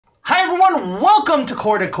Hi everyone, welcome to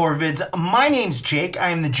Corvids. My name's Jake. I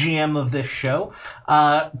am the GM of this show.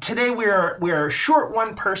 Today we're short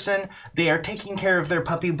one person. They are taking care of their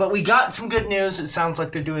puppy, but we got some good news. It sounds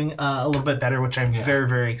like they're doing a little bit better, which I'm very,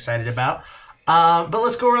 very excited about. But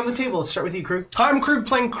let's go around the table. Let's start with you, Croog. Hi, I'm Croog,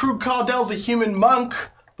 playing Croog Caldell, the human monk.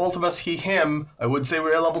 Both of us, he, him. I would say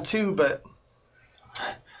we're at level 2, but...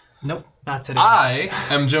 Nope. Not today. I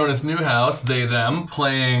am Jonas Newhouse, they, them,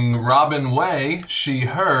 playing Robyn Way, she,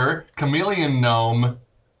 her, chameleon gnome,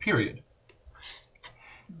 period.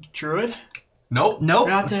 Druid? Nope.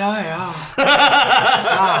 Not today.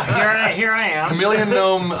 Here I am. Chameleon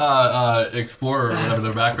gnome explorer, or whatever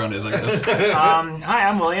their background is, I guess. Hi,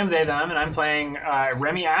 I'm William, they, them, and I'm playing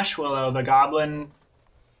Remi Ashwillow, the goblin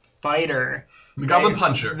fighter. The goblin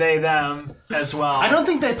puncher. They, them, as well. I don't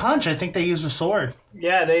think they punch. I think they use a sword.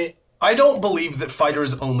 Yeah, they... I don't believe that fighter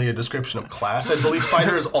is only a description of class. I believe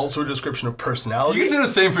fighter is also a description of personality. You can say the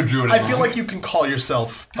same for druid. I feel like you can call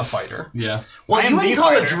yourself a fighter. Yeah. Well, you wouldn't call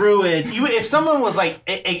fighter. a druid. If someone was like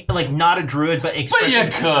not a druid but expressive, you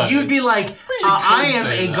could. You'd be like, I am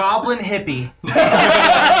say a that. goblin hippie.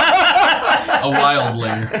 A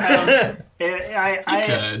wildling.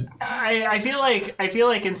 I feel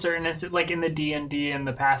like in certain instances, like in the D&D and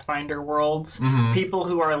the Pathfinder worlds, people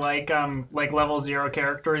who are like level 0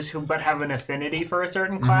 characters who but have an affinity for a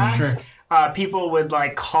certain class, people would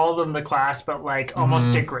like call them the class, but like almost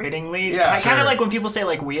degradingly. Yeah, kind of like when people say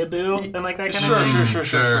like weeaboo and like that kind of thing.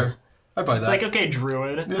 Sure. I buy that. It's like, okay,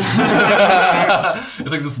 druid. It's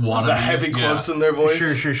like this wannabe. The heavy quotes in their voice.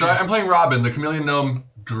 Sure. So I'm playing Robyn, the chameleon gnome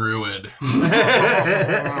druid.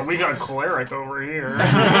 We got a cleric over here.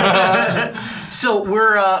 So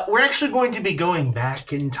we're actually going to be going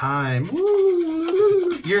back in time.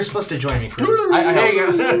 Woo. You're supposed to join me, Chris. There you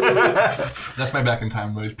go. That's my back in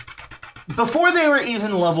time voice. Before they were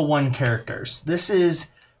even level 1 characters, this is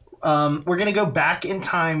we're gonna go back in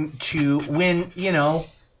time to when,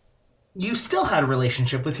 you still had a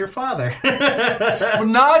relationship with your father. Well,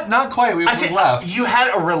 not quite. We left. You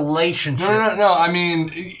had a relationship. No. I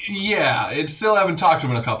mean, yeah. It's still haven't talked to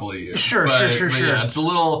him in a couple of years. Sure. But yeah, it's a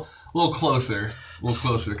little closer. A little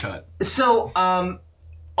closer cut. So,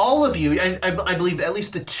 all of you, I believe at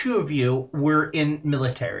least the 2 of you were in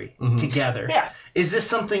military together. Yeah. Is this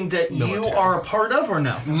something that you are a part of or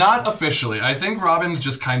no? Not officially. I think Robyn's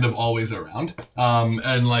just kind of always around.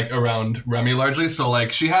 And like around Remi largely. So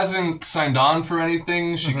like she hasn't signed on for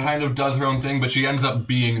anything. She kind of does her own thing, but she ends up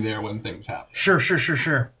being there when things happen. Sure.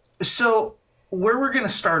 So where we're going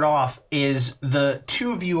to start off is the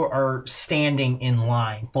 2 of you are standing in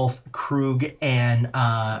line. Both Croog and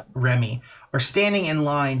Remi are standing in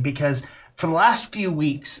line because for the last few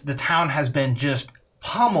weeks, the town has been just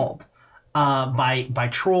pummeled by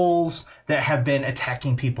trolls that have been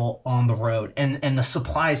attacking people on the road. And the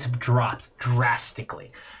supplies have dropped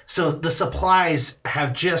drastically. So the supplies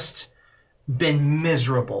have just been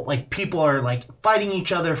miserable. Like, people are like fighting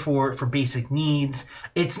each other for basic needs.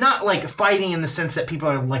 It's not like fighting in the sense that people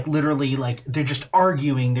are like literally like they're just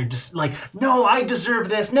arguing. They're just like, no, I deserve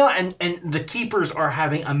this. No, and the keepers are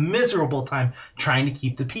having a miserable time trying to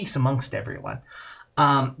keep the peace amongst everyone.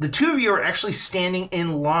 The 2 of you are actually standing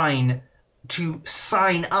in line to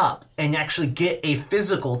sign up and actually get a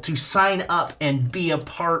physical to sign up and be a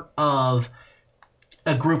part of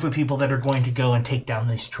a group of people that are going to go and take down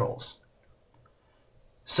these trolls.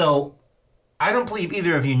 So, I don't believe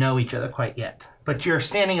either of you know each other quite yet, but you're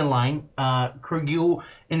standing in line. Croog, you,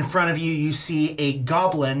 in front of you, you see a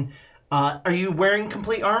goblin. Are you wearing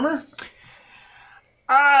complete armor?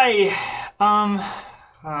 I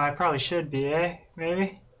probably should be,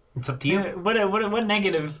 Maybe? It's up to you. What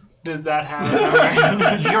negative does that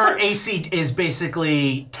have? Your AC is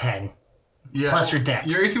basically 10. Yeah. Plus your dex.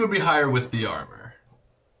 Your AC would be higher with the armor.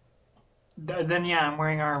 Then yeah, I'm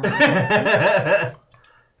wearing armor.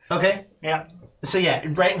 Okay. Yeah. So yeah,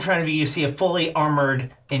 right in front of you, you see a fully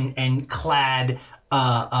armored and clad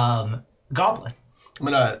goblin. I'm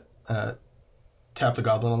gonna tap the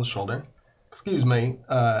goblin on the shoulder. Excuse me.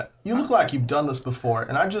 You look like you've done this before,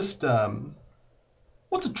 and I just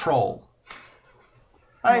what's a troll?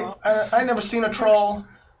 I never seen a troll.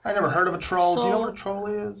 I never heard of a troll. Do you know what a troll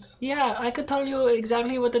is? Yeah, I could tell you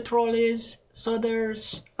exactly what the troll is. So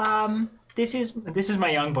there's this is my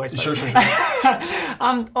young voice. Sure.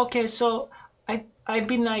 Okay, so I've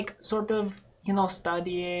been like sort of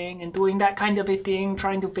studying and doing that kind of a thing,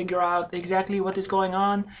 trying to figure out exactly what is going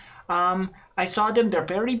on. I saw them. They're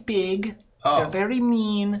very big. They're very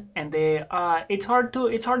mean, and they it's hard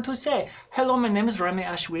to say. Hello, my name is Remi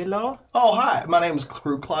Ashwilo. Oh, hi. My name is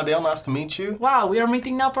Croog. Nice to meet you. Wow, we are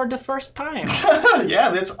meeting now for the first time. Yeah,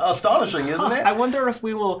 that's astonishing, isn't it? I wonder if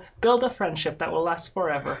we will build a friendship that will last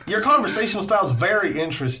forever. Your conversational style is very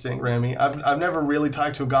interesting, Remi. I've never really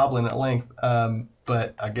talked to a goblin at length,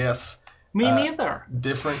 but I guess... Me neither.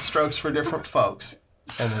 Different strokes for different folks.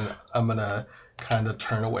 And then I'm going to kind of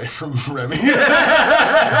turn away from Remi.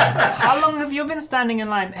 How long have you been standing in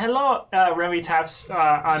line? Hello, Remi taps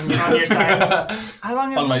on your side. How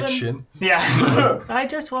long have On you my been? chin. Yeah. I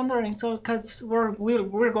just wondering, so, because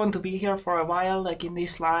we're going to be here for a while, like, in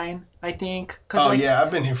this line, I think. Yeah, I've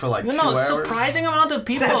been here for like 2 hours. Surprising amount of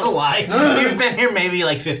people. That's a lie. You've been here maybe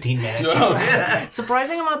like 15 minutes.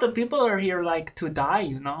 Surprising amount of people are here, like, to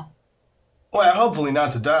die, Well, hopefully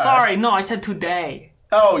not to die. Sorry, no, I said today.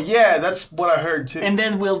 Oh, yeah, that's what I heard too. And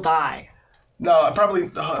then we'll die. No, probably.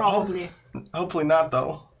 Hopefully not,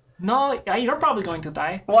 though. No, you're probably going to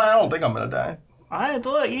die. Well, I don't think I'm going to die. I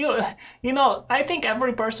think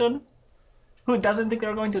every person who doesn't think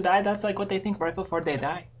they're going to die, that's like what they think right before they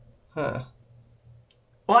die. Huh.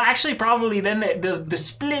 Well, actually, probably then the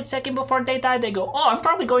split second before they die, they go, oh, I'm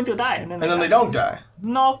probably going to die. And then they don't die.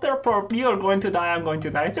 No, you're going to die, I'm going to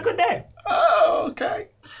die. It's a good day. Oh, okay.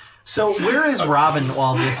 So where is Robyn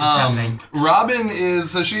while this is happening? Robyn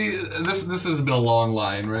is this has been a long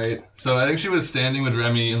line, right? So I think she was standing with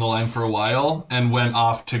Remi in the line for a while and went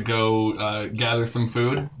off to go gather some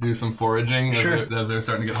food, do some foraging as they're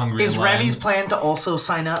starting to get hungry. Is Remi's plan to also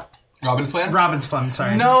sign up? Robyn's plan? Robyn's fun,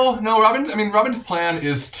 sorry. No, Robyn's plan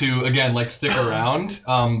is to, again, like, stick around,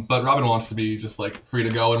 but Robyn wants to be just, like, free to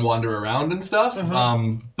go and wander around and stuff,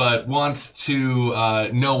 but wants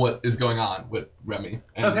to know what is going on with Remi,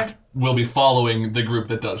 and will be following the group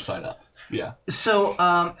that does sign up. Yeah. So,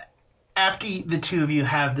 after the two of you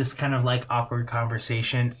have this kind of, like, awkward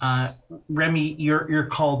conversation, Remi, you're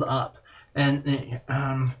called up, and,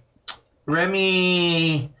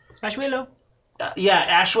 Remi... Ashwilo.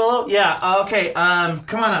 Ashwillow? Yeah, okay,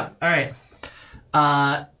 come on up. All right.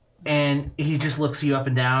 And he just looks you up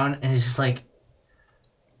and down, and he's just like,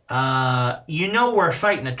 we're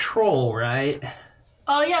fighting a troll, right?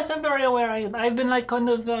 Oh, yes, I'm very aware. I've been, like, kind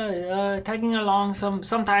of tagging along,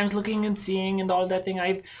 sometimes looking and seeing and all that thing.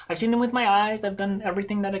 I've seen them with my eyes. I've done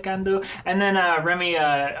everything that I can do. And then Remi,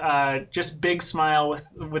 just big smile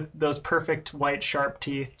with those perfect white sharp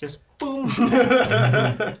teeth, just boom.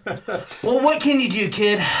 Well, what can you do,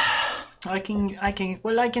 kid? I can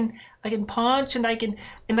punch and I can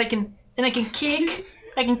kick.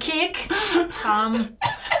 I can kick.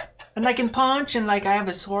 And I can punch and, like, I have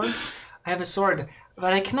a sword.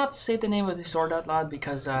 But I cannot say the name of the sword out loud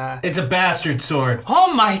because it's a bastard sword.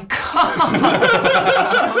 Oh my god!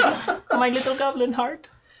 My little goblin heart.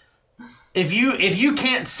 If you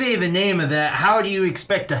can't say the name of that, how do you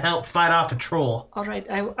expect to help fight off a troll? All right,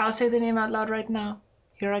 I'll say the name out loud right now.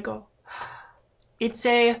 Here I go. It's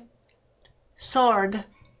a sword,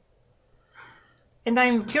 and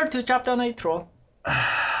I'm here to chop down a troll.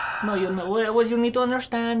 No, what you need to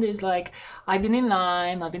understand is, like, I've been in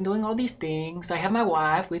line, I've been doing all these things, I have my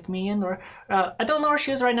wife with me, and I don't know where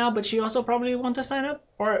she is right now, but she also probably want to sign up,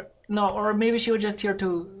 or maybe she was just here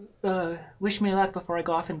to wish me luck before I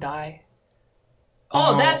go off and die.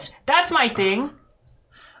 Oh, that's my thing.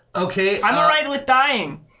 Okay. I'm alright with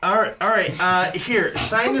dying. All right. Here,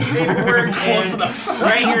 sign this paperwork. Close enough.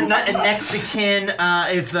 Right here, next to kin.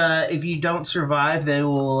 If you don't survive, they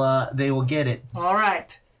will get it. All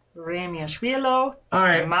right. Remi Ashwilo. All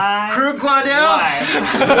right. My Croog Claudel.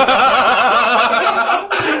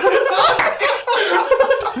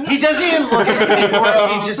 He doesn't even look at the paperwork.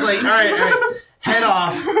 He's just like, all right. Head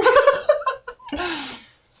off.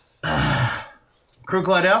 Croog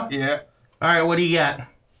Claudel? Yeah. All right, what do you got?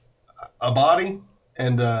 A body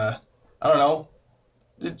and, I don't know.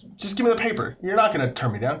 Just give me the paper. You're not going to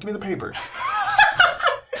turn me down. Give me the paper.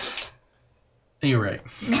 You're right.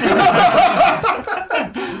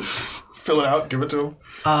 Fill it out. Give it to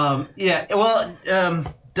him. Yeah, well,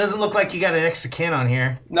 doesn't look like you got an extra kin on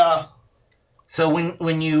here. Nah. So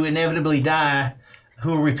when you inevitably die,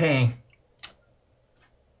 who are we paying?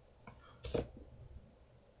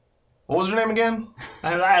 What was your name again?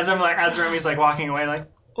 As Remi's like walking away, like,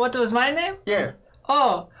 what was my name? Yeah.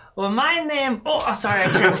 Oh, well, my name. Oh, sorry, I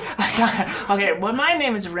tripped. Okay, well, my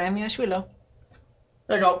name is Remi Ashwilo.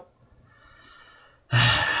 There you go.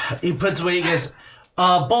 He puts away. He goes,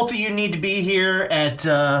 both of you need to be here at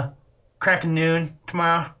crack of noon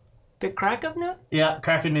tomorrow. The crack of noon? Yeah,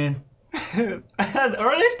 crack of noon.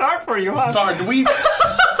 Early start for you, huh? Sorry, do we...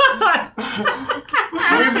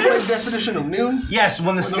 we have the same definition of noon? Yes,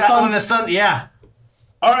 when the sun, yeah.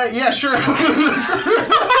 All right, yeah, sure. He's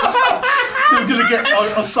gonna get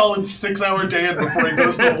a solid 6-hour day in before he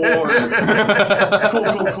goes to war.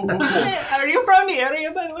 Cool. Are you from the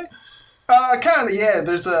area, by the way? Kinda, yeah.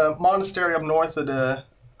 There's a monastery up north that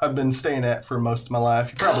I've been staying at for most of my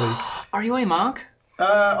life. You probably... Are you a monk?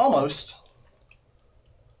 Almost.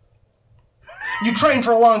 You train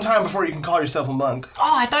for a long time before you can call yourself a monk.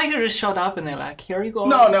 Oh, I thought you just showed up and they're like, here you go.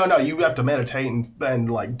 No. You have to meditate and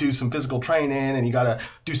like do some physical training, and you gotta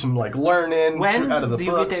do some like learning out of the books.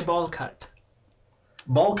 When do you get a bowl cut?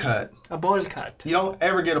 Bowl cut? A bowl cut. You don't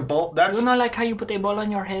ever get a bowl. That's... You know, like how you put a bowl on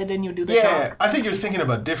your head and you do the job? Yeah, I think you're thinking of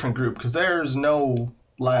a different group, because there's no,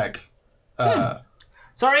 like,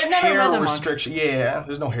 Sorry, I've never met a monk. restriction. Yeah,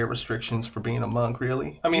 there's no hair restrictions for being a monk,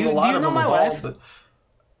 really. I mean, Do a lot you of know them my are bald, wife? but...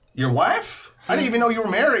 Your wife? I didn't even know you were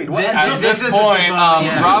married. What? At this point,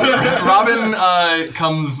 Robyn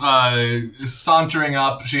comes sauntering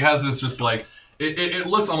up. She has this just like it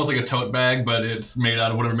looks almost like a tote bag, but it's made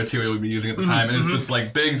out of whatever material we'd be using at the time, and it's just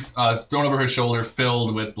like big, thrown over her shoulder,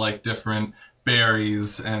 filled with like different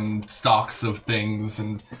berries and stalks of things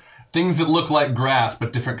and things that look like grass,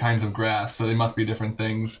 but different kinds of grass. So they must be different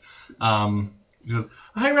things. Hi,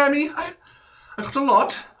 Remi. I got a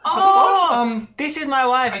lot. This is my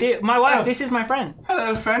wife. This is my friend.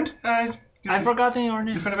 Hello, friend. I've forgotten your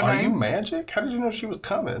name. You friend of a Are name? you magic? How did you know she was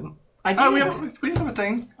coming? I did. We have a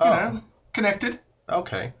thing, you know, connected.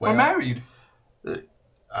 Okay. Well, We're married.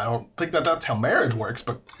 I don't think that's how marriage works,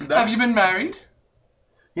 but that's... Have you been married?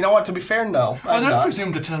 You know what? To be fair, no. Well, don't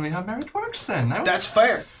presume to tell me how marriage works then. That's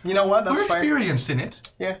fair. You know what? That's We're fair. experienced in it.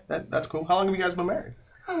 Yeah, that's cool. How long have you guys been married?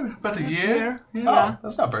 About a year. Yeah. Oh,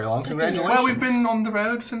 that's not very long. Congratulations. Well, we've been on the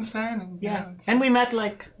road since then. And, Yeah. And we met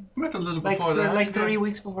like met a little before that. Like 3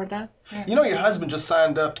 weeks before that. You know your husband just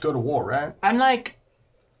signed up to go to war, right? I'm like,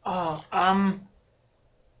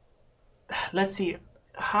 let's see,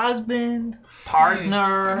 husband,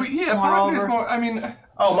 partner. Partner's more. I mean, my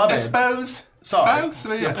bad. Espoused. Sorry.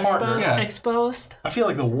 Spouse. Your partner. Yeah. Exposed. I feel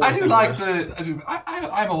like the war. I do like the.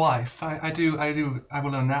 I'm a wife. I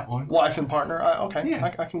will own that one. Wife and partner. Okay.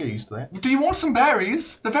 Yeah. I can get used to that. Do you want some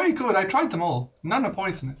berries? They're very good. I tried them all. None are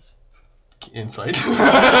poisonous. Insight. Roll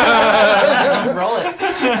it.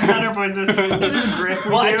 Another poison. This is Griff.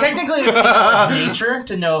 Well, I technically it's nature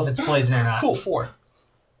to know if it's poison or not. Cool. 4.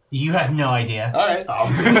 You have no idea. All right.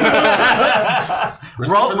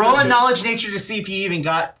 Roll a knowledge nature to see if you even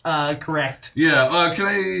got correct. Yeah. Can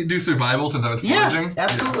I do survival since I was foraging? Yeah,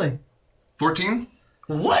 absolutely. 14.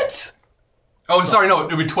 What? Oh, sorry. No,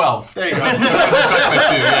 it'd be 12. There you go.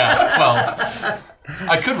 Yeah, 12.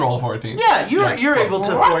 I could roll a 14. Yeah, you're able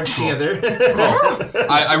to forge together.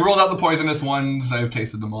 I rolled out the poisonous ones. I've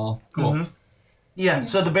tasted them all. Cool. Mm-hmm. Yeah,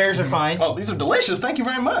 so the berries are fine. Oh, these are delicious. Thank you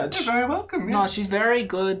very much. You're very welcome. Yeah. No, she's very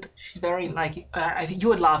good. She's very like. I think you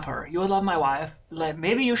would love her. You would love my wife. Like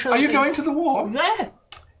maybe you should. Are you going to the war? Yeah.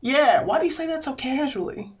 Yeah. Why do you say that so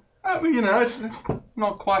casually? Well, you know, it's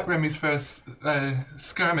not quite Remy's first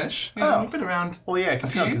skirmish. You know, we've been around. Well, yeah, I can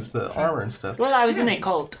tell because the armor and stuff. Well, I was in a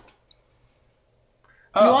cult.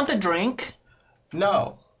 Do you want a drink?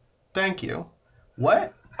 No, thank you.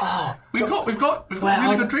 What? Oh, we've got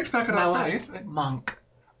really good drinks back at our site. Monk.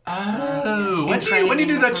 Oh, when do you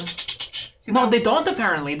do that? No, they don't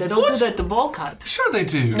apparently. They don't do that the ball cut. Sure they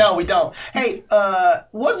do. No, we don't. Hey,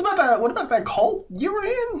 what about that cult you were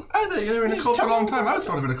in? Oh, you were in a cult for a long time. I was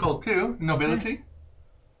sort of in a cult too. Nobility.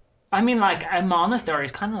 I mean, like, a monastery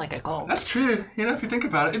is kind of like a cult. That's true. You know, if you think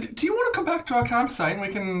about it. Do you want to come back to our campsite and we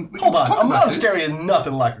can Hold on. talk A about monastery this? is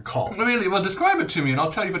nothing like a cult. Really? Well, describe it to me and I'll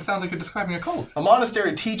tell you if it sounds like you're describing a cult. A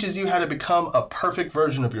monastery teaches you how to become a perfect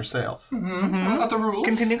version of yourself. Mm-hmm. What are the rules?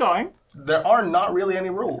 Continue going. There are not really any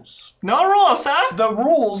rules. No rules, huh? The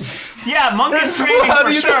rules... Yeah, monk and training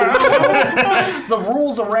for sure. The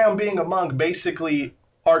rules around being a monk basically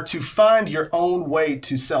are to find your own way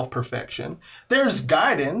to self-perfection. There's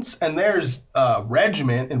guidance and there's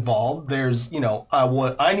regiment involved. There's,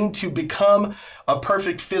 what I need to become a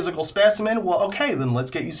perfect physical specimen. Well, okay, then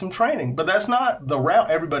let's get you some training. But that's not the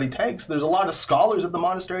route everybody takes. There's a lot of scholars at the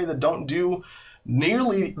monastery that don't do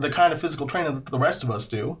nearly the kind of physical training that the rest of us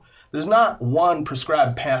do. There's not one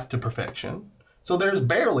prescribed path to perfection. So there's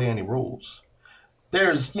barely any rules.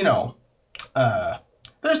 There's,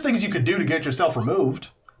 there's things you could do to get yourself removed,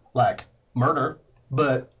 like murder,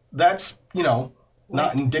 but that's, not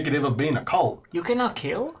indicative of being a cult. You cannot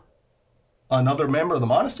kill? Another member of the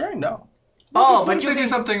monastery? No. What if they do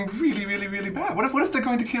something really, really, really bad? What if they're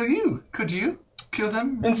going to kill you? Could you kill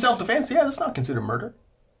them? In self-defense, yeah, that's not considered murder.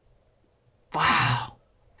 Wow.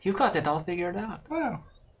 You got it all figured out. Wow.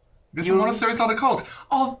 Because the monastery's not a cult.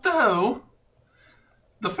 Although,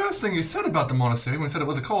 the first thing you said about the monastery when you said it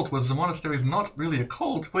was a cult was the monastery's not really a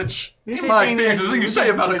cult, which, in my experience, is the thing you say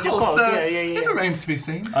about a cult. So it remains to be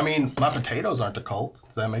seen. I mean, my potatoes aren't a cult.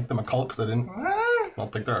 Does that make them a cult? Because I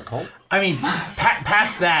don't think they're a cult. I mean,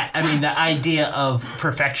 past that, I mean, the idea of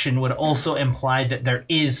perfection would also imply that there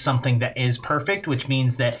is something that is perfect, which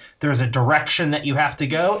means that there's a direction that you have to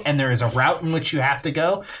go, and there is a route in which you have to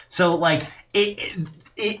go. So, like,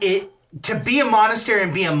 to be a monastery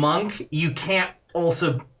and be a monk, you can't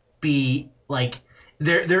also be like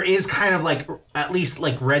there is kind of like at least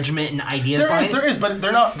like regiment and ideas. There is, but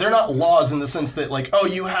they're not laws in the sense that like, oh,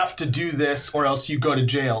 you have to do this or else you go to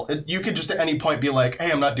jail. You could just at any point be like,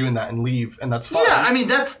 hey, I'm not doing that and leave, and that's fine. Yeah, I mean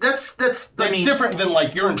that's different than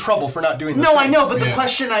like you're in trouble for not doing this. No, I know, but the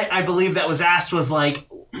question I believe that was asked was like,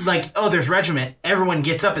 oh, there's regiment. Everyone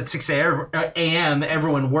gets up at 6 a.m.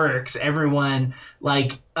 Everyone works. Everyone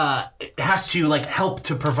has to like help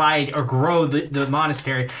to provide or grow the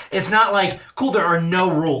monastery. It's not like cool. There are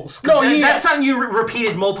no rules. No, that's something you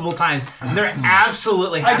repeated multiple times. There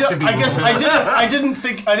absolutely has to be. I guess rules. I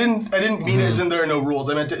didn't mean it as in there are no rules.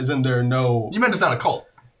 I meant it as in there are no. You meant it's not a cult.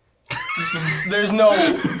 There's no.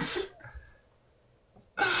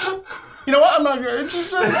 You know what? I'm not going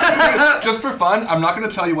to. Just for fun, I'm not going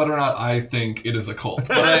to tell you whether or not I think it is a cult.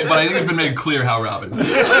 But I think it's been made clear how Robyn.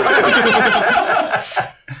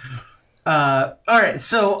 All right.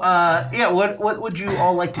 So, what would you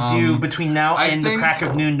all like to do between now and the crack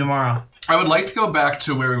of noon tomorrow? I would like to go back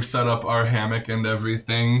to where we've set up our hammock and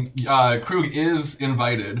everything. Croog is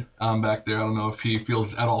invited back there. I don't know if he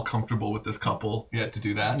feels at all comfortable with this couple yet to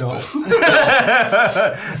do that. No.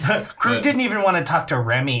 Croog didn't even want to talk to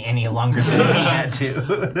Remi any longer than he had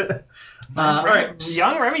to. All right.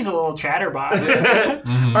 Young Remy's a little chatterbox.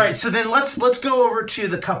 All right, so then let's go over to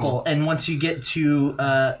the couple, and once you get to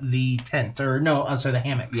the tent, the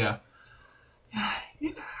hammocks. Yeah.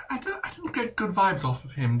 I didn't get good vibes off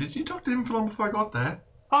of him. Did you talk to him for long before I got there?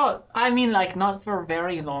 Oh, I mean, like, not for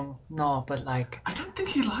very long. No, but like... I don't think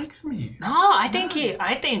he likes me. No, I think,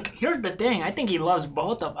 here's the thing. I think he loves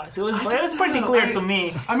both of us. It was pretty clear to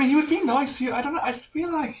me. I mean, he was being nice here. I don't know. I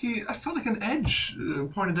feel like I felt like an edge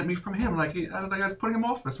pointed at me from him. Like, I don't know, I was putting him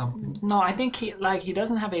off or something. No, I think he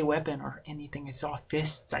doesn't have a weapon or anything. It's all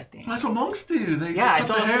fists, I think. Well, that's what monks do. They cut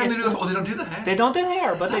the hair and they don't do the hair. They don't do the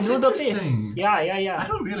hair, but that's they do the fists. Yeah. I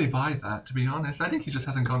don't really buy that, to be honest. I think he just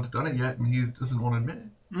hasn't gone to done it yet and he doesn't want to admit it.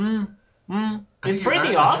 It's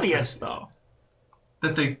pretty obvious, though.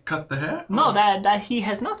 That they cut the hair? No, that he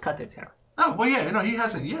has not cut his hair. Oh, well, yeah, no, he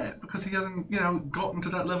hasn't yet, because he hasn't, gotten to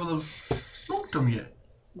that level of monkdom yet.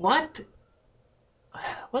 What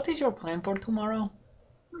is your plan for tomorrow?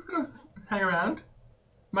 I'm just gonna hang around.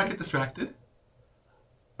 Might get distracted.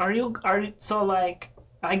 So, like,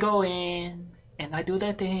 I go in, and I do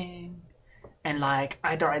that thing, and, like,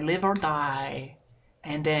 either I live or die...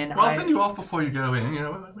 And then well, I'll send you off before you go in,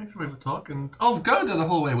 make sure we have a talk, and I'll go there the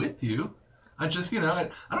whole way with you. I just, I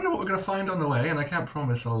don't know what we're going to find on the way, and I can't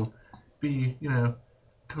promise I'll be,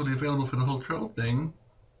 totally available for the whole troll thing.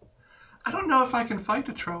 I don't know if I can fight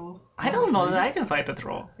a troll. I don't know that I can fight a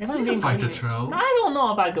troll. You can fight a troll. I don't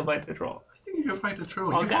know if I can fight a troll. I think you can fight a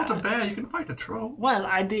troll. You fought a bear, you can fight a troll. Well,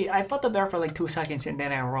 I did. I fought a bear for like 2 seconds, and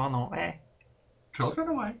then I ran away. Trolls run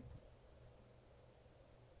away.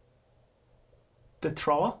 The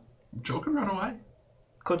troll? Joe can run away.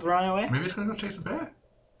 Could run away? Maybe it's going to go chase a bear.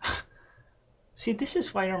 See, this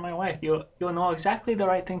is why you're my wife. You'll know exactly the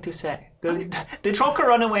right thing to say. The troll could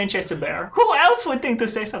run away and chase a bear. Who else would think to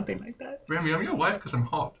say something like that? Remi, I'm your wife because I'm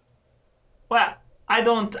hot. Well, I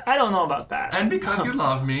don't know about that. And because you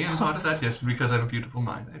love me, and part of that, yes, because I have a beautiful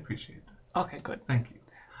mind. I appreciate that. Okay, good. Thank you.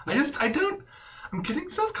 I'm getting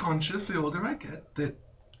self-conscious the older I get that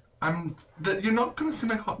you're not going to see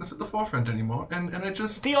my hotness at the forefront anymore, and I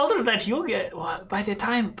just... The older that you get, well, by the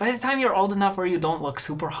time you're old enough where you don't look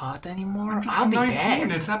super hot anymore, I'll be 19,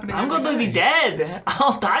 dead. It's happening I'm going to be dead.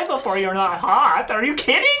 I'll die before you're not hot. Are you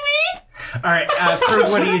kidding me? All right,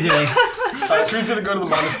 Croog, what are you doing? Croog's going to go to the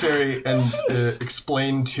monastery and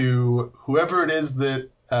explain to whoever it is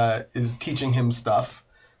that is teaching him stuff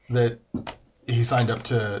that he signed up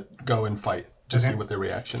to go and fight, to see what their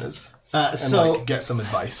reaction is. And get some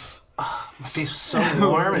advice. My face was so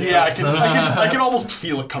warm. Yeah, I can almost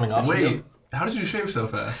feel it coming off. Wait, how did you shave so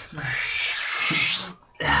fast?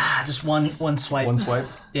 Just one swipe. One swipe?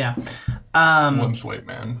 Yeah. One swipe,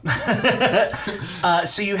 man.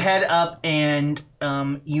 So you head up and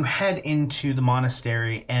you head into the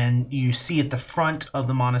monastery, and you see at the front of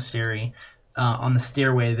the monastery, on the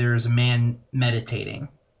stairway, there's a man meditating.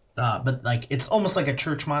 but like it's almost like a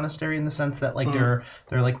church monastery in the sense that like there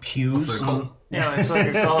are like pews. Yeah, that's what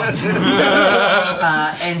you're called.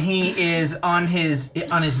 And he is on his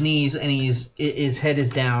knees, and his head is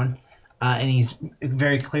down, and he's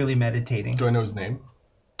very clearly meditating. Do I know his name?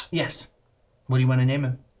 Yes. What do you want to name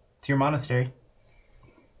him? It's your monastery.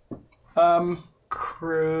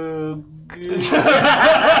 Croog.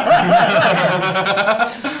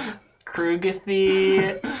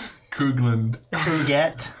 Croogathy. Croogland.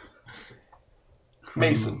 Croogette.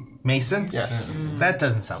 Mason. Mason? Yes. That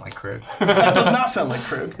doesn't sound like Croog. It does not sound like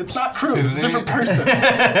Croog. It's not Croog. It's a different person. All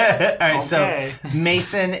right, Okay. so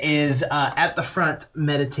Mason is at the front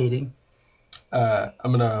meditating. I'm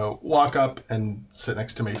going to walk up and sit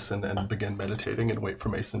next to Mason and begin meditating and wait for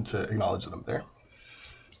Mason to acknowledge that I'm there.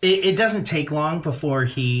 It doesn't take long before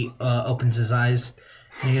he opens his eyes,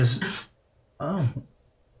 and he goes, "Oh,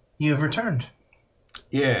 you have returned."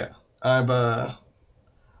 Yeah, I've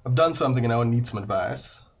done something and I need some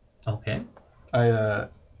advice. Okay.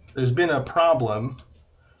 There's been a problem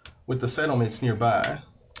with the settlements nearby.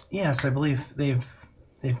 Yes, I believe they've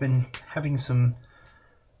been having some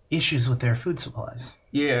issues with their food supplies.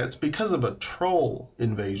 Yeah, it's because of a troll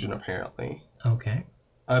invasion, apparently. Okay.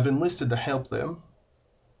 I've enlisted to help them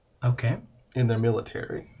Okay. in their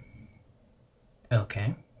military.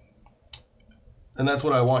 Okay. And that's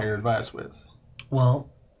what I want your advice with.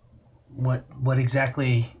 Well, what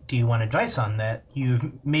exactly do you want advice on? That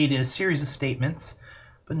you've made a series of statements,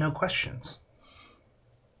 but no questions.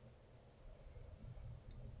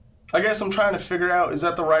 I guess I'm trying to figure out, is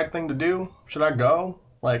that the right thing to do? Should I go?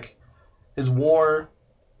 Like, is war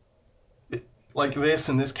like this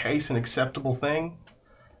in this case an acceptable thing?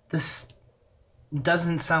 This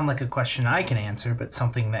doesn't sound like a question I can answer, but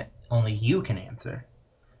something that only you can answer.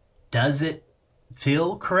 Does it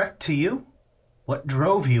feel correct to you? What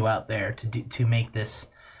drove you out there to make this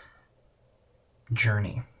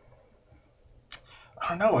journey? I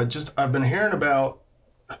don't know. I've been hearing about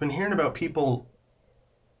people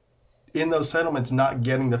in those settlements not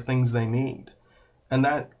getting the things they need, and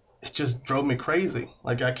that it just drove me crazy.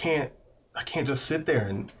 Like I can't just sit there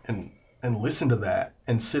and listen to that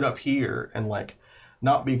and sit up here and like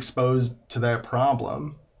not be exposed to that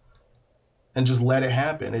problem and just let it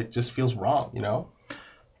happen. It just feels wrong, you know?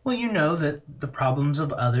 Well, you know that the problems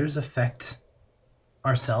of others affect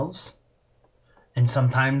ourselves. And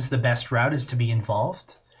sometimes the best route is to be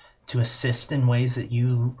involved, to assist in ways that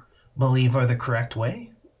you believe are the correct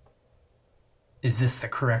way. Is this the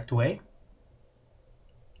correct way?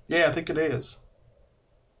 Yeah, I think it is.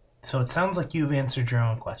 So it sounds like you've answered your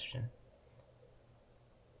own question.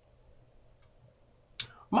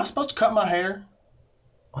 Am I supposed to cut my hair?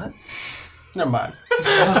 What? Never mind.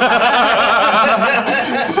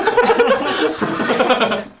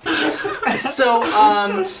 So,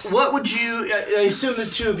 what would you... I assume the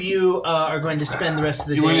two of you are going to spend the rest of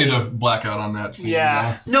the day... You need to black out on that scene.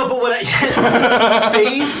 Yeah. No, but what I...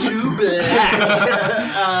 Fade to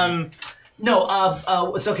black.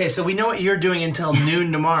 It's okay. So we know what you're doing until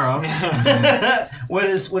noon tomorrow. What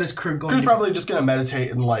is Croog going to He's do? probably just gonna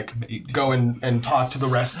meditate and like go and talk to the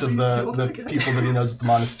rest of the people that he knows at the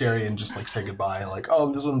monastery and just like say goodbye. Like, oh,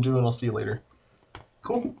 this is what I'm doing. I'll see you later.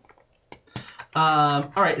 Cool.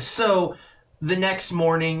 All right. So the next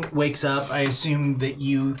morning, wakes up. I assume that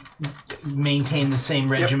you maintain the same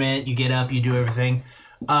regiment. Yep. You get up. You do everything.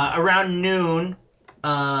 Around noon.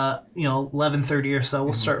 11:30 or so.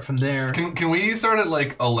 We'll start from there. Can we start at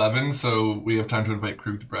like 11 so we have time to invite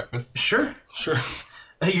Croog to breakfast? Sure. Sure.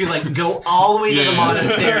 You like go all the way to the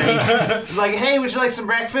monastery. Like, hey, would you like some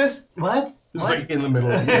breakfast? What? It's like in the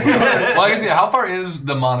middle of the Well, I guess, yeah, how far is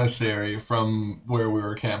the monastery from where we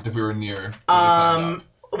were camped if we were near where we signed up?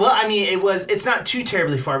 Well, I mean, it's not too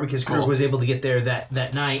terribly far because Croog was able to get there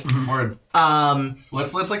that night. Word.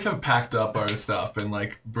 Let's like have packed up our stuff and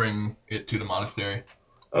like bring it to the monastery.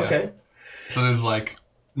 Okay. Yeah. So there's like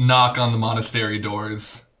knock on the monastery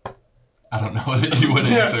doors. I don't know that you would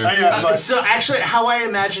answer. So actually, how I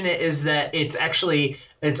imagine it is that it's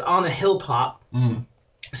on a hilltop.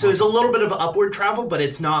 So there's a little bit of upward travel, but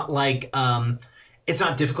it's not like it's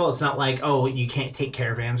not difficult. It's not like, oh, you can't take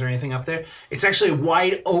caravans or anything up there. It's actually a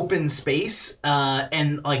wide open space,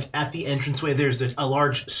 and like at the entranceway, there's a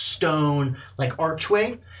large stone like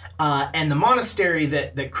archway. And the monastery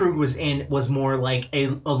that Croog was in was more like a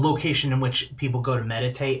location in which people go to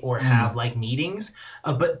meditate or have like meetings.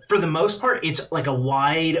 But for the most part, it's like a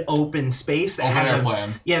wide open space that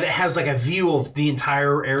has like a view of the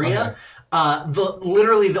entire area. Okay.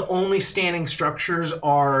 Literally the only standing structures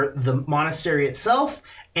are the monastery itself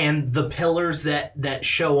and the pillars that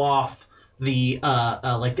show off the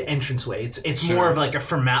entranceway. It's more of like a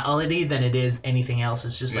formality than it is anything else.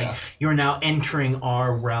 It's just like you're now entering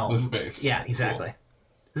our realm. The space. Yeah, exactly. Cool.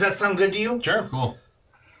 Does that sound good to you? Sure. Cool.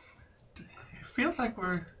 It feels like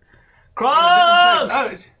we're...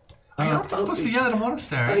 Croog! You're not supposed to yell at a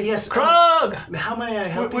monastery. Yes. Croog! How may I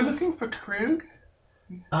help We're you? looking for Croog.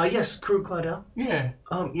 Yes, Croog Claudel. Yeah.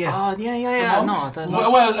 Yes. Oh, yeah. No,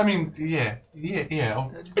 Well, I mean, yeah.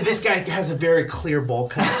 Oh. This guy has a very clear bowl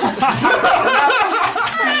cut.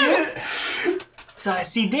 So,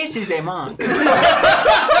 see, this is a monk.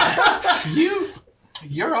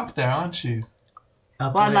 You're up there, aren't you?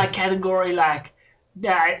 Well, like category like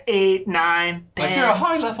 8, 9, 10. Like you're a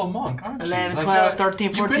high level monk, aren't 11, you? 12,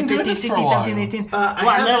 13, 14, 15, 16, 17, 18. I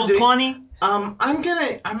What, have level to do- 20? I'm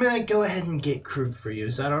gonna go ahead and get Croog for you.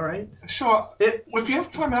 Is that all right? Sure. If you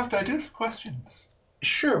have time after, I do have questions.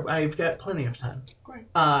 Sure, I've got plenty of time. Great.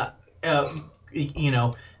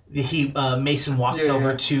 Mason walks Yeah,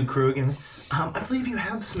 over yeah. to Croog and I believe you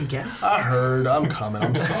have some guests. I heard. I'm coming.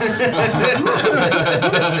 I'm sorry.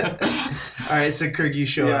 All right, so Croog, you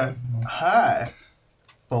show up. Hi,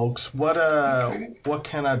 folks. What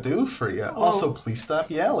can I do for you? Also, please stop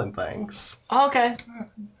yelling. Thanks. Okay.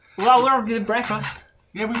 Well, we're good breakfast.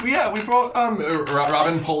 Yeah, we brought.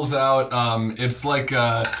 Robyn pulls out. It's like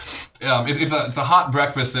it's a hot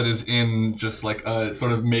breakfast that is in just like a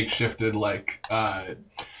sort of makeshifted like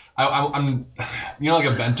I'm like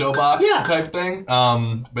a bento box type thing.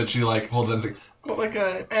 But she like holds it and is like, got like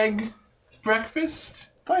a egg breakfast.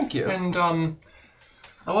 Thank you. And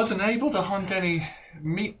I wasn't able to hunt any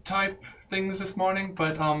meat type things this morning,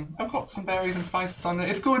 but I've got some berries and spices on it.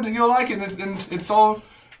 It's good. You'll like it, and it's all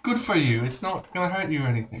good for you. It's not gonna hurt you or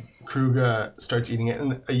anything. Croog starts eating it,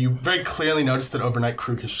 and you very clearly notice that overnight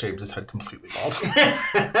Croog has shaved his head completely bald.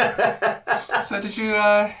 So did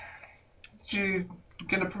you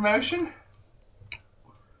get a promotion?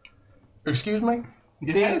 Excuse me?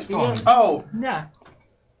 Your hair's gone. Oh, Yeah.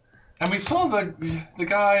 And we saw the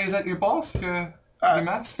guy. Is that your boss? Your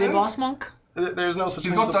master? The boss monk? there's no such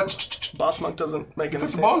He's thing got as that. a boss monk doesn't make any Put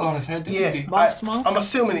sense. the ball on his head, didn't he? Boss monk? I'm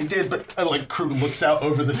assuming he did, but like Croog looks out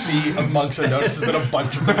over the sea of monks and notices that a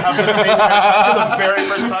bunch of them have the same hair for the very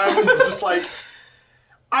first time, and it's just like,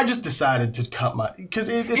 I just decided to cut my because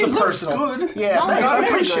it's It a looks personal. good. Yeah, No, thanks. it's I very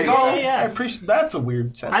appreciate good. it. Yeah. I appreciate. That's a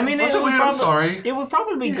weird sentence. I mean, Was it weird? I'm sorry. It would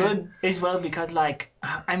probably be good as well because, like,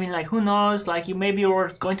 I mean, like, who knows? Like, you're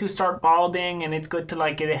going to start balding, and it's good to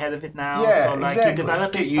like get ahead of it now. yeah, so like, exactly. you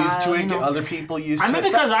develop Get a style. used to it. you know. Get other people used I to mean,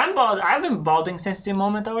 it. because I'm bald. I've been balding since the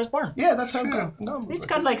moment I was born. Yeah, that's how True. It's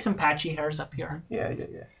got like some patchy hairs up here. Yeah.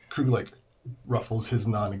 Croog like ruffles his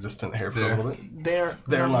non-existent hair for a little bit.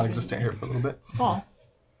 Their Non-existent hair for a little bit. Oh,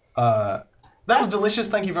 That was delicious.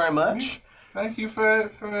 Thank you very much. Thank you for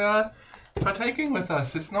partaking with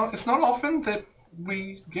us. It's not often that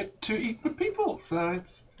we get to eat with people, so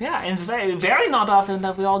it's yeah, and very, very not often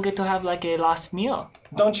that we all get to have like a last meal.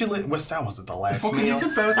 Don't you? What's that? Was it the last because you meal?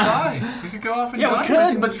 could both die. We could go off and Yeah, die we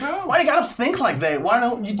could, with but the show. why do you gotta think like that? Why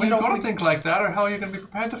don't you? Well, you don't gotta think like that, or how are you gonna be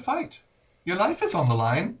prepared to fight? Your life is on the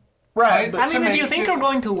line. right. But I mean, if make you think it- you're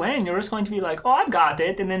going to win, you're just going to be like, oh, I've got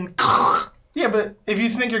it, and then yeah, but if you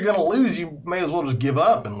think you're gonna lose, you may as well just give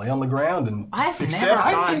up and lay on the ground and I've never accept.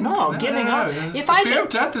 thought, think- no, no, giving no, up. no. If The I fear of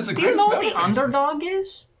death is a do you great know what the motivator. underdog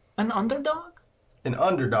is? An underdog? An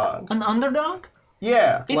underdog. An underdog?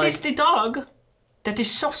 Yeah, It is the dog that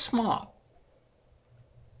is so small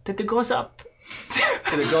that it goes up.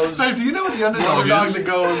 and it goes. So, do you know what the The underdog underdog is? that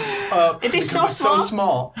goes up It is because so it's so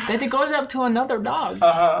small. That it goes up to another dog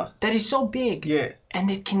that is so big. Yeah. And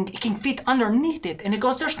it can fit underneath it, and it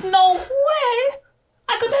goes, there's no way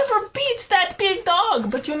I could ever beat that big dog.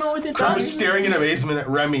 But you know what it I was does? staring in amazement at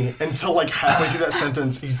Remi until like halfway through that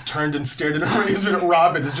sentence, he turned and stared in amazement at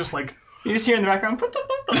Robyn. It's just like, You just hear in the background.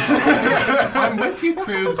 I'm with you,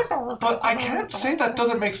 Croog, but I can't say that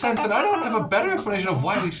doesn't make sense, and I don't have a better explanation of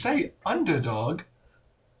why we say underdog.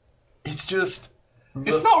 it's just.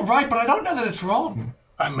 It's not right, but I don't know that it's wrong.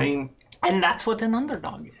 I mean, And that's what an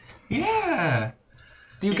underdog is. Yeah.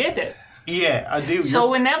 Do you get it? yeah, I do. So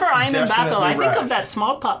You're whenever I'm in battle, definitely I think right. of that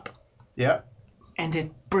small pup, Yeah. and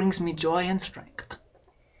it brings me joy and strength.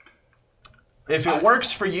 If it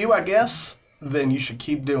works for you, I guess, then you should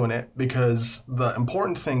keep doing it because the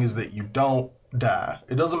important thing is that you don't die.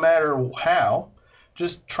 It doesn't matter how.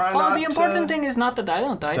 Just try Well, not the important to... thing is not that I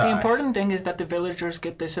don't die. The die. important thing is that the villagers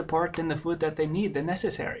get the support and the food that they need, the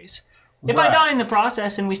necessaries. If I Right. die in the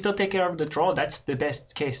process and we still take care of the troll, that's the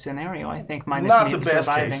best case scenario, I think, minus Not me the best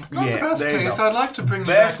surviving. case. Not yeah, the best there you case. go. I'd like to bring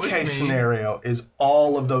Best you back with case me. scenario is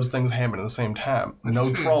all of those things happen at the same time.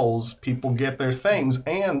 No true. trolls, people get their things,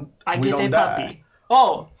 and I we get don't a die. puppy.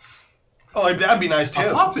 Oh, Oh, like, that'd be nice too.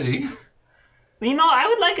 A puppy? You know, I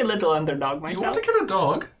would like a little underdog You myself. want to get a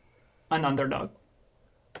dog? An underdog.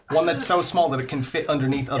 One that's so small that it can fit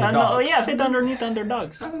underneath other No, dogs. yeah, fit underneath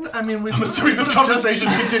underdogs. I mean, we I'm assuming this conversation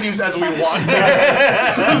continues as we walk.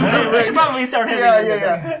 We should probably start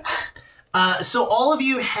having So all of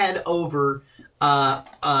you head over.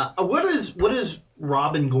 What is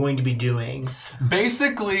Robyn going to be doing?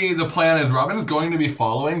 Basically, the plan is Robyn's going to be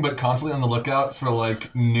following, but constantly on the lookout for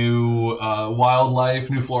like new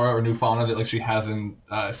wildlife, new flora, or new fauna that like she hasn't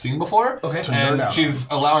seen before. Okay. And she's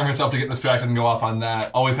allowing herself to get distracted and go off on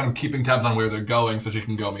that. Always kind of keeping tabs on where they're going so she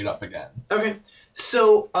can go meet up again. Okay.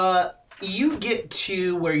 So you get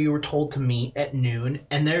to where you were told to meet at noon,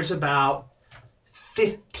 and there's about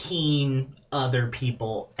 15 other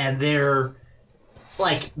people, and they're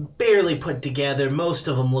like barely put together. Most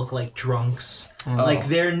of them look like drunks. Oh. Like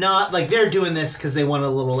they're not like they're doing this because they want a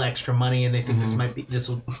little extra money and they think this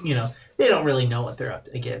will they don't really know what they're up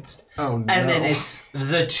against. Oh no. And then it's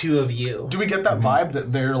the two of you. Do we get that vibe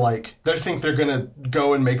that they're like they think they're gonna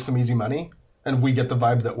go and make some easy money, and we get the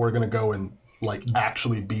vibe that we're gonna go and like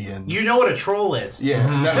actually be in? You know what a troll is. Yeah.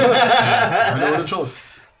 No. I know what a troll is.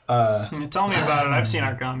 Tell me about it. I've seen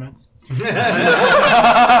our comments.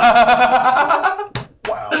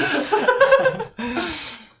 Wow.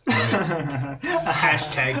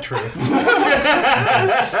 Hashtag truth.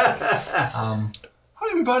 Hi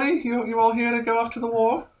everybody, you all here to go off to the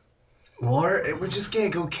war? War? We're just gonna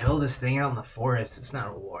go kill this thing out in the forest. It's not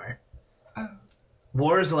a war.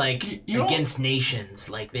 War's like against nations.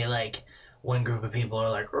 Like they like one group of people are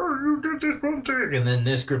like, "Oh, you did this one thing," and then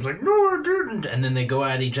this group's like, "No, I didn't," and then they go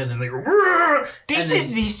at each other and they go, "Rah!" This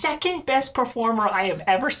is the second best performer I have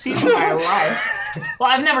ever seen in my life. Well,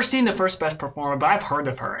 I've never seen the first best performer, but I've heard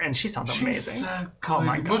of her, and she sounds amazing. Oh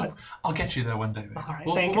my god! I'll get you there one day. All right,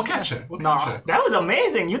 we'll you. catch her. We'll No, catch her. that was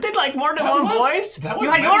amazing. You did like more than one voice. That was You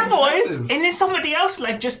had very your voice, impressive. and then somebody else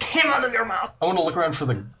like just came out of your mouth. I want to look around for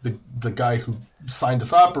the guy who signed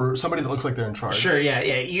us up, or somebody that looks like they're in charge. Sure, yeah.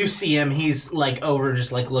 You see him. He's like over,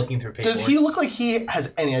 just like looking through paperwork. Does he look like he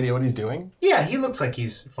has any idea what he's doing? Yeah, he looks like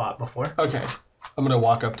he's fought before. Okay. I'm gonna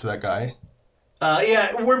walk up to that guy.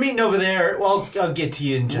 Yeah, we're meeting over there. Well, I'll get to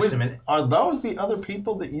you in just a minute. Are those the other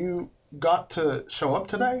people that you got to show up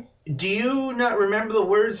today? Do you not remember the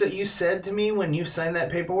words that you said to me when you signed that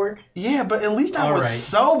paperwork? Yeah, but at least I All was right.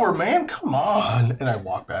 sober, man. Come on. And I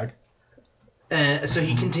walk back. So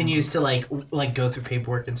he continues to like go through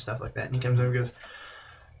paperwork and stuff like that, and he comes over and goes,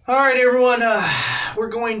 "All right, everyone, we're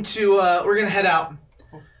gonna head out.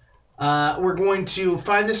 We're going to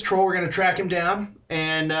find this troll. We're gonna track him down,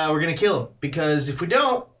 and we're gonna kill him. Because if we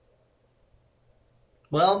don't,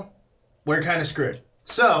 well, we're kind of screwed.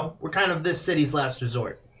 So we're kind of this city's last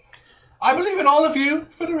resort." I believe in all of you,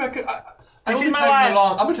 for the record. I'll This be is my tagging life.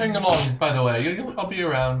 along. I'll be tagging along, by the way. I'll be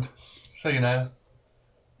around, so you know.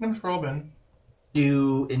 My name's Robyn.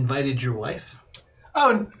 You invited your wife?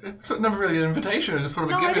 Oh, it's never really an invitation. It's just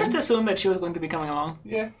sort of a No, I given. just assumed that she was going to be coming along.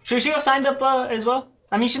 Yeah. Should she have signed up as well?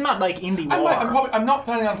 I mean, she's not like in the war. I'm not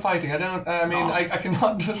planning on fighting. I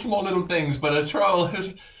cannot do small little things, but a troll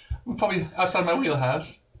is probably outside my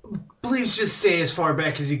wheelhouse. Please just stay as far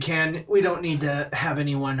back as you can. We don't need to have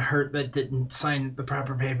anyone hurt that didn't sign the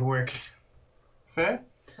proper paperwork. Fair?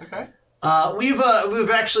 Okay. We've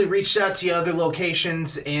actually reached out to other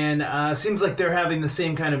locations, and seems like they're having the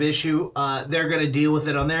same kind of issue. They're going to deal with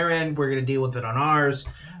it on their end. We're going to deal with it on ours.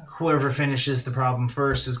 Whoever finishes the problem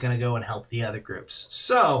first is going to go and help the other groups.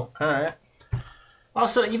 So, All right.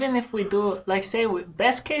 Also, even if we do, like, say,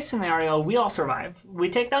 best case scenario, we all survive. We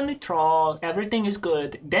take down the troll, everything is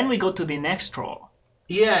good, then we go to the next troll.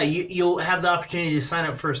 yeah, you'll have the opportunity to sign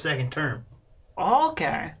up for a second term.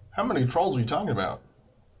 Okay. How many trolls are you talking about?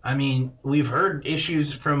 I mean, we've heard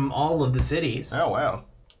issues from all of the cities. Oh, wow.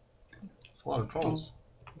 It's a lot of trolls.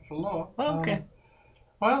 It's a lot. Okay.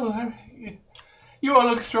 You all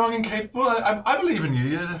look strong and capable. I believe in you.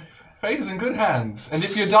 Your fate is in good hands. And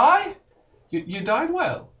if you die, you died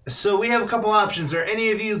well. So we have a couple options. Are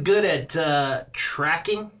any of you good at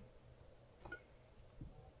tracking?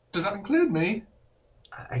 Does that include me?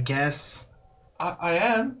 I guess. I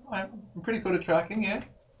am. I'm pretty good at tracking, yeah.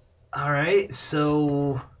 All right,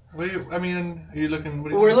 so Are you looking?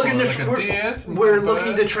 What are you we're looking for? to Like a DS and we're a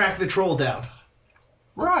looking bird? to track the troll down.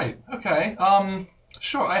 Right. Okay.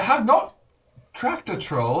 Sure. I have not tracked a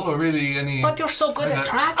troll or really any. But you're so good at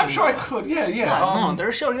tracking. I'm sure I could. Yeah. Yeah. No,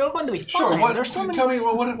 they're sure you're going to be fine. Sure. What? There's so many... Tell me.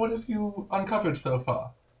 What have you uncovered so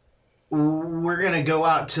far? We're gonna go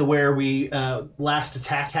out to where we last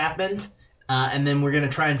attack happened, And then we're gonna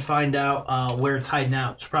try and find out where it's hiding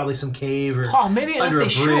out. It's probably some cave or maybe under a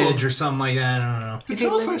left the bridge shoe. or something like that. I don't know. I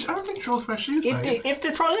don't think trolls wear shoes. If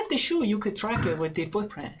the troll left the shoe, you could track it with the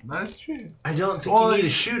footprint. That's true. I don't think you need a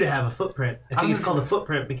shoe to have a footprint. I think it's called a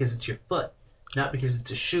footprint because it's your foot, not because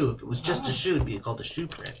it's a shoe. If it was just a shoe, it'd be called a shoe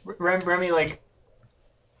print. Remy like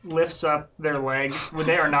lifts up their leg.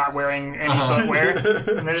 They are not wearing any footwear,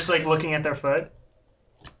 and they're just like looking at their foot.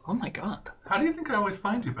 Oh my god! How do you think I always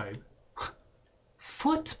find you, babe?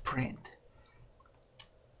 Footprint,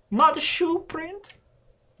 not a shoe print.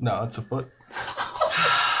 No, it's a foot.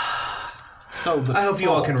 So I hope you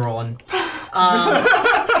all can roll. And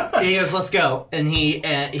he goes, "Let's go," and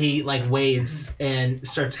he like waves and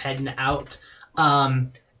starts heading out,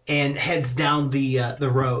 and heads down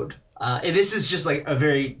the road. And this is just like a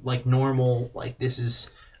very like normal, like this is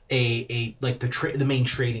a like the main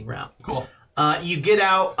trading route. Cool. You get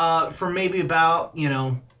out for maybe about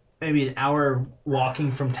maybe an hour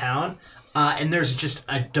walking from town, and there's just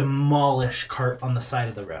a demolished cart on the side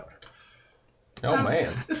of the road. Oh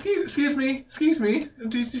man! Excuse me.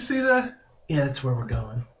 Did you see the? Yeah, that's where we're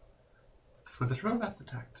going. That's where the troll last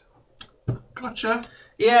attacked. Gotcha.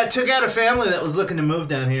 Yeah, it took out a family that was looking to move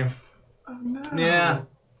down here. Oh no. Yeah,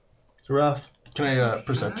 it's rough. Can I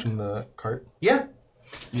perception the cart? Yeah.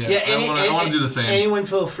 Yeah. I want to do the same. Anyone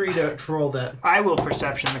feel free to roll that. I will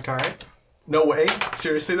perception the card. No way.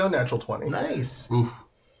 Seriously though, natural 20. Nice. Oof.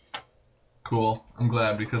 Cool. I'm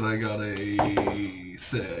glad because I got an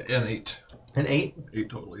 8. An 8? 8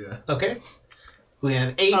 total, yeah. Okay. We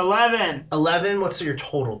have 8. 11. 11. What's your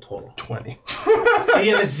total? 20.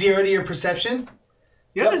 You have a 0 to your perception?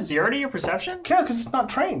 You have a 0 to your perception? Yeah, because it's not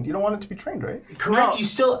trained. You don't want it to be trained, right? Correct. No. You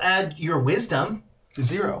still add your wisdom.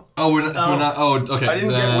 0. Oh, we're not. Oh, okay. I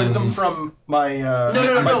didn't get wisdom from my. No.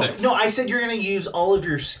 I said you're going to use all of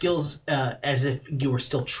your skills as if you were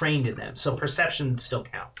still trained in them. So perception still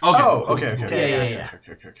counts. Okay. Oh, cool. okay. Yeah.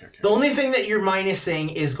 Okay. The only thing that you're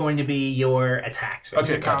minusing is going to be your attacks.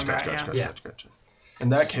 Okay, basically. gotcha. In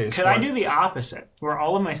that case, Could I do the opposite, where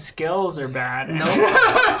all of my skills are bad? No.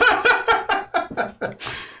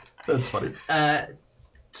 That's funny.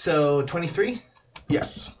 So 23.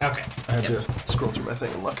 Yes. Okay. I had to scroll through my thing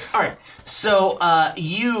and look. All right. So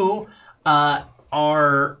you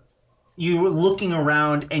are looking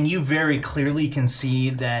around, and you very clearly can see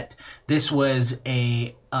that this was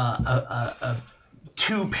a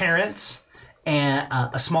 2 parents and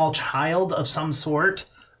a small child of some sort.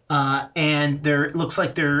 And it looks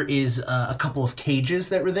like there is a couple of cages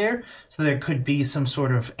that were there, so there could be some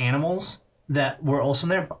sort of animals that were also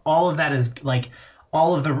there. But all of that is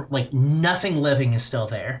nothing living is still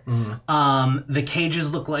there. The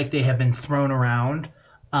cages look like they have been thrown around,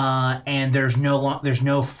 and there's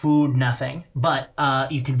no food, nothing. But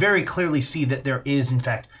you can very clearly see that there is, in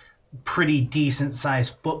fact, pretty decent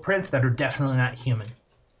sized footprints that are definitely not human.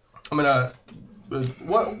 I'm gonna.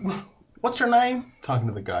 What's your name? Talking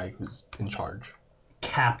to the guy who's in charge.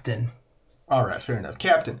 Captain. All right, fair enough.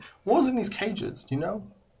 Captain, what was in these cages? Do you know?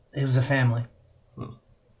 It was a family.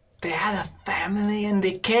 They had a family in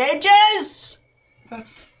the cages?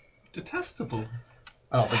 That's detestable.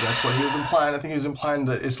 I don't think that's what he was implying. I think he was implying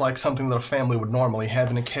that it's like something that a family would normally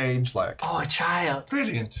have in a cage, like. Oh, a child.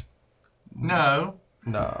 Brilliant. No.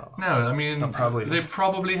 I mean, they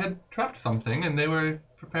probably had trapped something and they were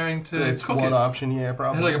preparing to It's cook one it. option, yeah,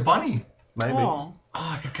 probably. Like a bunny. Maybe. Oh.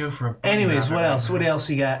 I could go for a bunny. Anyways, what else? What else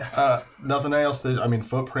you got? Nothing else.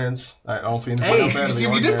 Footprints. I don't see anything Hey, else out of the You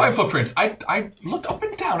ordinary. did find footprints. I looked up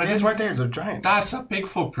and down. Yeah, it's right there. They're giant. That's a big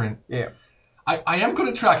footprint. Yeah. I am good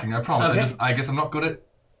at tracking, I promise. Okay. I guess I'm not good at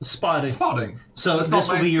Spotting. So that's this not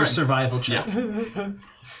will my be your strength. survival check.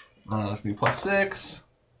 Let's be +6.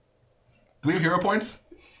 Do we have hero points?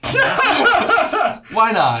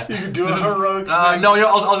 Why not? You can do a heroic. No,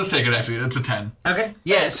 I'll just take it. Actually, it's a 10. Okay.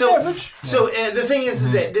 Yeah. So average. The thing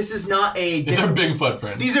is that this is not a. These are big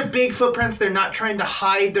footprints. These are big footprints. They're not trying to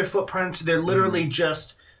hide their footprints. They're literally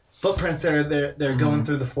just footprints that are there. They're going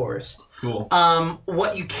through the forest. Cool.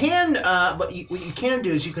 What you can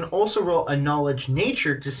do is you can also roll a knowledge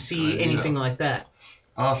nature to see anything like that.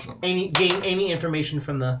 Awesome. Gain any information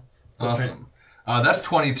from the footprint. Awesome. That's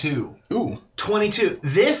 22. Ooh. 22.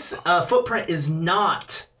 This footprint is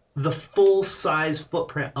not the full size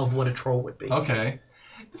footprint of what a troll would be. Okay.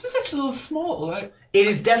 This is actually a little small. It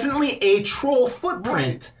is definitely a troll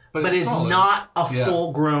footprint, Right. But but it's it's smaller. not a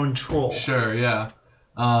full-grown troll. Sure, yeah.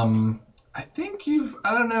 I think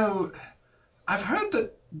I don't know. I've heard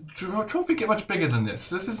that trophy get much bigger than this.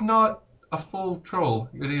 This is not a full troll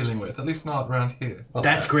you're dealing with, at least not around here.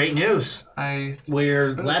 That's great news.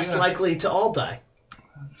 We're less likely to all die.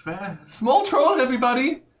 That's fair. Small troll,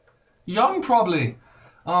 everybody. Young, probably.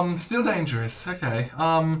 Still dangerous. Okay.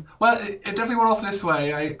 Well, it definitely went off this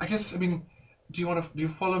way. I guess. I mean, do you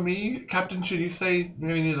follow me, Captain? Should you stay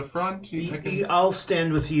maybe near the front? I'll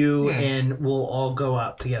stand with you, and we'll all go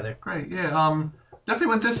out together. Great. Yeah. Definitely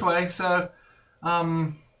went this way. So,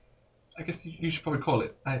 I guess you should probably call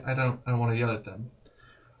it. I don't want to yell at them.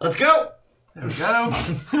 Let's go. There we go.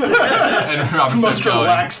 And Robin's most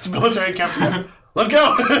relaxed military captain. Let's go.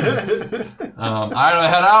 All right,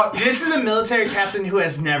 head out. This is a military captain who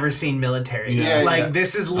has never seen military.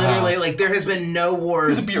 This is literally like there has been no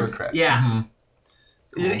wars. He's a bureaucrat. Yeah. Mm-hmm.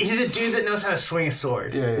 Cool. He's a dude that knows how to swing a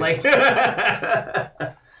sword. Yeah. Like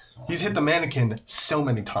he's hit the mannequin so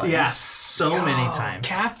many times. Yeah, many times.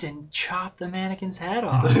 Captain chopped the mannequin's head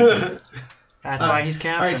off. That's why he's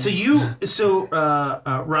captain. All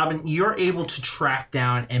right, Robyn, you're able to track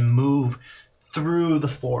down and move through the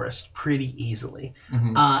forest pretty easily.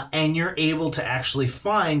 Mm-hmm. And you're able to actually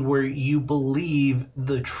find where you believe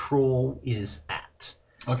the troll is at.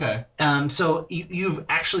 Okay. So you've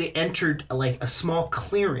actually entered like a small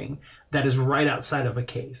clearing that is right outside of a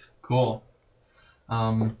cave. Cool.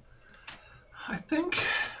 I think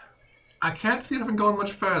I can't see it even going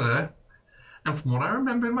much further. And from what I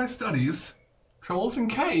remember in my studies, trolls in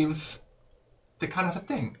caves, they're kind of a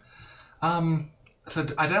thing. So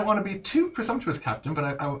I don't want to be too presumptuous, Captain, but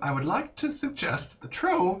I would like to suggest that the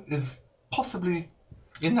troll is possibly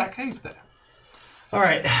in that cave there. All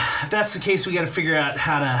right, if that's the case, we got to figure out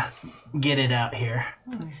how to get it out here.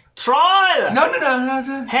 Troll! No.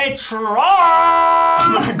 Hey, troll!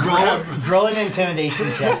 Roll an intimidation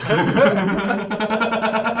check.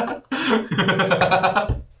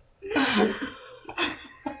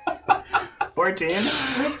 14.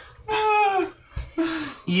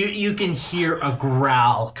 You can hear a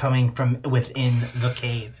growl coming from within the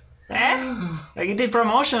cave. Like you did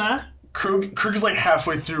promotion, huh? Croog is like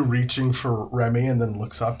halfway through reaching for Remi and then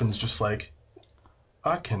looks up and is just like,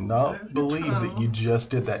 I cannot believe that you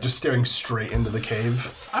just did that. Just staring straight into the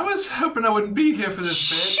cave. I was hoping I wouldn't be here for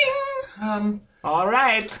this bit. All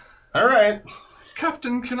right.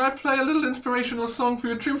 Captain, can I play a little inspirational song for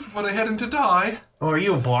your troops before they head in to die? Oh, are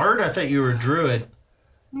you a bard? I thought you were a druid.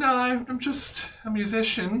 No, I'm just a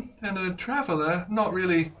musician and a traveler. Not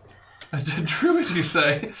really a druid, you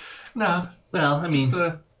say? No. Well, I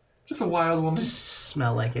mean... Just a wild woman. Just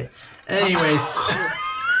smell like it. Anyways.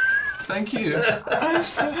 Thank you. I'm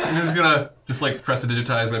just gonna press to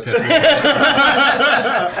digitize my picture.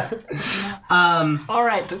 All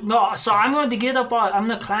right. No, so I'm going to get up. I'm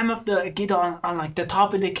gonna climb up get on like the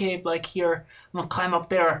top of the cave, like here. I'm gonna climb up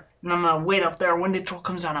there, and I'm gonna wait up there. When the troll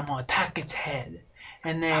comes down, I'm gonna attack its head.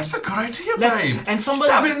 And then that's a good idea, babe. And somebody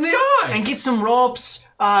stab it in the eye and get some ropes.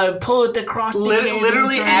 Pull it across the cave.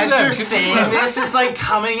 Literally, as you're saying this, is like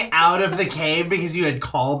coming out of the cave because you had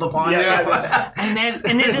called upon it. And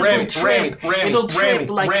then it'll trip. It'll trip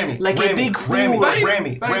like a big fool.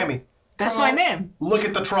 Remi. That's my name. Look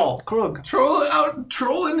at the troll. Croog.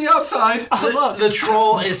 Troll in the outside. Oh, look. The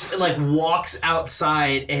troll is like walks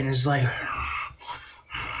outside and is like.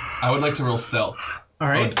 I would like to roll stealth. All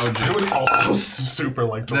right. I would also super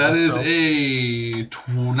like to roll That is stealth.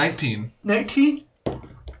 a 19. 19?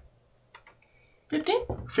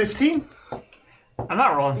 15? I'm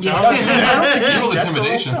not rolling stealth. You rolled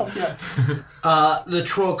intimidation. The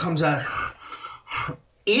troll comes out.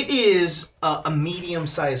 It is a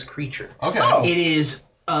medium-sized creature. Okay. Oh. It is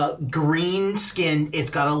green skinned. It's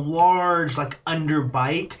got a large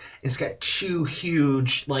underbite. It's got two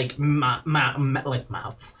huge mouths.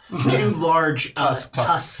 Two large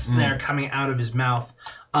tusks there coming out of his mouth.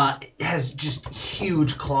 It has just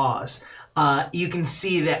huge claws. You can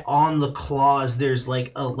see that on the claws there's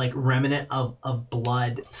like a remnant of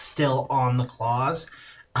blood still on the claws.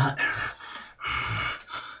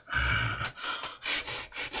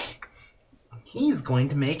 He's going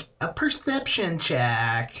to make a perception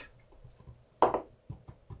check.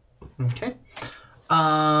 Okay.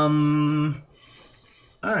 All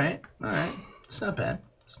right. It's not bad.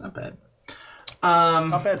 Not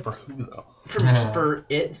bad for who though? For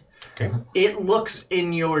it. Okay. It looks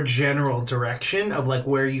in your general direction of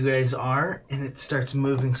where you guys are, and it starts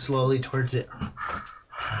moving slowly towards it.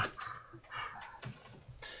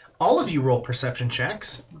 All of you roll perception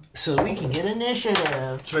checks so we can get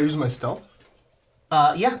initiative. Should I use my stealth?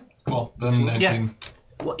 Yeah. Cool. Then 19. Yeah.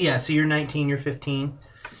 Well, yeah, so you're 19, you're 15.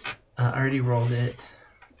 I already rolled it.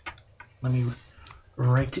 Let me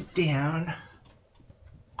write it down.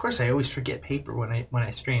 Of course, I always forget paper when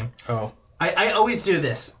I stream. Oh. I always do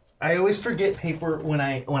this. I always forget paper when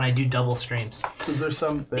I do double streams. Is there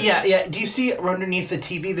some... Yeah. Do you see underneath the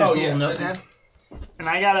TV there's a little notepad? And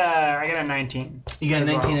I got a 19. You got a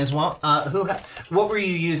 19 as well. What were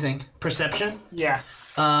you using? Perception? Yeah.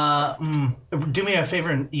 Do me a favor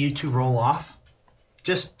and you two roll off.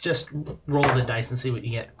 Just roll the dice and see what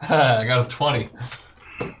you get. I got a 20.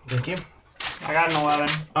 Thank you. I got an 11.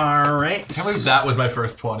 All right. I can't believe that was my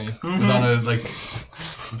first 20. It was on a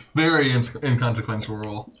very inconsequential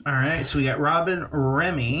roll. All right. So we got Robyn,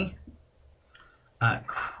 Remi,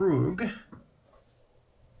 Croog,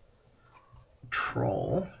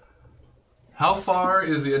 Troll. How far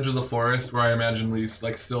is the edge of the forest where I imagine we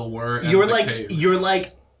still were? And You're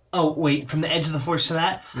like. Oh wait, from the edge of the forest to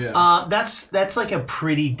that? Yeah. That's like a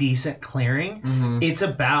pretty decent clearing. Mm-hmm. It's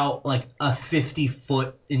about like a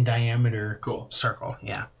 50-foot in diameter circle.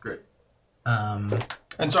 Yeah. Great. And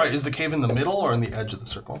sorry, is the cave in the middle or in the edge of the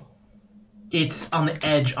circle? It's on the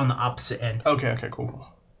edge on the opposite end. Okay, cool.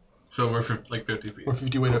 So we're 50 feet. We're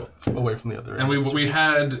 50 away from the other end. And we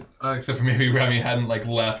had, except for maybe Remi, hadn't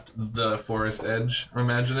left the forest edge, I'm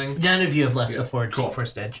imagining. None of you have left the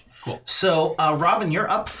forest edge. Cool. So, Robyn, you're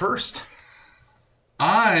up first.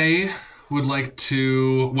 I would like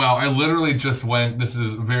to... Wow, I literally just went... This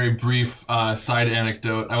is a very brief side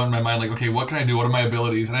anecdote. I went in my mind okay, what can I do? What are my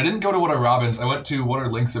abilities? And I didn't go to what are Robyn's. I went to what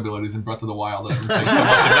are Link's abilities in Breath of the Wild. That I've been so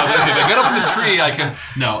much about. If I get up in the tree, I can...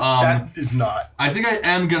 No. That is not. I think I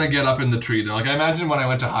am going to get up in the tree, though. I imagine when I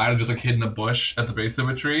went to hide, I just hid in a bush at the base of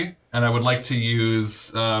a tree. And I would like to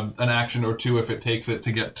use an action or two if it takes it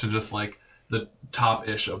to get to just the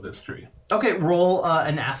top-ish of this tree. Okay, roll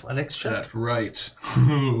an athletics check. That's right.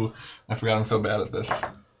 I forgot I'm so bad at this.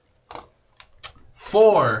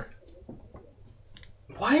 4.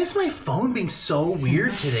 Why is my phone being so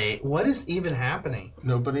weird today? What is even happening?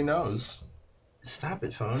 Nobody knows. Stop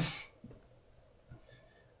it, phone.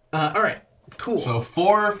 All right, cool. So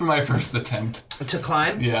 4 for my first attempt. To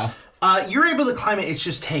climb? Yeah. You're able to climb it. It's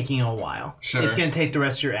just taking a while. Sure. It's going to take the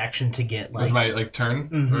rest of your action to get That's my turn?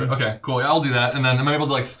 Mm-hmm. Okay, cool. Yeah, I'll do that. And then am I able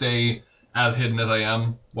to stay as hidden as I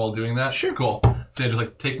am while doing that? Sure. Cool. So I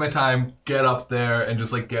just take my time, get up there, and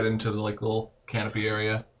just get into the little canopy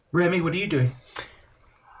area. Remi, what are you doing?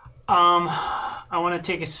 I want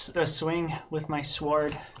to take a swing with my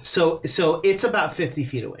sword. So it's about 50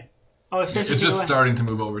 feet away. Oh, it's 50 It's feet just away? starting to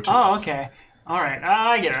move over to Oh, us. okay. All right.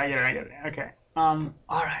 I get it. Okay. All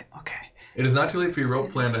right. Okay. It is not too late for your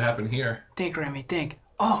rope plan to happen here. Think, Remi. Think.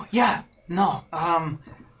 Oh, yeah. No.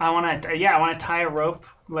 I want to tie a rope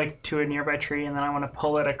to a nearby tree, and then I want to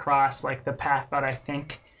pull it across the path that I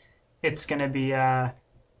think it's gonna be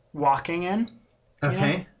walking in.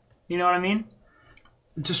 Okay. You know what I mean?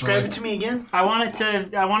 Describe it to me again. I want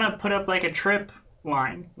to put up a trip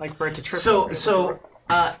line, for it to trip.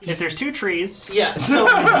 If there's 2 trees. Yeah.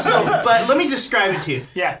 But let me describe it to you.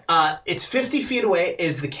 Yeah. It's 50 feet away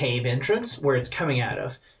is the cave entrance where it's coming out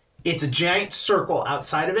of. It's a giant circle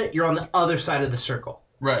outside of it. You're on the other side of the circle.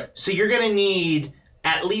 Right. So you're going to need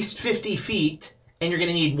at least 50 feet, and you're going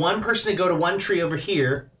to need one person to go to one tree over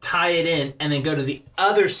here, tie it in, and then go to the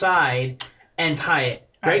other side and tie it.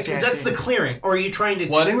 Right? Because that's the clearing. Or are you trying to...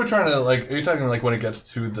 Well, I think we're trying to, are you talking when it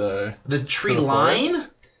gets to the... The tree the line? forest?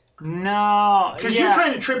 No. Because you're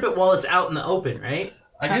trying to trip it while it's out in the open, right?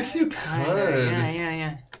 I guess you could.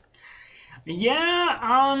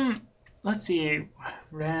 Yeah, let's see.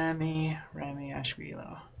 Remi,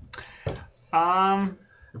 Ashvilo.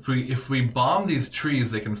 If we bomb these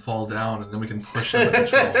trees, they can fall down, and then we can push them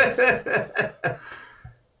with the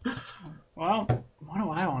troll. Well, what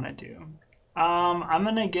do I want to do? I'm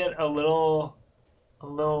gonna get a little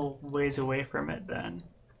ways away from it then.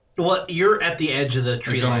 Well, you're at the edge of the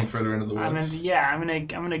tree line. Going further into the woods. I'm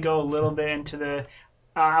gonna go a little bit into the.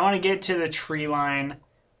 I want to get to the tree line.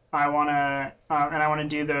 I want to, and I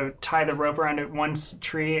want to tie the rope around it one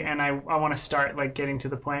tree, and I want to start getting to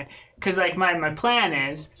the point, because my plan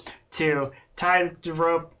is to tie the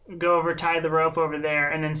rope, go over, tie the rope over there,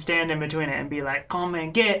 and then stand in between it and be like, "Come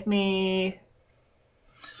and get me."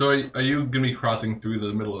 So are you gonna be crossing through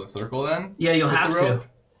the middle of the circle then? Yeah, you'll have to,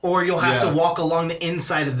 or you'll have to Yeah. walk along the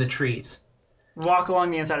inside of the trees. Walk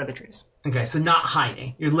along the inside of the trees. Okay, so not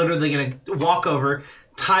hiding. You're literally going to walk over,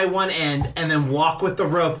 tie one end, and then walk with the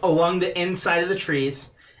rope along the inside of the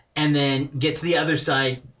trees, and then get to the other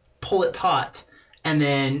side, pull it taut, and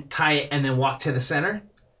then tie it, and then walk to the center?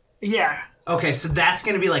 Yeah. Okay, so that's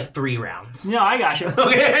going to be 3 rounds. No, I got you.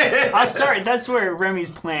 Okay. I'll start. That's where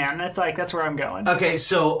Remi's plan. That's where I'm going. Okay,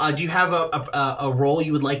 so do you have a role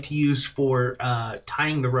you would like to use for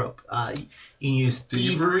tying the rope? You can use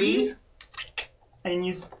thievery. I can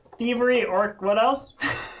use thievery or what else?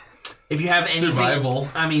 If you have anything. Survival.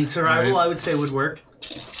 I mean, survival, Right. I would say would work.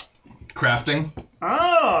 Crafting.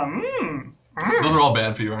 Oh, Those are all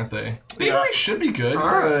bad for you, aren't they? Thievery should be good.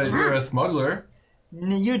 You're a smuggler.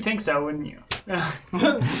 You'd think so, wouldn't you?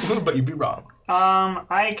 But you'd be wrong.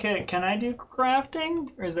 Can I do crafting,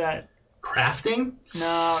 or is that Crafting?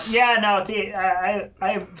 no? Yeah, no.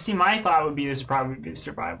 I see. My thought would be this would probably be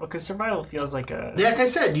survival, because survival feels like a. Yeah, like I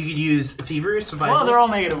said, you could use thievery or survival. Well, they're all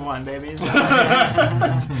 -1, baby.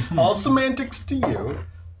 All semantics to you.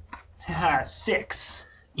 6.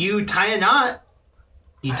 You tie a knot.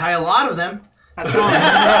 You tie a lot of them.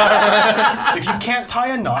 If you can't tie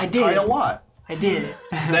a knot, did. tie a lot. I did it.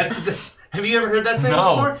 Have you ever heard that saying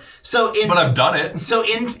No. before? But I've done it. So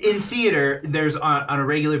in theater, there's on a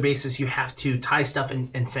regular basis you have to tie stuff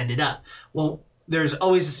and send it up. Well, there's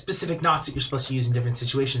always specific knots that you're supposed to use in different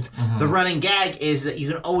situations. The running gag is that you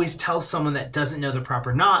can always tell someone that doesn't know the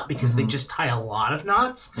proper knot because they just tie a lot of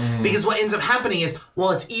knots. Because what ends up happening is,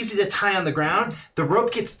 well, it's easy to tie on the ground. The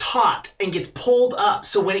rope gets taut and gets pulled up.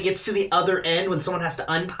 So when it gets to the other end, when someone has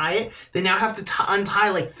to untie it, they now have to untie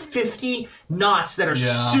like 50 knots that are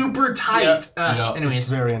super tight. Anyways. It's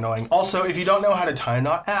very annoying. Also, if you don't know how to tie a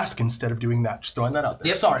knot, ask instead of doing that. Just throwing that out there.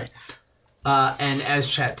 Yep. Sorry. And as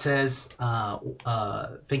chat says,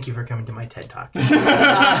 thank you for coming to my TED Talk. All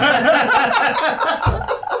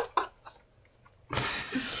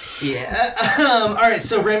right,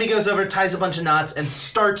 so Remi goes over, ties a bunch of knots, and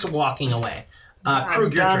starts walking away.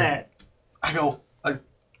 Croog, your turn. It. I go.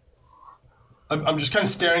 I'm just kind of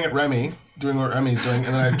staring at Remi, doing what Remi's doing,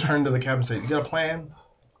 and then I turn to the cab and say, "You got a plan?"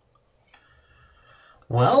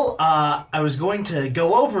 Well, I was going to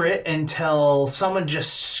go over it until someone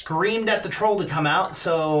just screamed at the troll to come out.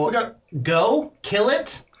 So go, kill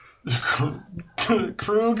it.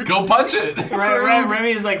 Croog. Go punch it.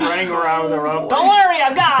 Remi's like running around with a rope. Don't worry,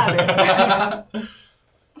 I've got it.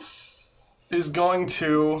 Is going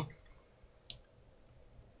to.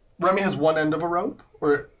 Remi has one end of a rope,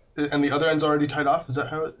 and the other end's already tied off. Is that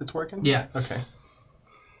how it's working? Yeah. Okay.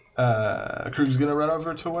 Croog's gonna run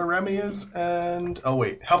over to where Remi is, and oh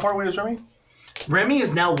wait, how far away is Remi? Remi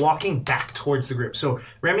is now walking back towards the group. So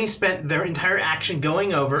Remi spent their entire action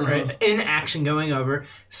going over, in action going over,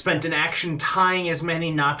 spent an action tying as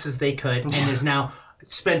many knots as they could, and is now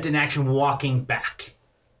spent an action walking back.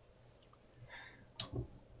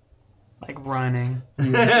 Like running.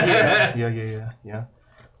 Yeah.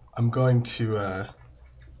 I'm going to.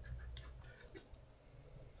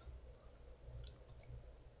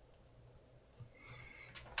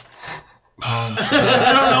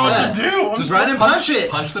 I don't know what to do. Just run and punch it.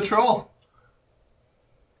 Punch the troll.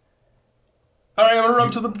 All right, I'm gonna run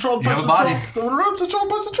up to the troll. You have a body. I'm gonna run up to the troll.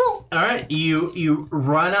 Punch the troll. All right, you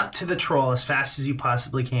run up to the troll as fast as you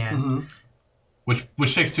possibly can.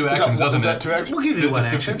 Which takes 2 actions, doesn't is that it? 2 actions? We'll give you one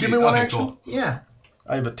 50 action. feet. Give me one Okay, action. cool. Yeah.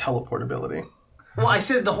 I have a teleport ability. Well, I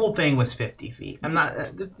said the whole thing was 50 feet. I'm not.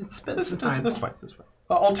 It's spent some time. That's fine.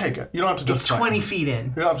 I'll take it. You don't have to It's justify. 20 feet in.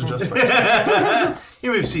 You don't have to justify.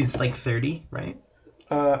 Your move speed's like 30, right?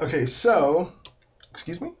 Okay, so,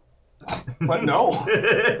 excuse me. What? No.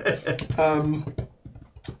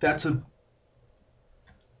 That's a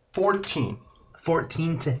 14.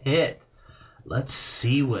 14 to hit. Let's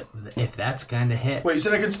see if that's going to hit. Wait, you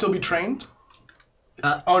said I could still be trained?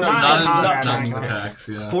 Not Not in in combat. attacks,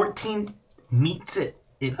 yeah. 14 meets it.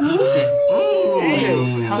 It eats it.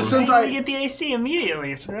 Ooh. So since I get the AC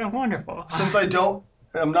immediately, so that's wonderful. Since I'm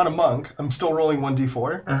not a monk, I'm still rolling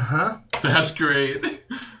 1d4. That's great.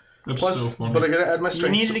 That's Plus, so funny. but I gotta add my You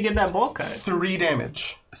strength. needed to get that bolt cut. 3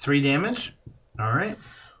 damage. 3 damage. All right.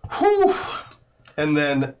 Whew. And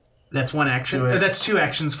then That's one action. Do it. That's 2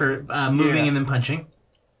 actions for moving Yeah. and then punching.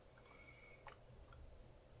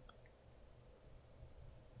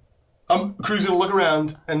 Croog's gonna look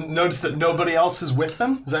around and notice that nobody else is with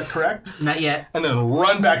them. Is that correct? Not yet. And then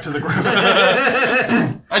run back to the group.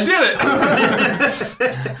 I did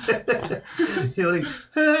it! You're like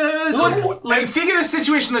figure the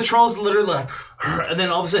situation. The troll's literally like, and then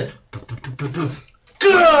all of a sudden,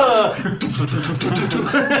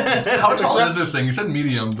 How tall is this thing? You said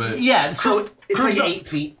medium, but... yeah. So it's Croog's like not- 8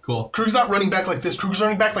 feet. Cool. Croog's not running back like this. Croog's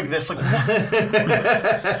running back like this. Like, what?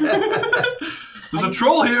 There's a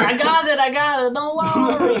troll here! I got it.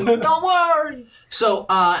 Don't worry. So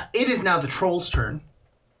it is now the troll's turn.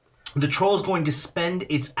 The troll is going to spend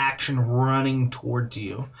its action running towards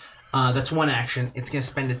you. That's one action. It's going to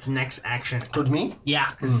spend its next action. Towards me?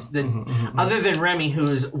 Yeah, because other than Remi, who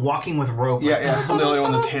is walking with rope. Yeah. I'm the only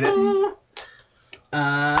one that's hit it.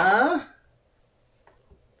 I'm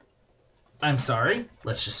sorry.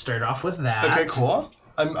 Let's just start off with that. Okay, cool.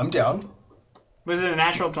 I'm down. Was it a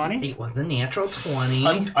natural 20? It was a natural 20.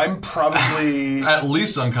 I'm probably At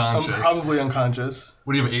least unconscious. unconscious.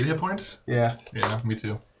 What do you have, 8 hit points? Yeah. Yeah, me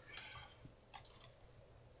too.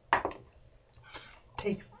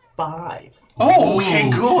 take 5. Oh, okay,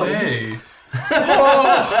 good. Okay.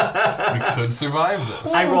 We could survive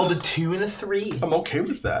this. I rolled a 2 and a 3. I'm okay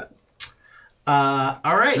with that.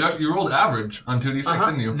 All right. You rolled average on 2d6,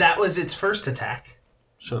 didn't you? That was its first attack.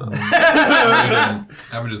 Shut up.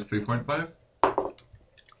 Average is 3.5.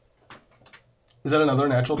 Is that another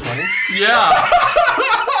natural 20? Yeah.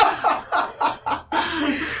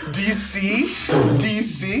 DC?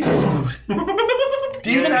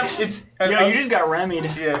 Do you even have... It's... You just got Remi'd.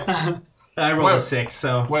 Yeah. I rolled a 6,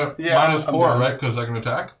 so... Well, Yeah, minus I'm 4, done. right? Because I can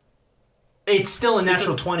attack? It's still a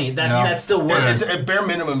natural 20. That No. still works. It's a bare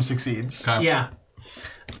minimum succeeds. Okay. Yeah.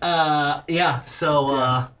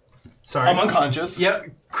 So, sorry. I'm unconscious. Yep.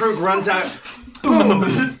 Croog runs out. Boom!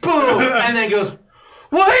 Boom! And then goes,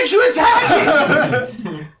 why didn't you attack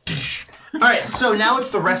me? Alright, so now it's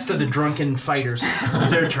the rest of the drunken fighters.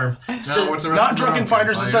 It's their turn. So, what's the rest Not of the drunken round?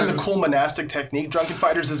 fighters is done the cool monastic technique. Drunken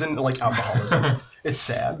fighters isn't like alcoholism. It's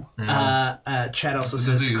sad. Chad also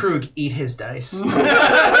says, disease. Croog, eat his dice.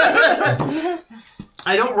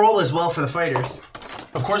 I don't roll as well for the fighters.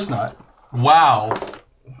 Of course not. Wow.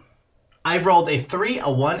 I rolled a 3, a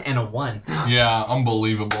 1, and a 1. Yeah,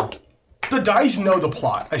 unbelievable. The dice know the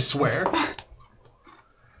plot, I swear.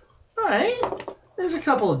 Alright. There's a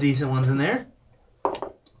couple of decent ones in there.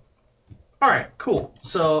 Alright, cool.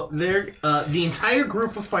 So they're the entire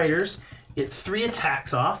group of fighters get 3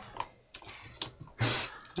 attacks off.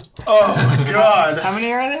 Oh my god. How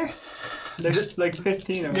many are there? There's like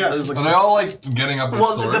 15 of them. Yeah, there's Are like... they all like getting up with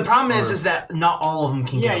Well, swords? the problem or- is that not all of them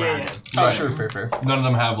can get around it. Oh, sure, fair. None of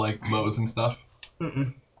them have like bows and stuff.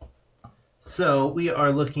 So we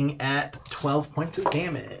are looking at 12 points of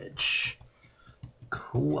damage.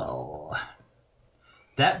 Cool.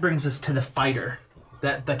 That brings us to the fighter.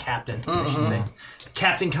 The captain, I should say. The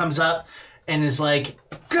captain comes up and is like,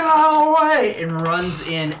 get out of the way! And runs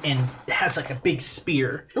in and has like a big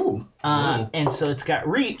spear. Ooh. And so it's got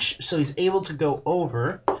reach, so he's able to go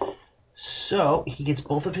over. So he gets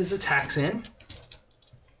both of his attacks in.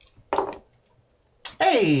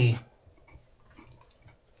 Hey!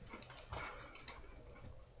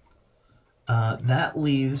 That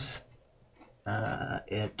leaves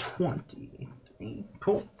at 23.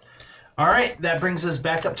 Cool. All right, that brings us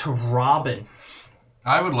back up to Robyn.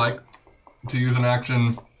 I would like to use an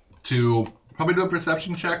action to probably do a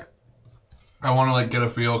perception check. I want to like get a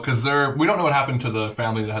feel because we don't know what happened to the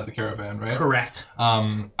family that had the caravan, right? Correct.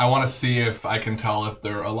 I want to see if I can tell if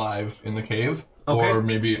they're alive in the cave, Okay. or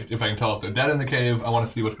maybe if I can tell if they're dead in the cave. I want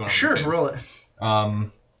to see what's going on. Sure, in the cave. roll it.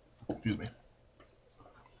 Excuse me.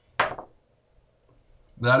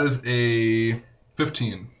 That is a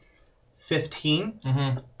 15. 15.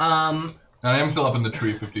 And I am still up in the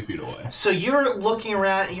tree 50 feet away. So you're looking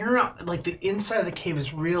around, you're not, like the inside of the cave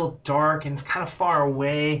is real dark and it's kind of far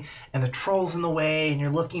away and the troll's in the way and you're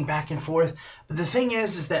looking back and forth. But the thing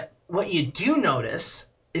is that what you do notice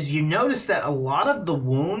is you notice that a lot of the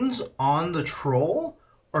wounds on the troll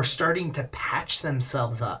are starting to patch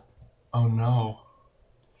themselves up. Oh no.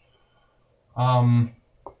 Oh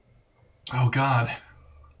god.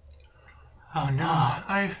 Oh no.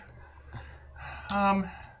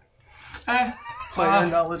 Player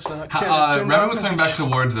knowledge not Remi was coming back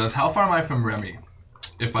towards us. How far am I from Remi?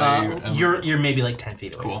 If I am... You're maybe like 10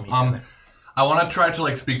 feet away Cool. from me. I want to try to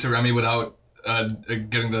like speak to Remi without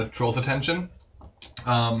getting the troll's attention.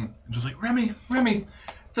 Just like Remi,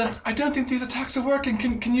 I don't think these attacks are working.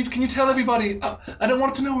 Can you tell everybody? I don't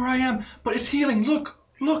want to know where I am, but it's healing.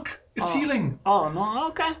 Look, it's healing. Oh no.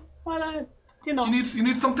 Okay. Well, you know. You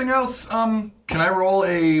need something else. Can I roll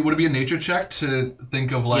would it be a nature check to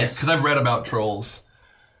think of like, Yes. because I've read about trolls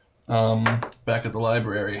back at the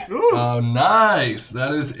library. Ooh. Oh, nice.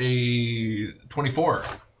 That is a 24.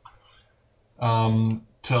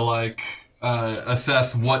 To like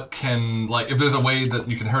assess what can, like, if there's a way that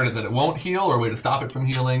you can hurt it that it won't heal or a way to stop it from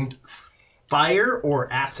healing. Fire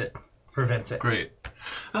or acid prevents it. Great.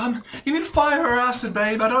 You need fire or acid,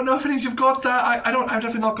 babe. I don't know if any of you've got that. I've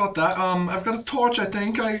definitely not got that. I've got a torch, I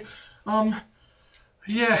think. But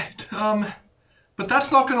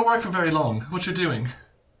that's not going to work for very long. What you're doing.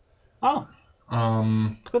 Oh.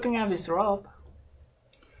 It's a good thing I have this rope.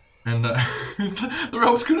 And the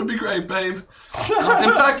rope's going to be great, babe.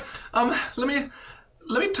 In fact, let me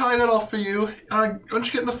tie that off for you. Once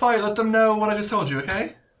you get in the fire, let them know what I just told you,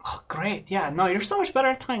 okay? Oh, great. Yeah. No, you're so much better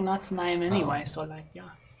at tying knots than I am anyway. So like, yeah.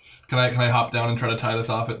 Can I hop down and try to tie this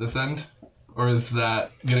off at this end? Or is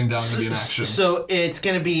that getting down going to be an action? So it's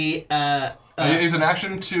going to be Is an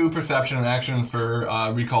action to perception an action for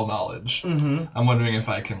recall knowledge? Mm-hmm. I'm wondering if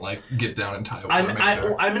I can like get down and tie.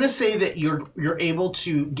 I'm gonna say that you're able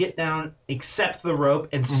to get down, accept the rope,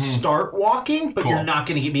 and start walking, but you're not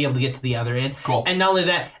gonna be able to get to the other end. Cool. And not only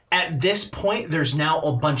that, at this point, there's now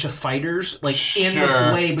a bunch of fighters in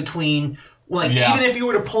the way between. Like even if you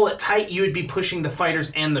were to pull it tight, you would be pushing the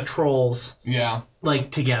fighters and the trolls. Yeah.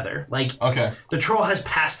 Like together. Like the troll has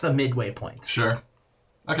passed the midway point. Sure.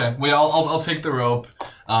 Okay. Well, I'll take the rope.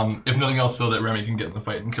 If nothing else, so that Remi can get in the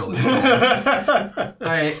fight and kill this. All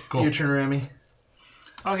right. Cool. Your turn, Remi.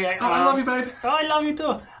 Okay. I love you, babe. Oh, I love you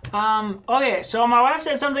too. Okay. So my wife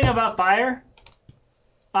said something about fire.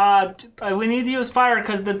 We need to use fire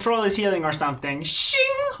because the troll is healing or something. Shing!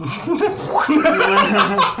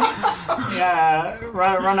 Yeah,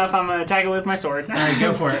 run up. I'm gonna attack it with my sword. All right,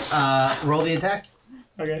 go for it. Roll the attack.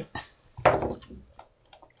 Okay.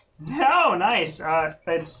 Oh, nice.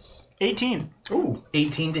 It's 18. Ooh,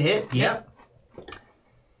 18 to hit. Yep.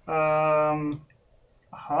 Oh.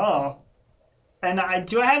 And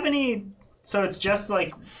do I have any? So it's just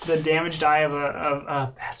like the damage die of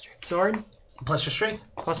a bastard sword Plus your strength.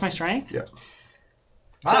 plus my strength. yeah.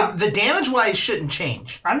 So the damage-wise shouldn't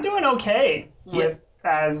change. I'm doing okay with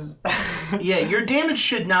as. Yeah, your damage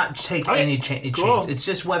should not take any change. Cool. It's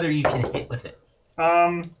just whether you can hit with it.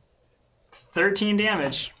 13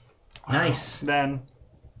 damage. Nice. Then.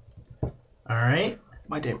 All right.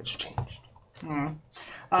 My damage changed. I'm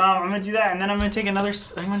gonna do that, and then I'm gonna take another.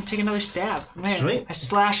 I'm gonna take another stab. Sweet. I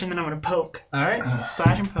slash, and then I'm gonna poke. All right.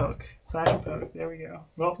 Slash and poke. Slash and poke. There we go.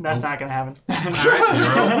 Well, that's not gonna happen.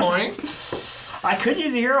 Hero point. I could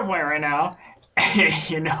use a hero point right now.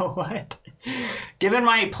 You know what? Given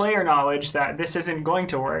my player knowledge that this isn't going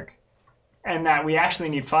to work, and that we actually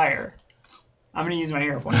need fire, I'm gonna use my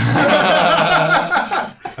hero point.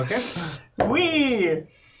 Okay.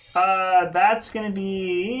 That's gonna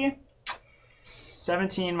be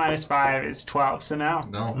 17 minus 5 is 12. So now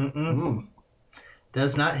No.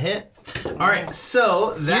 Does not hit. All right.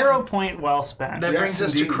 So that hero point well spent. that brings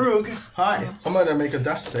us to indeed. Croog. Hi. I'm gonna make a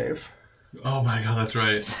dash save. Oh my god, that's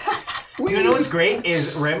right. You know what's great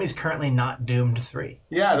is Remi's currently not doomed 3.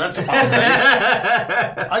 Yeah, that's awesome.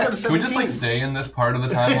 I got a 17. Can we just like stay in this part of the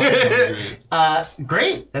timeline? That'd be great.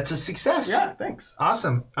 Great. That's a success. Yeah, thanks.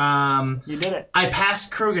 Awesome. You did it. I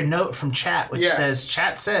passed Croog a note from chat, which says,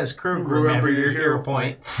 "Chat says Croog, remember your hero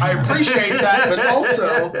point." I appreciate that, but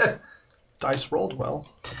also, dice rolled well.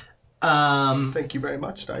 Thank you very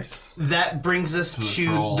much, dice. That brings us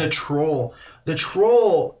to the troll. The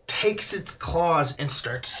troll takes its claws and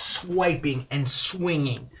starts swiping and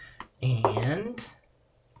swinging. And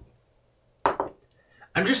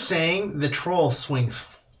I'm just saying, the troll swings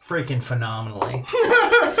freaking phenomenally.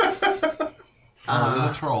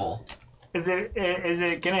 The troll. Is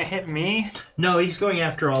it gonna hit me? No, he's going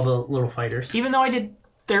after all the little fighters. Even though I did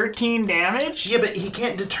 13 damage? Yeah, but he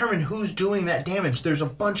can't determine who's doing that damage. There's a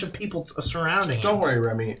bunch of people surrounding him. Don't worry,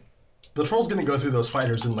 Remi. The troll's gonna go through those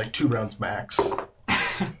fighters in like 2 rounds max.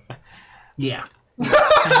 Yeah.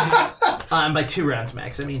 By 2 rounds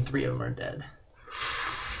max, I mean 3 of them are dead.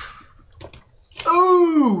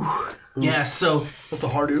 Ooh! Yeah, so That's a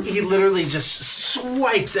hard oof. he literally just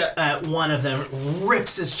swipes at one of them,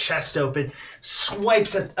 rips his chest open,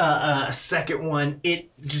 swipes at a second one.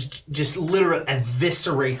 It just literally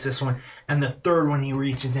eviscerates this one, and the third one he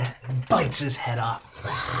reaches in and bites his head off.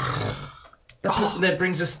 That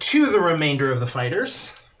brings us to the remainder of the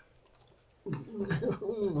fighters.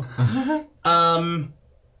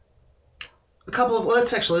 A couple of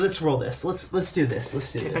let's roll this. Let's do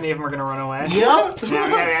this. If any of them are gonna run away. Yep.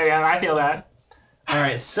 Yeah, I feel that. All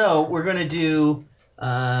right, so we're gonna do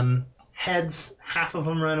heads. Half of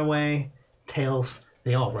them run away. Tails,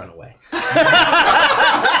 they all run away.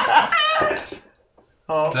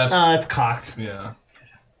 It's cocked. Yeah.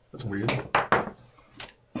 That's weird.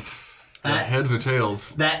 Heads or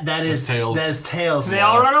tails? That is tails. That is tails. They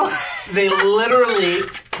all run away. They literally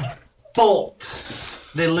bolt.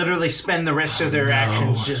 They literally spend the rest of their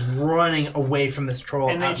actions just running away from this troll.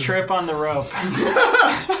 And they trip on the rope.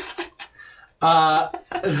 I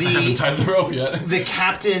haven't tied the rope yet. The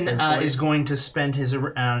captain is going to spend his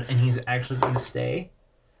round, and he's actually going to stay.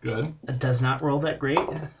 Good. It does not roll that great.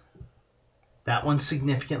 That one's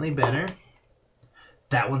significantly better.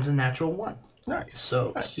 That one's a natural 1. Nice.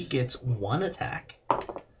 So he gets 1 attack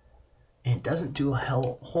and doesn't do a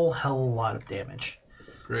whole hell of a lot of damage.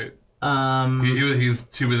 Great. He's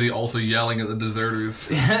too busy also yelling at the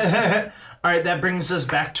deserters. Alright, that brings us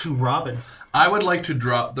back to Robyn. I would like to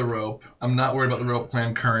drop the rope. I'm not worried about the rope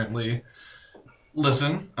plan currently.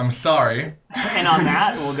 Listen, I'm sorry. And on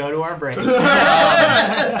that, we'll go to our break.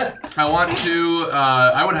 I want to.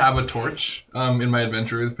 I would have a torch in my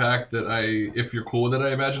adventurer's pack that if you're cool with it,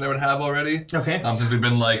 I imagine I would have already. Okay. Since we've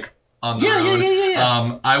been like on the road.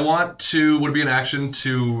 Yeah. I want to. Would it be an action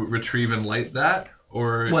to retrieve and light that,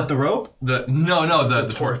 or What, the rope? the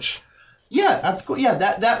torch? Yeah, that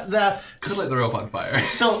Could light the rope on fire.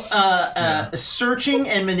 So, searching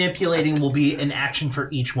and manipulating will be an action for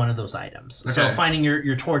each one of those items. So, Okay. finding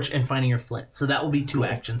your torch and finding your flint. So that will be 2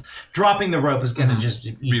 actions. Dropping the rope is going to just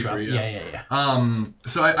be free, Yeah.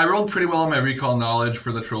 So I rolled pretty well on my recall knowledge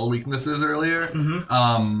for the troll weaknesses earlier.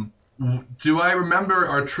 Do I remember,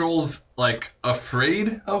 are trolls like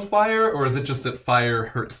afraid of fire, or is it just that fire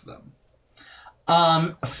hurts them?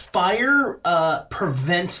 Fire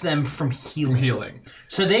prevents them from healing.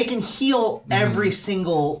 So they can heal every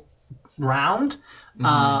single round.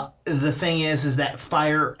 The thing is that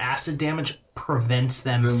fire acid damage prevents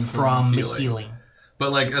them from healing.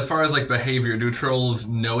 But like, as far as like behavior, do trolls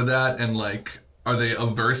know that, and like, are they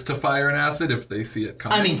averse to fire and acid if they see it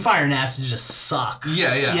coming? I mean, fire and acid just suck.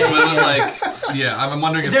 Yeah. I'm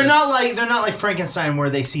wondering if They're not like Frankenstein where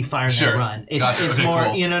they see fire and they run. It's Gotcha. it's Okay, more,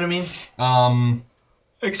 cool. you know what I mean?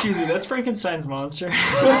 Excuse me, that's Frankenstein's monster.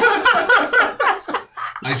 I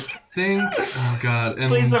think. Oh God! And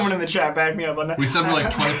Please, someone in the chat back me up on that. we said we're like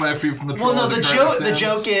 25 feet from the troll. Well, no, as it the currently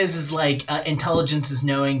joke stands. is like intelligence is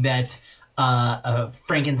knowing that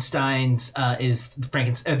Frankenstein's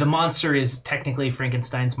the monster is technically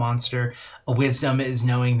Frankenstein's monster. Wisdom is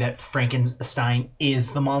knowing that Frankenstein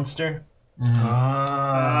is the monster. Yeah,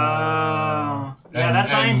 that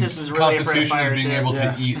scientist was really afraid of Constitution fire is being too. able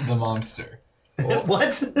to eat the monster.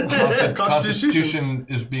 What? Constitution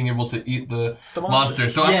is being able to eat the monster.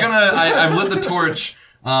 So Yes. I've lit the torch.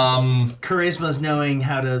 Charisma's knowing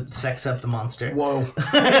how to sex up the monster. Whoa.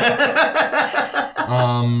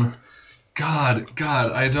 God,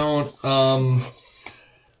 I don't.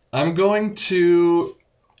 I'm going to.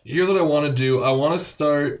 Here's what I want to do. I want to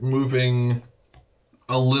start moving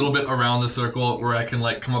a little bit around the circle where I can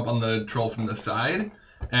like come up on the troll from the side,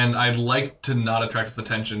 and I'd like to not attract his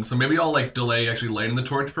attention. So maybe I'll like delay actually lighting the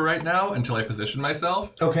torch for right now until I position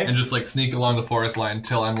myself. Okay. And just like sneak along the forest line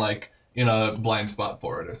until I'm like in a blind spot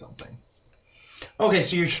for it or something. Okay,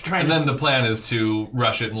 so you're trying And to... then the plan is to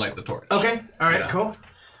rush it and light the torch. Okay, all right, Yeah. cool.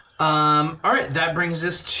 All right, that brings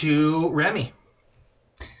us to Remi.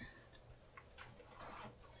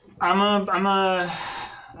 I don't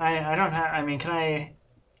have. I mean, can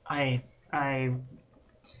I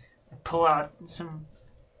pull out some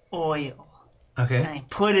oil. Okay. And I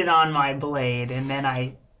put it on my blade, and then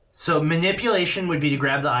I. So manipulation would be to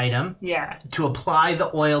grab the item. Yeah. To apply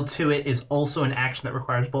the oil to it is also an action that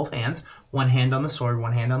requires both hands. One hand on the sword,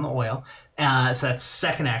 one hand on the oil. So that's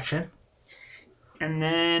second action. And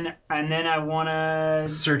then I wanna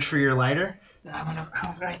search for your lighter.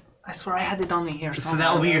 I swear I had it on me here. So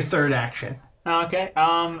that will be your third action. Okay.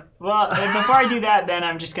 Well, before I do that, then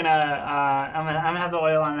I'm just gonna I'm gonna have the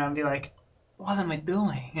oil on and I'll be like, what am I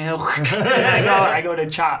doing? And I go to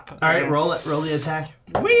chop. All right, roll it. Roll the attack.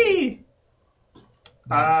 Whee!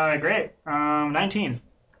 Nice. Great. 19.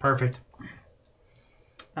 Perfect.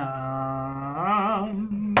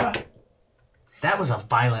 That was a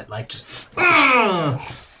violent, like, just...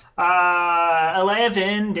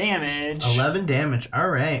 11 damage. 11 damage. All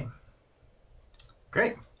right.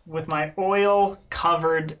 Great. With my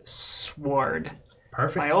oil-covered sword.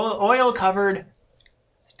 Perfect. My oil-covered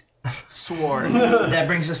sword. That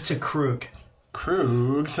brings us to Croog.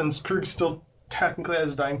 Croog, since Croog still technically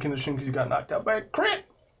has a dying condition because he got knocked out by a crit,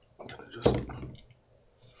 I'm gonna just...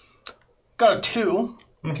 Got a 2.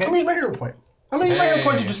 Okay. I'm gonna use my hero point. I'm gonna use my hero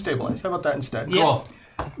point to just stabilize. How about that instead? Yeah. Cool.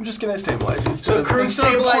 I'm just gonna stabilize instead So of, Croog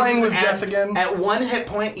instead of playing stabilizes with death again. at 1 hit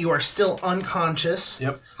point. You are still unconscious.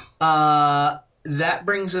 Yep. That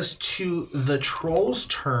brings us to the troll's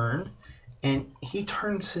turn, and he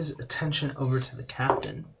turns his attention over to the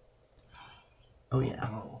captain. Oh, yeah.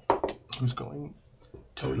 Who's going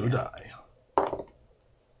to die? All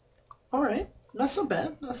right. Not so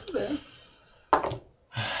bad. Not so bad.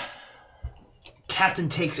 Captain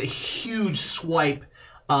takes a huge swipe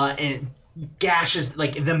and gashes,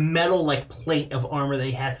 like, the metal, like, plate of armor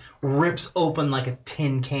they had, rips open like a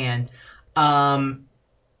tin can.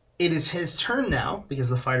 It is his turn now, because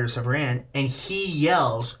the fighters have ran, and he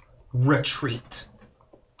yells, retreat.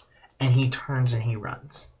 And he turns and he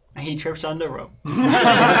runs. He trips on the rope.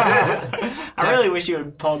 I really wish you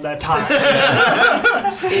had pulled that top.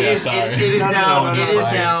 It is now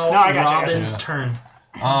No, I got you, Robyn's turn.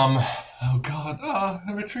 Oh god.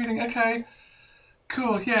 I'm retreating. Okay.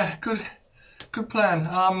 Cool. Yeah. Good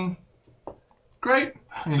plan. Great.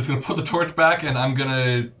 I'm just gonna put the torch back, and I'm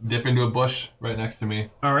gonna dip into a bush right next to me.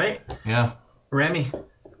 All right. Yeah. Remi.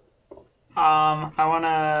 I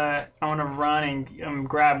wanna run and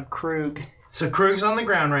grab Croog. So Croog's on the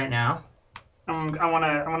ground right now. I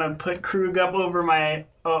wanna put Croog up over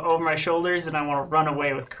my shoulders, and I wanna run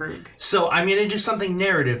away with Croog. So I'm gonna do something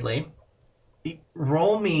narratively.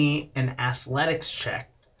 Roll me an athletics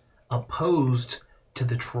check opposed to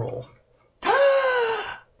the troll.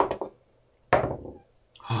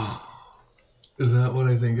 Is that what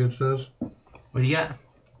I think it says? What do you got?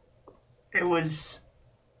 It was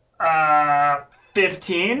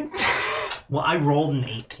 15. Well, I rolled an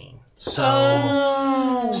 18.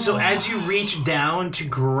 So as you reach down to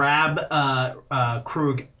grab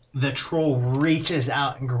Croog, the troll reaches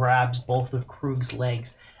out and grabs both of Kroog's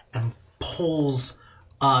legs and pulls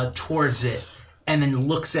towards it, and then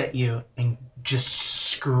looks at you and just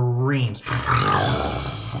screams.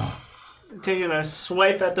 Taking a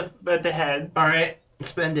swipe at the head. All right,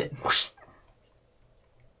 spend it.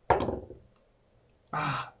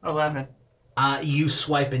 11. You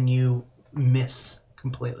swipe and you miss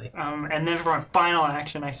completely. And then for my final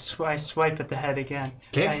action, I swipe at the head again.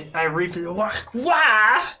 Okay. I reap it. Wah!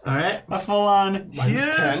 All right. A full on.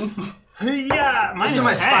 Minus 10. Yeah, minus So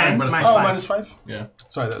minus 10. five. Oh, minus 5? Yeah.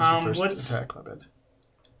 Sorry, that was your first what's- attack, my bad.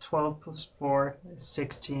 12 plus 4 is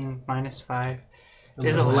 16. Minus 5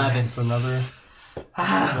 is 11. 11. It's another...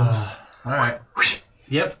 All right.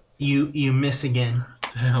 Yep. You miss again.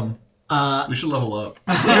 Damn. We should level up.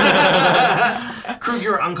 Croog,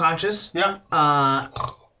 you're unconscious. Yeah.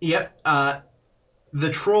 Yep. The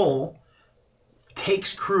troll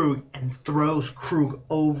takes Croog and throws Croog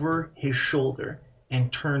over his shoulder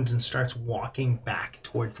and turns and starts walking back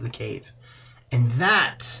towards the cave. And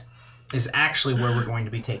that is actually where we're going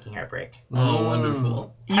to be taking our break. Oh,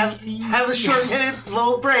 wonderful. Have a short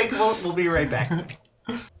little break. We'll be right back.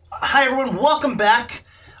 Hi, everyone. Welcome back.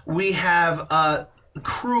 We have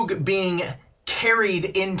Croog being carried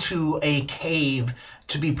into a cave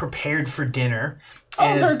to be prepared for dinner.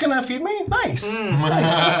 Oh, they're gonna feed me? Nice. Nice.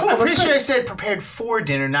 That's cool. I'm That's pretty great. sure I said prepared for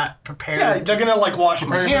dinner, not prepared. Yeah, they're gonna like wash my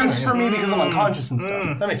Prepare hands dinner, for me because I'm unconscious and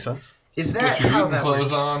stuff. That makes sense. Is that Get your how eating that clothes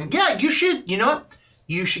works? on. Yeah, you should. You know what?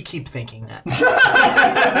 You should keep thinking that.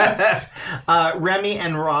 Remi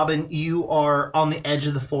and Robyn, you are on the edge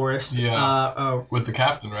of the forest. Yeah. With the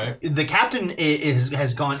captain, right? The captain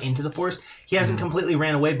has gone into the forest. He hasn't completely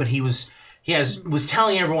ran away, but he was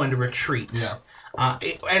telling everyone to retreat. Yeah.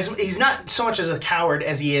 As he's not so much as a coward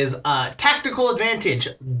as he is tactical advantage.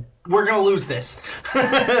 We're gonna lose this.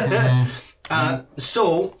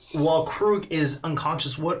 So while Croog is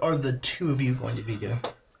unconscious, what are the two of you going to be doing?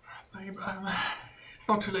 Babe, it's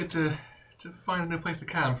not too late to find a new place to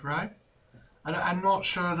camp, right? I'm not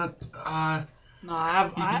sure that. No, I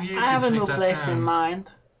Even you have a can new take that place in down.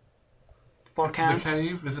 mind. For The camp.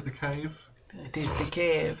 cave? Is it the cave? It is the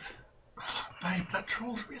cave. Babe, that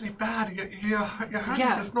troll's really bad. You're hurting.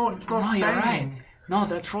 Yeah. It's not No, staying. you're right. No,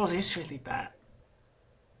 that troll is really bad.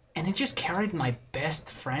 And it just carried my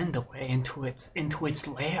best friend away into its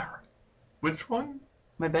lair. Which one?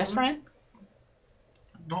 My best friend?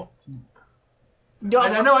 Not. Yo,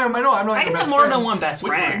 I know. I'm not. I your can best have more friend. than one best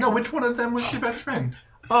Which friend. One, no, which one of them was your best friend?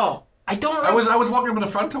 Oh, I don't. I was walking up in the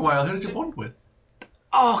front a while. Who did you bond with?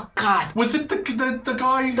 Oh God. Was it the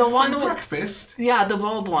guy The from one with- breakfast? Yeah, the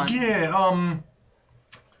bald one. Yeah.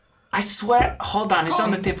 I swear. Hold on, it's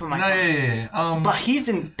on the tip of my No, tongue. yeah. But he's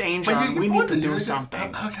in danger. But you We need to bonded, do you-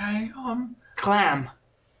 something. Okay. Clam.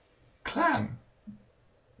 Clam.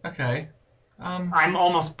 Okay. I'm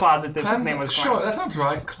almost positive his name was Clam. Sure, that sounds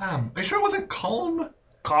right. Clam. Are you sure it wasn't Calm?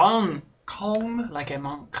 Calm, Calm? like a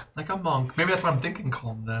monk. Like a monk. Maybe that's what I'm thinking,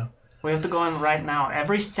 Calm, though. We have to go in right now.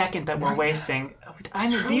 Every second that we're wasting. Do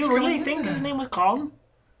you Troll's really going think there. his name was Calm?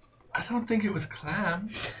 I don't think it was Clam.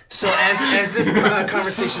 So as this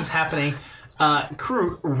conversation's happening,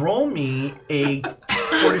 Croog, roll me a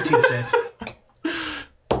fortitude save.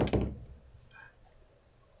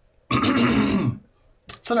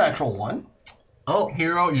 It's a natural 1. Oh,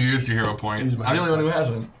 Hero? You used your hero point. Used my I'm the hero only one who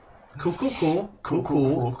hasn't.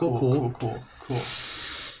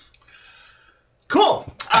 cool.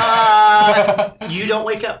 You don't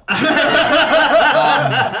wake up.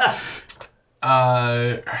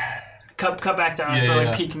 Cut back to us Yeah, for like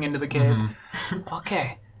yeah. peeking into the cave.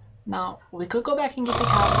 Okay. Now, we could go back and get the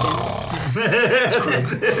captain.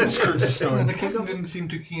 The captain didn't seem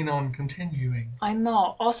too keen on continuing. I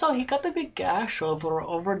know. Also, he got a big gash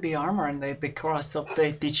over the armor and they crossed up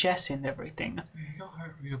the chest and everything. He got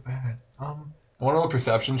hurt real bad. I want to roll a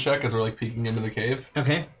perception check as we're like peeking into the cave.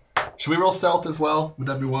 Okay. Should we roll stealth as well? Would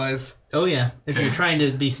that be wise? Oh yeah, if you're trying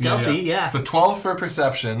to be stealthy, yeah. So 12 for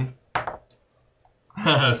perception.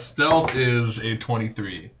 Stealth is a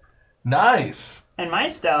 23. Nice. And my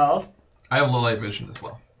stealth I have low light vision as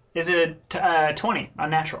well. is a 20,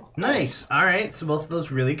 unnatural. Nice. All right, so both of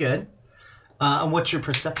those really good. And what's your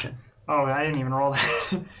perception? Oh, I didn't even roll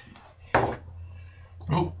that.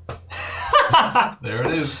 Oh. There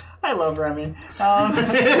it is. I love Remi. 5.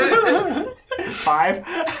 5?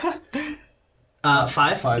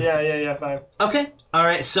 5. Yeah, 5. Okay. All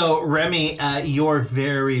right. So Remi, you're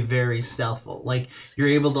very, very stealthful. Like you're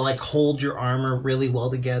able to like hold your armor really well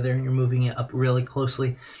together. You're moving it up really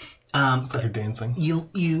closely. It's like you're dancing. You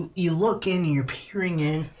look in and you're peering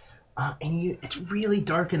in, and it's really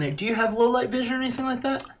dark in there. Do you have low light vision or anything like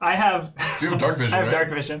that? I have. You have dark vision. I have right? dark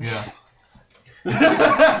vision. Yeah.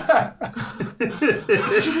 Are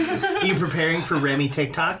you preparing for Remi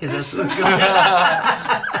TikTok? Is that what's going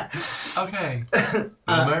on? Okay.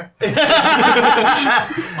 Boomer.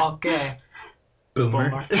 Okay.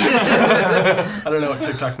 Boomer. I don't know what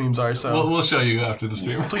TikTok memes are, so We'll show you after the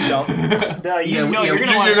stream. please don't. No, Yeah, you're gonna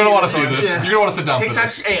You're gonna want to see one. this. Yeah. You're gonna want to sit down for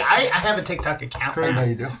TikTok's. this. Hey, I have a TikTok account. Correct. No,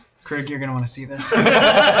 you do. Craig, you're gonna want to see this.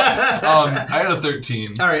 I had a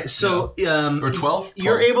 13. All right, so Or 12?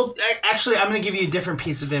 you're able. Actually, I'm going to give you a different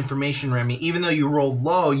piece of information, Remi. Even though you rolled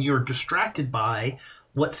low, you're distracted by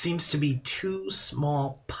what seems to be 2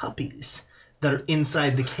 small puppies that are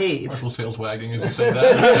inside the cave. Marshall's tail's wagging as you say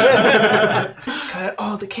that.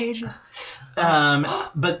 Oh, the cages.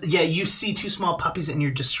 But yeah, you see 2 small puppies, and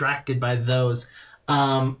you're distracted by those.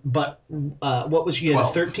 But what was you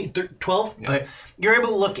had 12. 13, 12? Yeah. Okay. You're able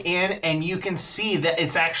to look in and you can see that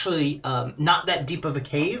it's actually not that deep of a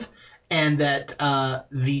cave, and that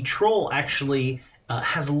the troll actually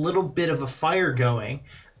has a little bit of a fire going,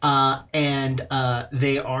 and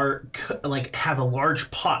they are have a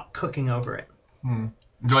large pot cooking over it.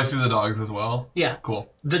 Do I see the dogs as well? Yeah. Cool.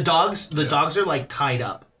 The dogs dogs are like tied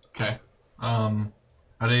up. Okay. Are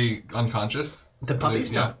they unconscious? The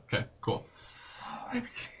puppies? Yeah. No. Okay, cool. Maybe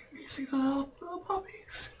see the little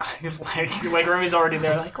puppies. It's like Remi's already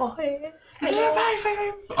there. Like, oh, hey,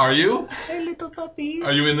 Are you? hey, little puppies.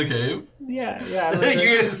 Are you in the cave? Yeah.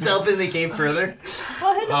 You're gonna stealth in the cave further?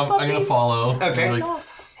 Oh, hey, little I'm gonna follow. Okay. Like, Oh,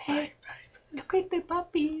 hey, look at the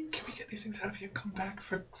puppies. get these things out of you. Come back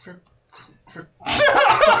for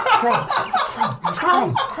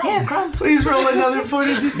Yeah, Crumb. Please roll another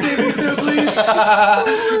fortitude saving throw, please.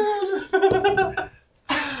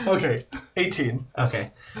 Okay, 18.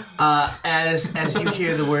 Okay. As you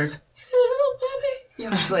hear the words, "Hello, puppies,"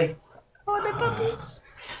 you're just like, Oh, the puppies.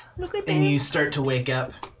 Look at them. and you start to wake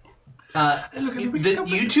up.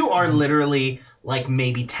 You two are literally like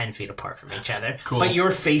maybe 10 feet apart from each other. Cool. But you're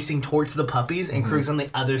facing towards the puppies, and Croog's on the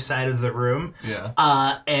other side of the room. Yeah.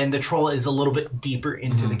 And the troll is a little bit deeper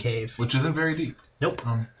into the cave. Which isn't very deep. Nope.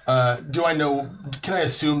 Do I know? Can I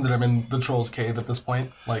assume that I'm in the troll's cave at this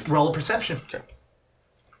point? Like, Roll a perception. okay.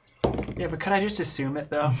 Yeah, but could I just assume it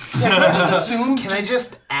though? Can I just assume? Can I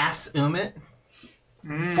just assume it?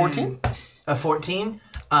 14? A 14?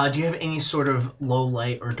 Do you have any sort of low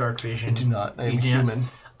light or dark vision? I do not. I am You do not? human.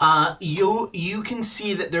 You can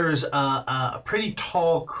see that there's a pretty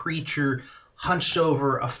tall creature hunched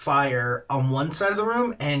over a fire on one side of the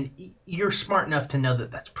room, and you're smart enough to know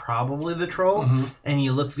that that's probably the troll. And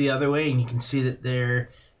you look the other way, and you can see that there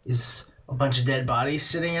is a bunch of dead bodies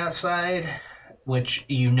sitting outside, which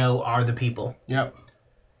you know are the people. Yep.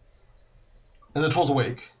 And the troll's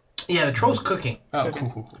awake. Yeah, the troll's cooking, Oh,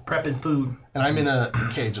 cool. prepping food. And I'm in a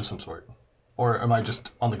cage of some sort. Or am I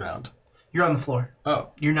just on the ground? You're on the floor. Oh.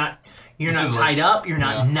 You're not is tied up. You're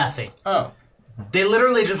not nothing. Oh. They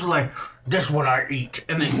literally just were like, "This is what I eat,"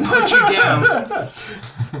 and then put you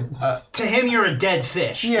down. To him, you're a dead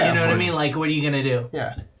fish. Yeah, you know of what I course. mean? Like, what are you gonna do?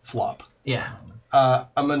 Yeah. Flop. Yeah.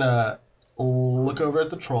 I'm gonna look over at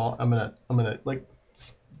the troll. I'm gonna like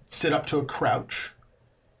sit up to a crouch.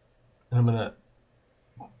 And I'm gonna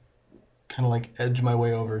kind of like edge my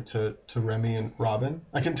way over to Remi and Robyn.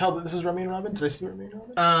 I can tell that this is Remi and Robyn. Did I see Remi and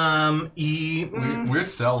Robyn? We're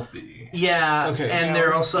stealthy. Yeah. Okay. And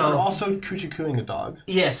they're they're also coochie-cooing a dog.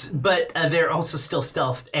 yes, but they're also still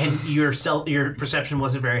stealthed, and your perception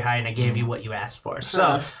wasn't very high, and I gave you what you asked for.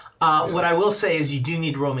 So, what I will say is you do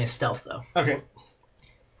need to roll me a stealth, though. Okay.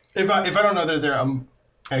 If I don't know they're there, I'm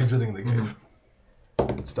exiting the cave.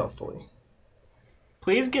 Stealthily.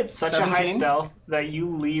 Please get such a high 17? stealth that you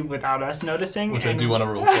leave without us noticing. Which I and do want to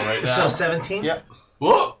roll for right now. So 17. Yep.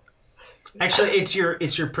 Whoa! Actually, it's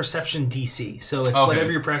your perception DC. So it's Okay.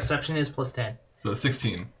 whatever your perception is plus 10. So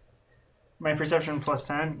 16. My perception plus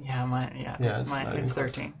 10. Yeah, it's not even it's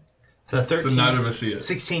close. 13. So 13. So neither of us see it.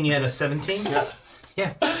 16, you had a 17? Yeah.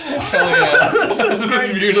 Yeah. Hell yeah. This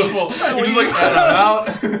is beautiful. You just like add them out.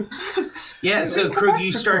 Yeah, so Croog,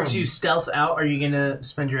 you start to stealth out. Are you going to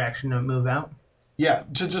spend your action to move out? Yeah,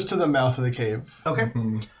 just to the mouth of the cave. Okay.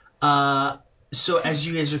 So as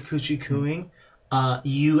you guys are coochie-cooing,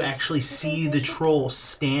 you actually see the troll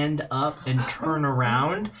stand up and turn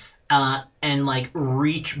around and like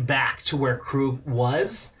reach back to where Croog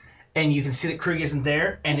was. And you can see that Croog isn't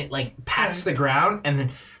there. And it like pats the ground and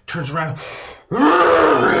then turns around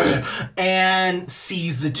and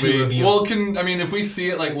sees the two of you. Well, if we see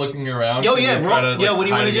it like looking around? Oh yeah, try to, like, what do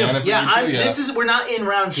you want to do? Yeah, we're not in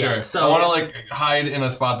rounds sure. yet. So I want to like hide in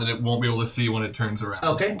a spot that it won't be able to see when it turns around.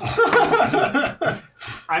 Okay.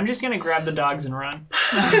 I'm just gonna grab the dogs and run.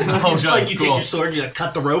 Just like you take your sword, you like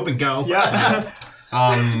cut the rope and go. Yeah.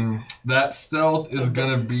 That stealth is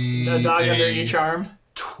gonna be The dog under each arm.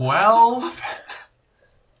 12.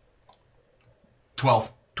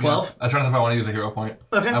 12. 12? Yeah. I was trying to see if I want to use a hero point.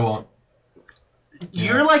 Okay. I won't.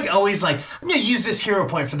 You're like always like, I'm gonna use this hero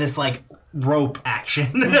point for this like rope action.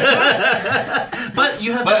 But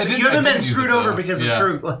you haven't been screwed over because of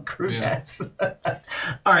Croog, like Croog has.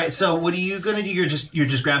 Alright, so what are you gonna do? You're just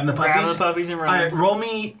grabbing the puppies? Grab the puppies and run. Alright, roll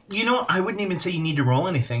me. I wouldn't even say you need to roll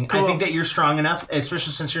anything. Cool. I think that you're strong enough,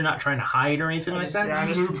 especially since you're not trying to hide or anything like that. Yeah, I'm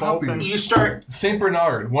just bolting. You start. Saint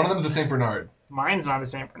Bernard. One of them is a Saint Bernard. Mine's not a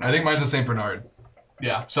Saint Bernard. I think mine's a Saint Bernard.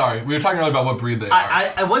 Yeah, sorry. We were talking earlier about what breed they are.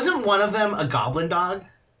 I wasn't one of them a goblin dog.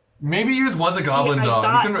 Maybe yours was a goblin I dog.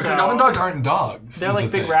 thought so. Goblin dogs aren't dogs. They're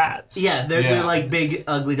like big rats. Yeah, they're like big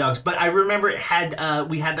ugly dogs. But I remember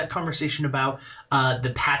we had that conversation about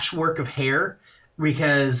the patchwork of hair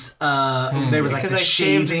because there was like because the I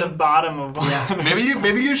shaved shaving. the bottom of one. Yeah.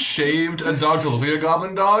 Maybe you shaved a dog to look like a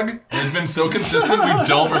goblin dog, and it's been so consistent we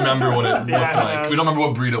don't remember what it looked like. We don't remember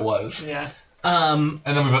what breed it was. Yeah. And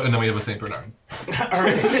then we have a Saint Bernard. All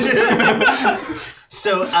right.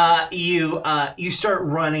 So you start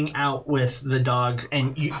running out with the dogs,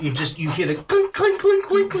 and you hear the clink clink clink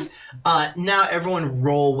clink clink. Now everyone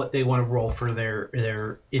roll what they want to roll for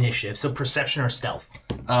their initiative. So perception or stealth.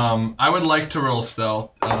 I would like to roll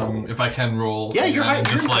stealth if I can roll. Yeah, you're right.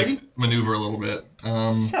 Just like maneuver a little bit.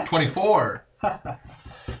 24.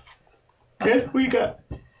 Okay, what you got?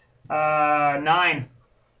 9.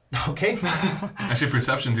 Okay. Actually,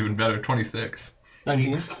 perception's even better. 26.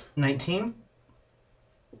 19. 19.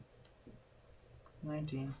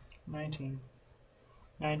 19.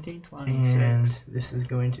 26. And this is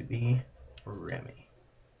going to be Remi.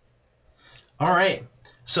 All right.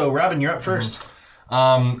 So Robyn, you're up first.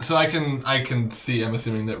 So I can see. I'm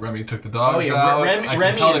assuming that Remi took the dogs out. Remi I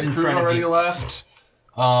can tell is that in Croog front of already you. left.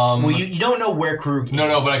 Well, you don't know where Croog is.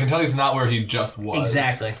 No, but I can tell he's not where he just was.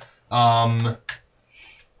 Exactly. Let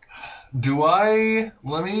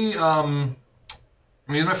me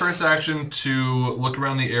use my first action to look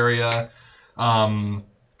around the area,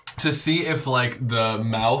 to see if like the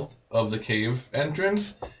mouth of the cave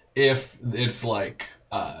entrance, if it's like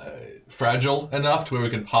fragile enough to where we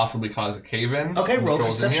could possibly cause a cave in. Okay, roll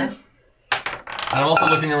Controls in here. perception. And I'm also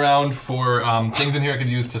looking around for things in here I could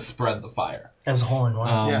use to spread the fire. That was a hole in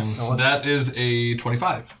one. That is a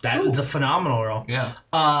 25. That is a phenomenal roll. Yeah.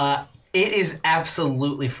 It is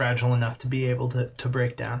absolutely fragile enough to be able to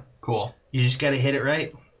break down. Cool. You just got to hit it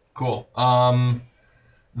right. Cool.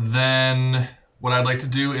 Then what I'd like to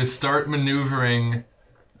do is start maneuvering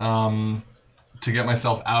to get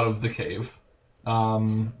myself out of the cave.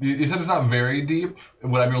 You said it's not very deep.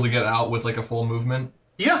 Would I be able to get out with like a full movement?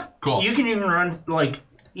 Yeah. Cool. You can even run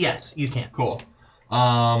yes, you can. Cool.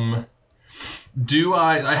 Do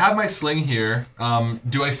I have my sling here?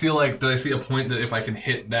 Did I see a point that if I can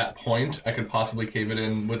hit that point, I could possibly cave it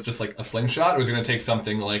in with just like a slingshot, or is it gonna take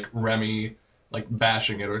something like Remi, like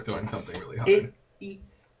bashing it or throwing something really hard?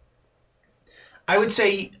 I would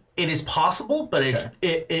say it is possible, but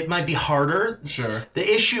it might be harder. Sure.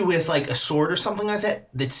 The issue with like a sword or something like that,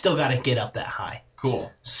 that's still got to get up that high. Cool.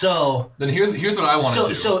 So then here's what I want to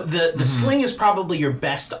do. So the sling is probably your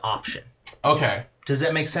best option. Okay. Does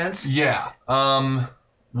that make sense? Yeah.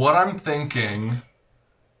 What I'm thinking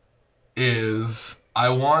is I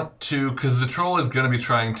want to, because the troll is going to be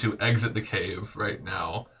trying to exit the cave right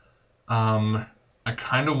now. I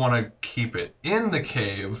kind of want to keep it in the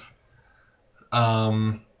cave. So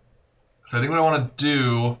I think what I want to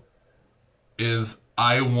do is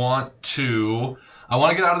I want to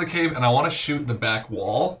get out of the cave and I want to shoot the back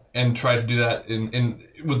wall and try to do that in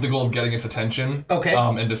with the goal of getting its attention. Okay.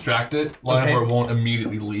 And distract it long enough where it won't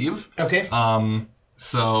immediately leave. Okay.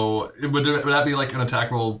 So would that be like an attack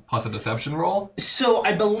roll plus a deception roll? So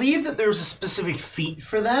I believe that there's a specific feat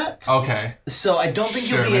for that. Okay. So I don't think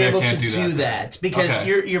Sure, you'll be maybe I able can't to do do that. that because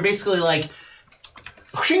Okay. you're basically like,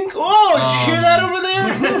 "Shink, oh, did you hear that over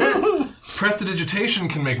there?" Prestidigitation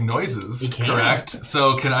can make noises, It can. correct?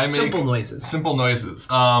 So can I make Simple noises. Simple noises.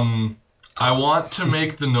 I want to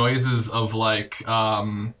make the noises of like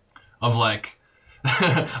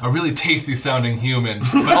a really tasty sounding human,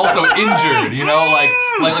 but also injured. You know, like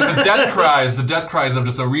the death cries of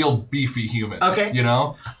just a real beefy human. Okay. You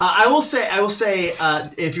know. I will say,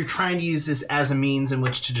 if you're trying to use this as a means in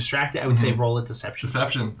which to distract it, I would say roll a deception.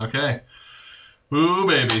 Deception. Okay. Ooh,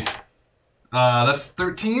 baby. That's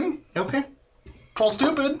 13. Okay. Troll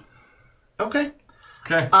stupid. Okay.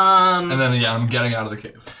 Okay. And then I'm getting out of the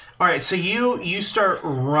cave. All right. So you start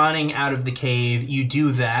running out of the cave. You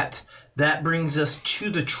do that. That brings us to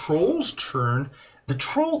the troll's turn. The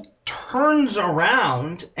troll turns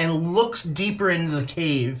around and looks deeper into the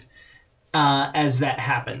cave as that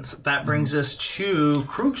happens. That brings us to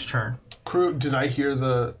Croog's turn. Croog, did I hear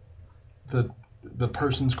the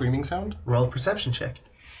person screaming sound? Roll a perception check.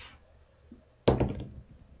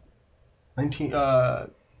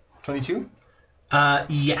 22?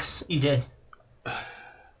 Yes, you did.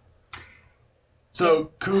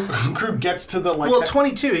 So Croog gets to the Well,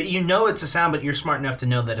 22. You know it's a sound, but you're smart enough to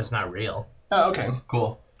know that it's not real. Oh, okay.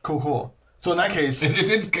 Cool. Cool. So in that case,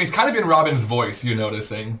 It's kind of in Robin's voice, you're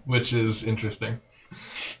noticing, which is interesting.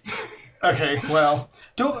 okay. Well,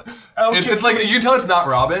 okay, It's like you can tell it's not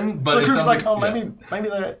Robin, but so it's Croog's like, something-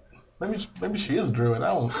 maybe she is a druid.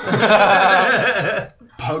 I don't.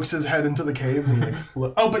 Pokes his head into the cave and like,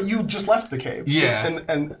 look. Oh, but you just left the cave. So- Yeah.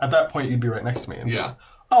 and at that point, you'd be right next to me. And be Yeah. like,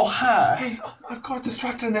 oh, hi. Hey, I've got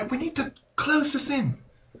distracted in there. We need to close this in.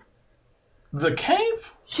 The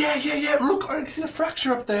cave? Yeah. Look, I can see the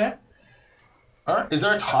fracture up there. Is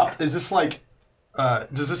there a top? Is this like,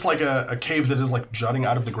 does this like a cave that is like jutting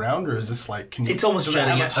out of the ground, or is this like? It's almost does it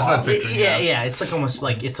jutting have a out. top? That's what I'm picturing, yeah. Yeah. It's like almost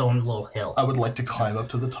like its own little hill. I would like to climb up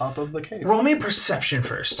to the top of the cave. Roll me a perception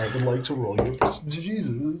first. I would like to roll you. Jesus.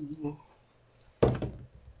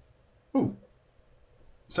 Ooh.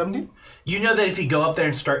 70? You know that if you go up there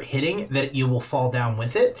and start hitting, that you will fall down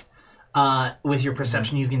with it. With your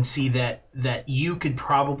perception, you can see that you could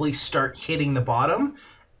probably start hitting the bottom,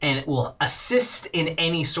 and it will assist in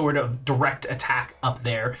any sort of direct attack up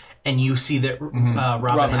there. And you see that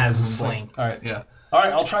Robin has a sling. All right. Yeah. All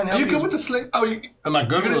right, I'll try and Are help you good with the sling? Oh, Am I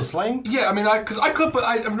good with the sling? Yeah, I mean, because I could, but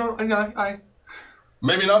I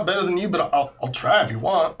Maybe not better than you, but I'll try if you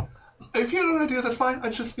want. if you have ideas, that's fine. I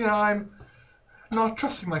just, I'm not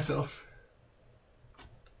trusting myself.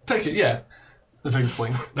 Take it, yeah. I'll take the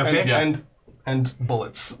sling. Okay. And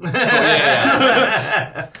bullets.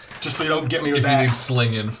 Yeah. Just so you don't get me with If that. you need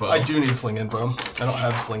sling info. I do need sling info. I don't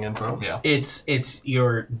have sling info. Yeah. It's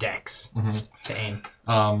your dex to aim.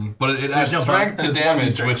 But it adds no strength bump, and to it's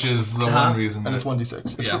damage, 1d6. which is the one reason. And that- it's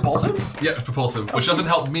 1d6. It's Yeah. propulsive? Yeah, it's propulsive, which doesn't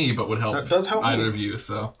help me, but would help That does help me. either of you.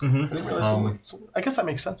 So I didn't realize so I guess that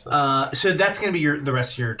makes sense then. So that's going to be the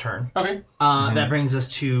rest of your turn. Okay. That brings us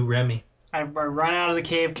to Remi. I run out of the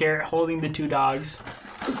cave holding the two dogs.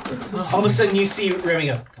 All of a sudden, you see Remi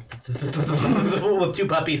go with two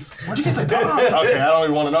puppies. Where'd you get the dog? Okay, I don't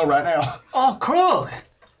even want to know right now. Oh, Croog!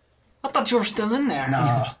 I thought you were still in there.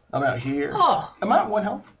 Nah, I'm out here. Oh. Am I at 1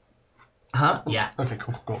 health? Huh? Yeah. Okay,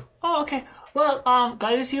 cool. Oh, okay. Well,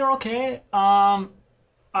 guys, you're okay. Oh,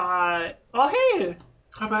 hey.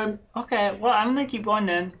 Hi, babe. Okay, well, I'm gonna keep going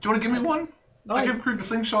then. Do you want to give me one? I give Croog the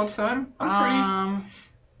slingshot time. I'm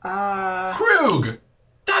free. Croog!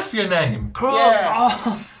 That's your name. Croog. Yeah.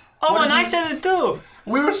 Oh, What and did I you- said it too.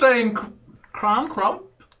 We were saying Crumb? crump?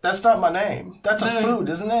 That's not my name. That's a No. food,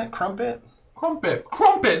 isn't it? Crumpet? Crumpet.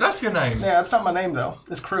 Crumpet, that's your name. Yeah, that's not my name though.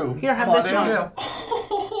 It's Crew. Here, have Claudia. this one. Yeah.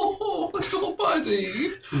 Oh, little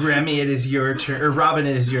buddy. Remi, it is your turn. Or Robin,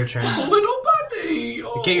 it is your turn. Little buddy.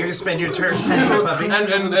 Oh. Okay, you're going to spend your turn petting the puppy.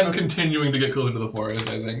 And continuing to get closer to the forest,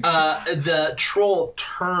 I think. The troll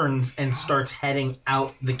turns and starts heading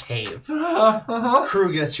out the cave.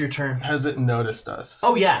 Croog, that's your turn. Has it noticed us?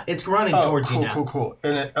 Oh, yeah, it's running towards you now. Cool.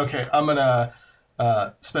 And okay, I'm gonna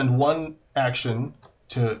spend one action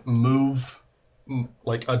to move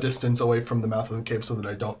like a distance away from the mouth of the cave so that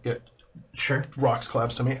I don't get Sure. rocks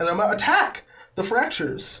collapsed to me, and I'm gonna attack the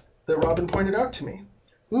fractures that Robin pointed out to me.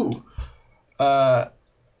 Ooh,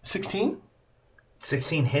 16.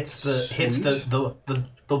 16 hits the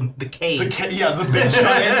cave. The big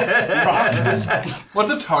giant rock. That's, What's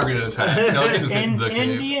a targeted attack? No, I think it's In the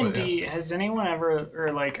cave, D&D, but yeah. has anyone ever,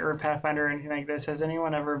 or Pathfinder or anything like this, has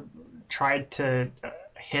anyone ever tried to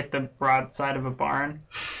hit the broadside of a barn?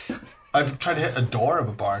 I've tried to hit a door of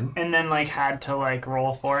a barn. And then like had to like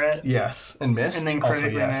roll for it. Yes, and missed. And then also,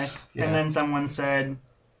 critically yes. missed. Yeah. And then someone said,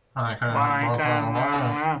 I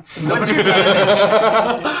What's your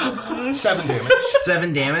damage? 7 damage.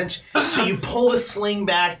 7 damage. So you pull the sling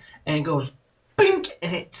back and it goes bink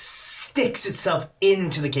and it sticks itself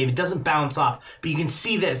into the cave. It doesn't bounce off, but you can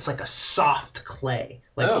see that it's like a soft clay,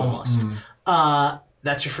 like almost.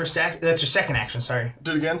 That's your first act. That's your second action. Sorry.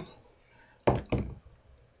 Do it again.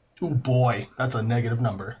 Ooh boy, that's a negative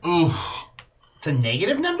number. Ooh. It's a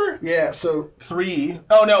negative number? Yeah, so 3.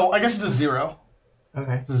 Oh no, I guess it's a 0.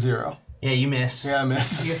 Okay. It's a 0. Yeah, you miss. Yeah, I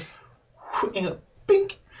miss. You go,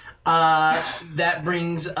 bink. That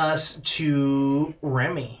brings us to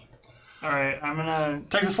Remi. alright, I'm gonna...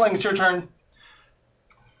 Take the sling, it's your turn.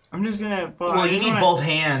 I'm just gonna... Well, you need both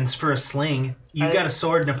hands for a sling. You got a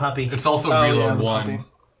sword and a puppy. It's also reload 1. Puppy.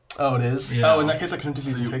 Oh, it is? Yeah. Oh, in that case I couldn't have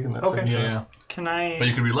even taken that. Okay. Yeah. Can I... But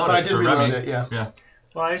you can reload But it I did for reload Remi. it, yeah. Yeah.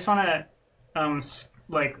 Well, I just want to,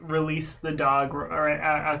 like, release the dog right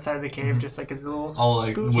outside the cave, just like his little I'll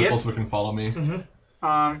like scoot. whistle so it can follow me. And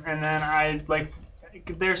then I, like,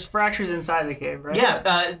 there's fractures inside the cave, right?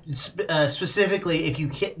 Yeah, specifically, if you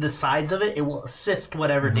hit the sides of it, it will assist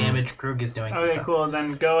whatever damage Croog is doing. Okay, cool.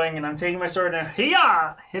 Then going, and I'm taking my sword and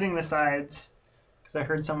hitting the sides. Because I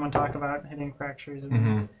heard someone talk about hitting fractures.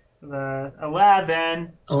 And the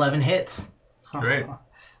 11. 11 hits. Great.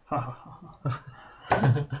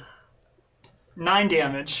 9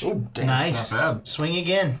 damage. Oh, damn. Nice. Not bad. Swing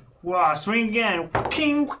again. Wow, swing again.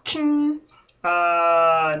 King, king.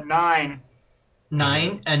 9.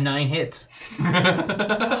 9 and 9 hits.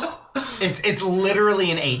 It's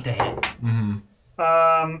literally an 8 to hit.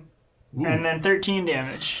 And then 13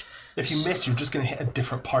 damage. If you miss, you're just going to hit a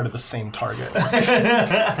different part of the same target.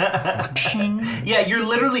 Yeah, you're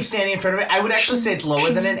literally standing in front of it. I would actually say it's lower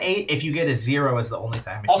than an 8 if you get a 0 as the only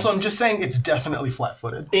time. Also, I'm just saying it's definitely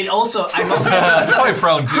flat-footed. It also, I'm also It's probably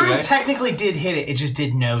prone too, Croog eh? technically did hit it. It just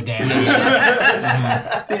did no damage.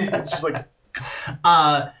 It's just like...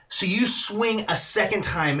 So you swing a second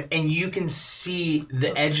time, and you can see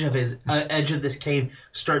the edge of this cave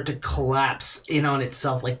start to collapse in on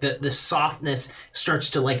itself. Like the softness starts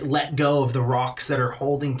to like let go of the rocks that are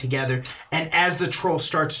holding together, and as the troll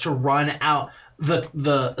starts to run out,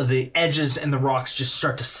 the edges and the rocks just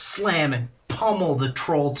start to slam and pummel the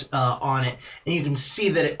troll on it, and you can see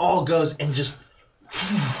that it all goes and just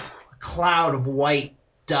a cloud of white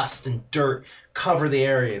dust and dirt cover the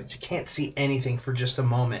area. You can't see anything for just a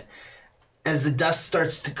moment. As the dust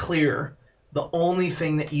starts to clear, the only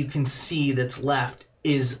thing that you can see that's left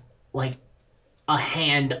is like a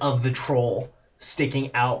hand of the troll sticking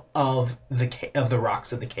out of the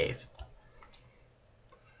rocks of the cave.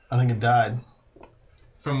 I think it died.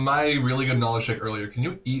 From my really good knowledge check earlier, can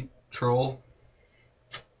you eat troll?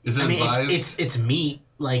 Is it advised? It's meat.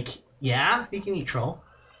 Like, yeah, you can eat troll.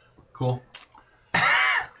 Cool.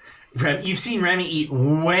 You've seen Remi eat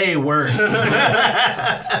way worse.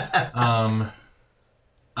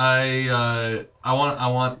 I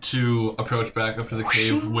want to approach back up to the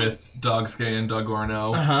cave with Dogske and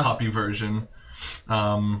Dogorno, puppy version.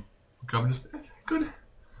 Grab this. Good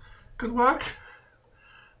work.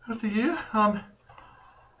 How's the year? I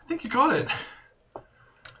think you got it.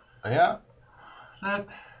 Yeah. That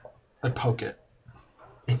I poke it.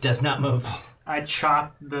 It does not move. I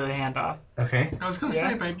chop the hand off. Okay. I was gonna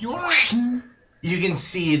say, babe, you wanna? You can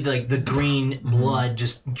see like the green blood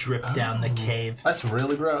just drip down the cave. That's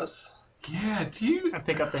really gross. Yeah. Do you? I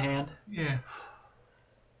pick up the hand. Yeah.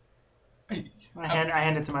 I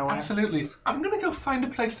hand it to my wife. Absolutely. I'm gonna go find a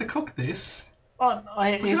place to cook this. Oh,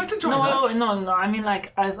 Would you like to join us? No. I mean,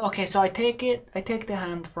 like, okay. So I take the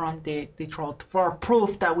hand from the troll for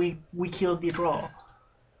proof that we killed the troll.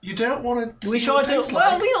 You don't want to. We show it to.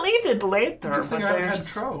 Well, we'll eat it later. Just think I haven't had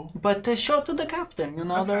troll. But to show it to the captain, you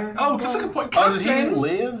know. Okay. Oh, that's a good point. Oh, did he Captain.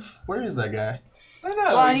 live? Where is that guy? I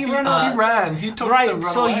know. Well, he ran. He told us to Right. run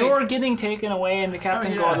So away. you're getting taken away, and the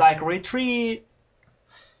captain yeah. go like retreat.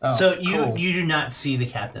 Oh, So you cool. do not see the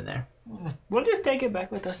captain there. We'll just take it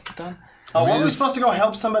back with us to done. Oh, We weren't we just- supposed to go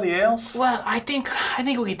help somebody else? Well, I think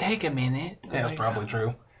we can take a minute. Yeah, that's probably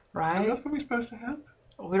true. Who Right. else were we supposed to have?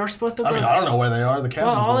 We were supposed to go. I mean, I don't know where they are. The Well,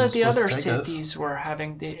 captain's all one of was the supposed other to take us. cities were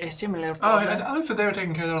having a similar Oh, problem. I said they were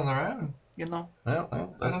taking care of it on their own. You know. Well, I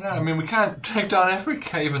that's, don't know. I mean, we can't take down every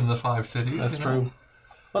cave in the 5 cities. that's you know? true.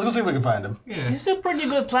 Let's go see if we can find him. Yeah. This is a pretty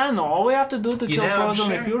good plan, though. All we have to do to You kill know, trolls in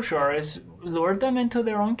the sure. future is lure them into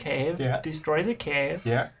their own cave, Yeah. destroy the cave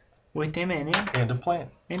Yeah, with them in it, end of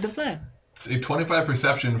plan. in the plan. It's a 25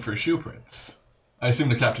 perception for shoe prints. I assume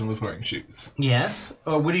the captain was wearing shoes. Yes.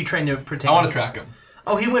 Or what are you trying to protect? I want to track him.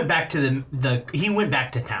 Oh, he went back to he went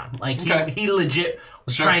back to town. Like he legit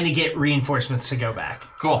was trying to get reinforcements to go back.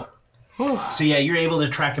 Cool. So yeah, you're able to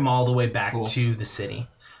track him all the way back to the city.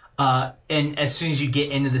 And as soon as you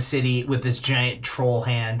get into the city with this giant troll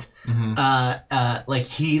hand, like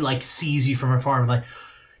he like sees you from afar and like,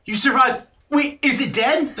 you survived. Wait, is it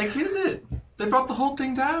dead? They killed it. They brought the whole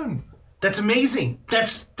thing down. That's amazing.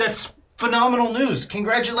 That's phenomenal news.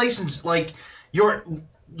 Congratulations. Like your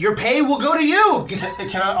pay will go to you.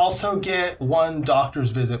 Can I also get one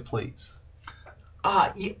doctor's visit, please?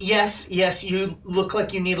 Yes. You look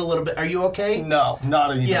like you need a little bit. Are you okay? No,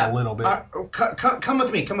 not even a little bit. Come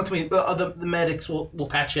with me. The medics will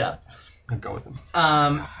patch you up. I'll go with him.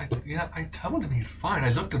 I told him he's fine.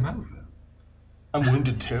 I looked him over. I'm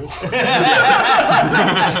wounded too.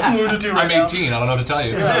 I'm wounded too. I'm 18. I don't know what to tell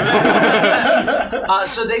you.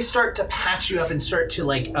 So they start to patch you up and start to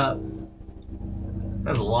like.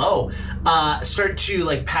 That's low. Start to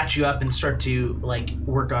like patch you up and start to like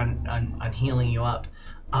work on healing you up.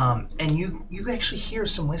 And you actually hear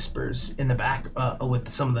some whispers in the back with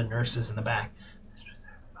some of the nurses in the back.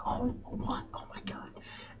 Oh, what? Oh my God!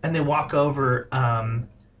 And they walk over.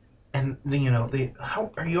 And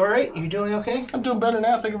how are you all right? Are you doing okay? I'm doing better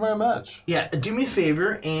now. Thank you very much. Yeah, do me a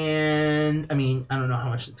favor, and I mean, I don't know how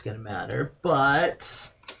much it's gonna matter,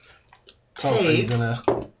 but take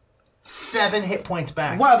 7 hit points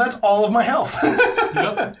back. Wow, that's all of my health.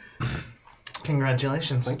 Yep.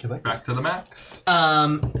 Congratulations. Thank you. Back to the max.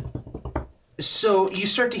 So you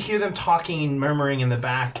start to hear them talking and murmuring in the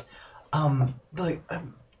back. Were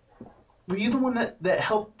you the one that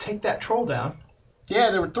helped take that troll down?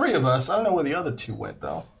 Yeah, there were 3 of us. I don't know where the other 2 went,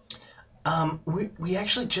 though. We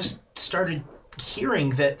actually just started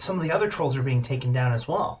hearing that some of the other trolls are being taken down as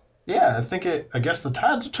well. Yeah, I guess the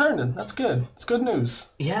tides are turning. That's good. It's good news.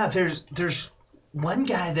 Yeah, there's one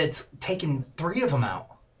guy that's taken 3 of them out.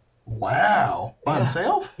 Wow. By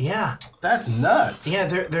himself? Yeah. That's nuts. Yeah,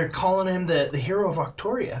 they're calling him the hero of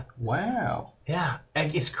Octoria. Wow. Yeah,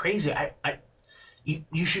 it's crazy.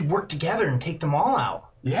 You should work together and take them all out.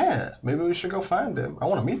 Yeah, maybe we should go find him. I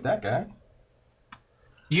want to meet that guy.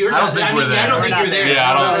 I don't think you're there.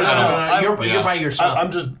 Yeah, I don't. You're by yourself.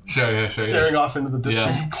 I'm just staring off into the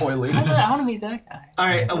distance coyly. I want to meet that guy. All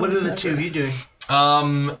right, what are the 2 of you doing?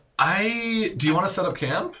 Do you want to set up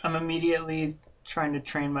camp? I'm immediately trying to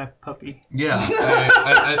train my puppy. Yeah,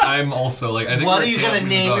 I'm also like. I think what are you gonna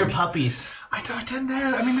name your puppies? I don't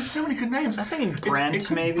know. I mean, there's so many good names. I was thinking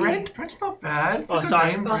Brent, maybe. Brent's not bad.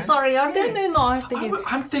 Sorry. Name, sorry. No, I was thinking.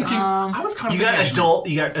 I'm thinking. I was kind of.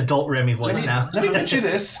 You got adult Remi voice now. Let me picture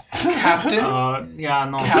this: Captain.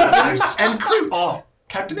 Captain and Croog. Oh,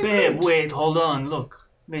 Captain and babe, Croog. wait, hold on. Look,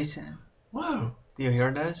 listen. Whoa. Do you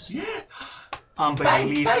hear this? Yeah.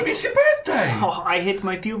 Babe, it's your birthday. Oh, I hit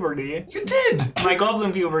my puberty. You did. My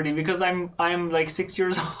goblin puberty because I'm like 6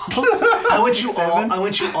 years old. I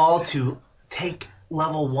want you all to take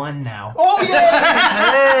level 1 now. Oh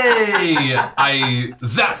yeah! Hey! I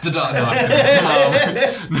zapped the dog.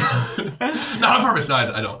 No, on purpose. No,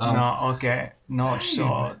 I don't. No, okay. No,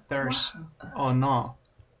 so there's... Oh, no.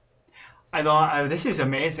 I don't... this is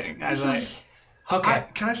amazing. Okay.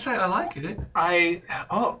 Can I say I like it?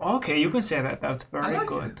 Okay, you can say that. That's very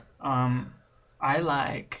good. I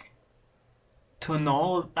like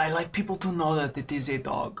people to know that it is a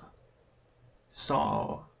dog.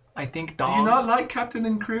 So... I think dog. Do you not like Captain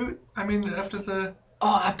and Croog? I mean, after the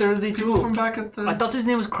people from back at the. I thought his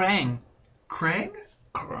name was Krang. Krang?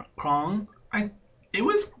 Krang. It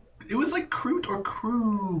was like Kroot or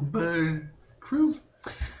Kroob. Kroob.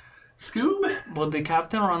 Scoob. Well, the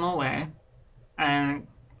captain ran away, and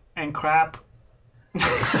crap.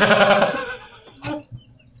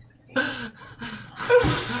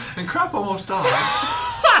 And crap almost died.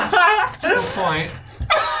 To the point.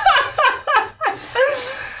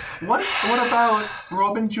 What about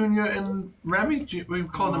Robyn Jr. and Remi? We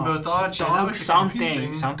called them both odd. Dog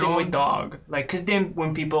something with dog. Like, cause then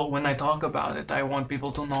when I talk about it, I want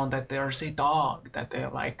people to know that there's a dog that they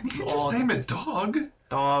like. You can just name it dog.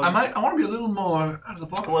 Dog. I want to be a little more out of the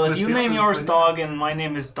box. Well, if you name yours dog and my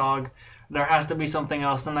name is dog, there has to be something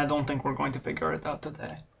else, and I don't think we're going to figure it out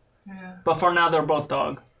today. Yeah. But for now, they're both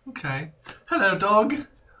dog. Okay. Hello, dog.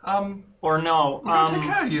 Or no. I'm gonna take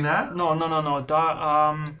care of you now. No.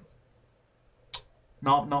 Dog.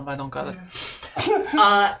 No, I don't got it.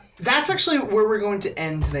 That's actually where we're going to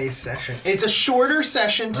end today's session. It's a shorter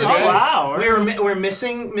session today. Oh wow! We're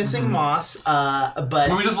missing Moss, but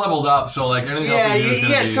we just leveled up, so like anything else. Yeah,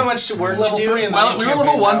 you had so much to work. Level 3 in the we were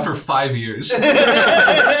level 1 for 5 years.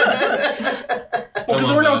 Because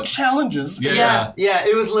there were no challenges. Yeah,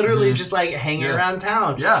 it was literally just like hanging around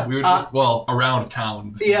town. Yeah, we were just, around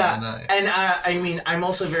town. Yeah, and I mean, I'm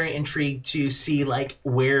also very intrigued to see, like,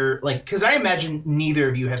 where, like, because I imagine neither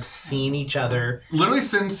of you have seen each other. Literally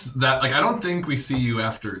since that, like, I don't think we see you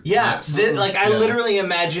after this. I literally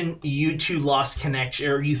imagine you two lost connection,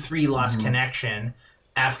 or you three lost connection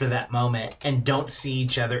after that moment, and don't see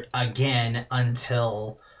each other again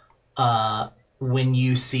until when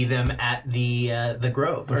you see them at the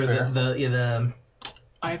Grove, or the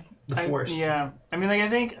forest. Yeah, I mean,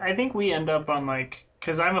 like, I think we end up on, like,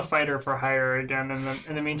 because I'm a fighter for hire again.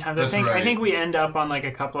 In the meantime, I think we end up on, like,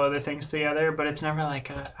 a couple other things together, but it's never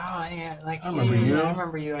like, I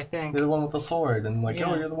remember you. I think you're the one with the sword, and like,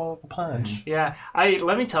 you're the one with the punch. Yeah,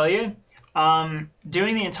 let me tell you,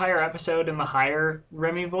 doing the entire episode in the higher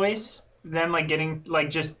Remi voice, then like getting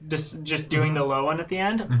like just doing the low one at the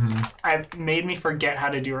end, I made me forget how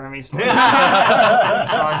to do Remi's voice. So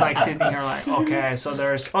I was like sitting here like, okay, so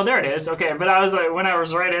there it is. Okay, but I was like, when I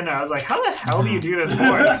was right in there, I was like, how the hell do you do this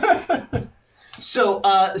voice? So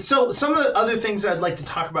some of the other things I'd like to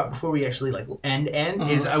talk about before we actually like end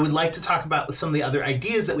is I would like to talk about some of the other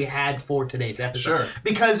ideas that we had for today's episode. Sure.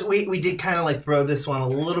 Because we did kind of like throw this one a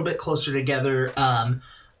little bit closer together.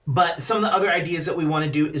 But some of the other ideas that we want to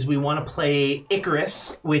do is we want to play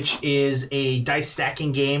Icarus, which is a dice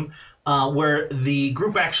stacking game where the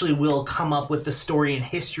group actually will come up with the story and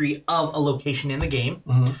history of a location in the game.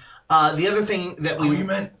 The other thing that we... Oh, you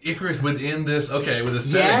meant Icarus within this... Okay, with a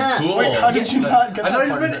setting. Yeah. Cool. Wait, how did you not get that I thought you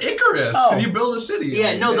part meant of it? Icarus, because you build a city.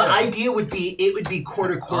 Yeah, no, the idea would be, it would be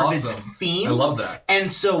Quarter Corvids Awesome. theme. I love that.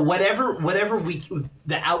 And so whatever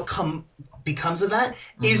the outcome becomes of that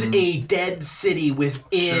is a dead city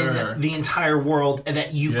within the entire world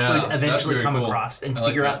that you could eventually come across and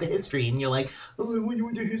figure out the history. And you're like, oh, I wonder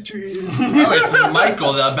what the history is. Oh, it's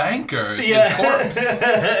Michael the banker. It's his corpse.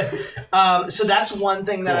 So that's one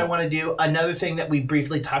thing that I want to do. Another thing that we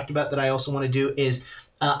briefly talked about that I also want to do is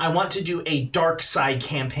I want to do a dark side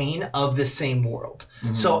campaign of the same world.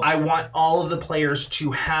 So I want all of the players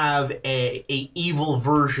to have a evil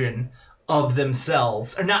version of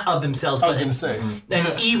themselves, or not of themselves, but an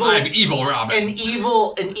evil. I'm evil Robyn. An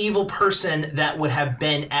evil person that would have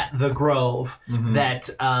been at the Grove that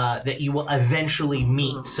you will eventually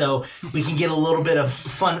meet. So we can get a little bit of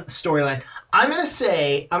fun storyline. I'm gonna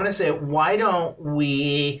say, why don't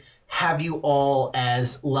we have you all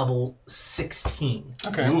as level 16?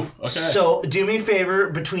 Okay. Oof, okay. So do me a favor,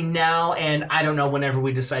 between now and I don't know whenever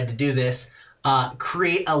we decide to do this.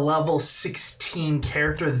 Create a level 16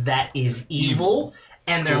 character that is evil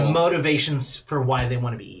and their motivations for why they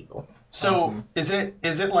want to be evil. So is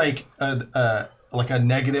it like a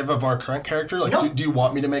negative of our current character? Like, No. do you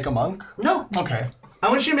want me to make a monk? No. Okay. I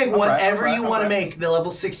want you to make whatever you want to make the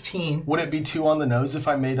level 16. Would it be too on the nose if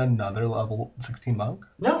I made another level 16 monk?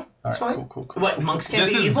 No, it's fine. Cool. What, monks can't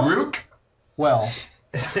This be is evil? Grook? Well,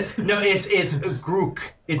 No, it's Grook.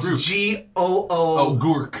 It's Grook. G-O-O... Oh,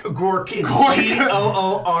 Gork. Gork. It's Gork.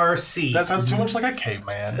 G-O-O-R-C. that sounds too much like a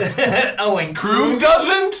caveman. Oh, and Croog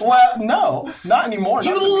doesn't? Well, no, not anymore.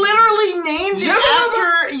 You Not to me. literally named it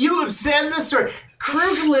after you have said this story.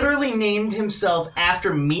 Croog literally named himself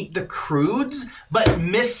after Meet the Croods, but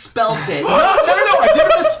misspelt it. No, I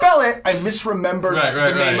didn't misspell it. I misremembered the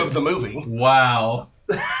name right. of the movie. Wow.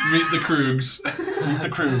 Meet the Croogs. Meet the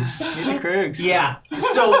Croogs. Meet the Croogs. Yeah.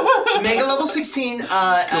 So make a level 16. It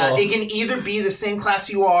can either be the same class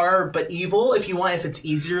you are, but evil if you want, if it's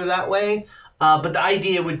easier that way. But the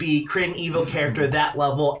idea would be create an evil character at that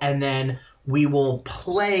level, and then we will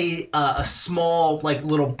play a small, like,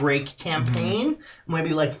 little break campaign, maybe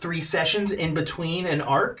like 3 sessions in between an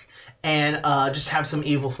arc, and just have some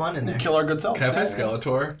evil fun in there. Kill our good selves. Can I play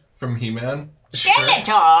Skeletor from He-Man?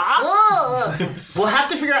 Skeletor! We'll have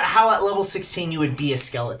to figure out how at level 16 you would be a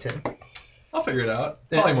skeleton. I'll figure it out.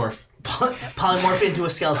 Polymorph. Polymorph into a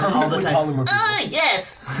skeleton all the time. Polymorph people.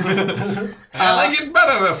 Yes! I like it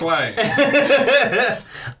better this way.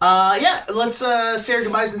 Yeah, let's say our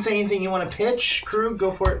goodbyes and say anything you want to pitch. Crew,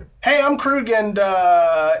 go for it. Hey, I'm Croog, and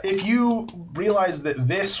if you realize that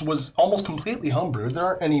this was almost completely homebrewed, there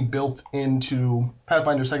aren't any built into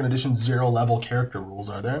Pathfinder 2nd Edition 0-level character rules,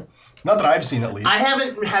 are there? Not that I've seen, at least. I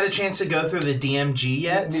haven't had a chance to go through the DMG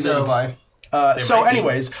yet, Neither have I. So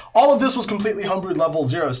anyways, all of this was completely homebrewed level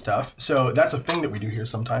 0 stuff, so that's a thing that we do here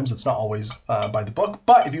sometimes. It's not always by the book,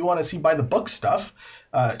 but if you want to see by the book stuff,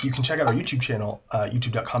 you can check out our YouTube channel,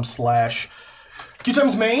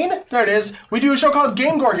 youtube.com/QueueTimes main. There it is. We do a show called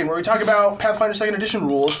Game Gorgon where we talk about Pathfinder 2nd Edition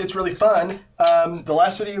rules. It's really fun. The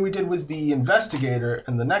last video we did was the Investigator,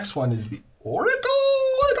 and the next one is the Oracle?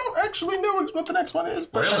 I don't actually know what the next one is,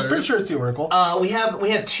 but I'm Spoilers. pretty sure it's the Oracle. We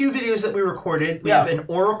have 2 videos that we recorded. We Yeah. have an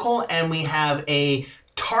Oracle and we have a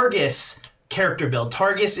Targus character build.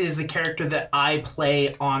 Targus is the character that I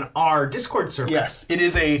play on our Discord server. Yes, it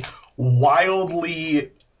is a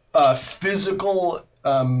wildly physical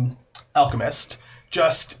alchemist.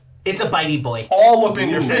 Just It's a bitey boy. all up in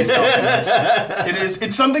your face alchemist.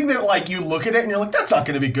 It's something that like you look at it and you're like, that's not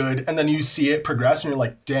going to be good, and then you see it progress and you're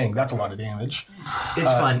like, dang, that's a lot of damage.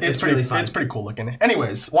 It's fun. It's pretty, really fun. It's pretty cool looking.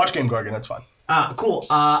 Anyways, watch Game Gorgon. That's fun. Cool.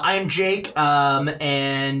 I'm Jake,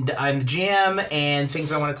 and I'm the GM, and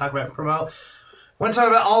things I want to talk about and promote. I want to talk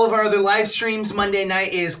about all of our other live streams. Monday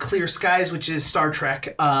night is Clear Skies, which is Star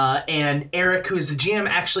Trek. And Eric, who is the GM,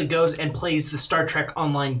 actually goes and plays the Star Trek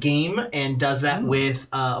online game and does that with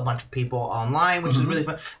a bunch of people online, which is really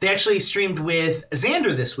fun. They actually streamed with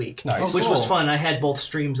Xander this week, Nice. which was Cool. fun. I had both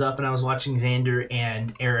streams up, and I was watching Xander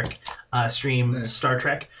and Eric stream Star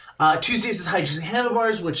Trek. Tuesdays is Hijinks and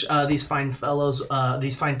Handlebars, which these fine fellows,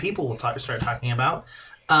 these fine people will start talking about.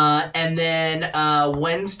 And then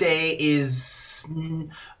Wednesdays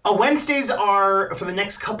are, for the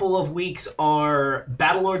next couple of weeks, are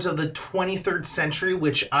Battlelords of the 23rd Century,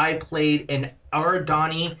 which I played an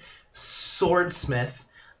Aradani swordsmith.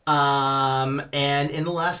 And in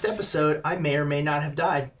the last episode, I may or may not have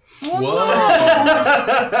died.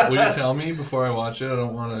 Whoa! Will you tell me before I watch it? I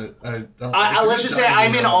don't want to. Let's just say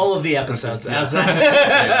I'm in all of the episodes. Okay. As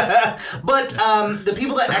that. But the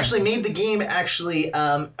people that actually made the game actually did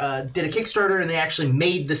a Kickstarter, and they actually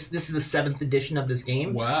made this. This is the 7th edition of this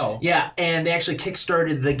game. Wow. Yeah, and they actually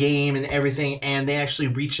kickstarted the game and everything, and they actually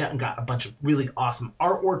reached out and got a bunch of really awesome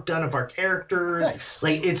artwork done of our characters. Nice.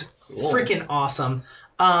 Like, it's freaking awesome.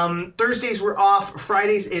 Thursdays we're off.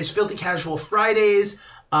 Fridays is Filthy Casual Fridays,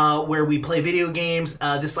 where we play video games.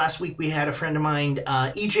 This last week we had a friend of mine,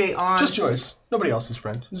 EJ, on. Just Joyce. Nobody else's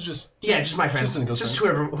friend. It's just my friends. Just Just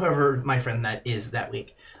friends. whoever my friend that is that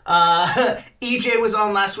week. EJ was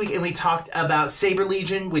on last week, and we talked about Saber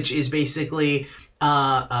Legion, which is basically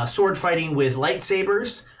sword fighting with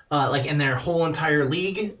lightsabers. Like in their whole entire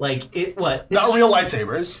league, like it. What? Not real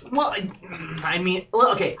lightsabers. Well, I mean,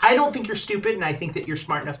 okay. I don't think you're stupid, and I think that you're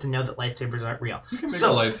smart enough to know that lightsabers aren't real. You can make a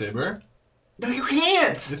lightsaber. No, you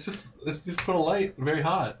can't. It's just put a light very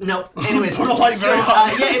hot. No. Anyways, Put a light so, very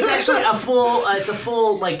hot. yeah, it's actually a full. It's a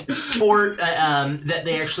full like sport that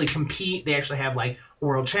they actually compete. They actually have like a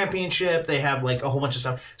world championship. They have like a whole bunch of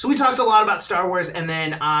stuff. So we talked a lot about Star Wars, and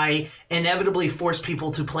then I inevitably force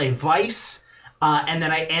people to play Vice. And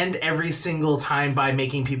then I end every single time by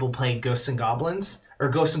making people play Ghosts and Goblins or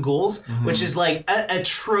Ghosts and Ghouls, which is like an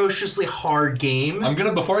atrociously hard game.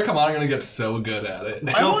 Before I come on, I'm gonna get so good at it.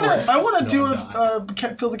 I want to do I'm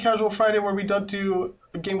a Feel the Casual Friday where we don't do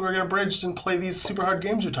a Game Gorgon Abridged and play these super hard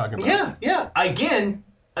games you're talking about. Yeah. Again,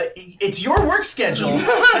 it's your work schedule.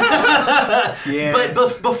 Yeah.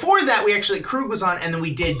 But before that, we actually, Croog was on, and then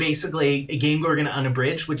we did basically a Game Gorgon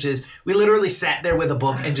Unabridged, which is we literally sat there with a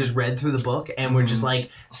book and just read through the book, and we're just like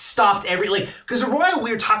stopped because for a while we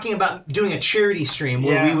were talking about doing a charity stream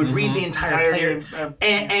where we would read the entire player,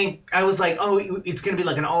 and I was like, oh, it's gonna be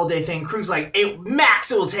like an all day thing. Croog's like, it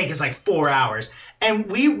will take us like 4 hours, and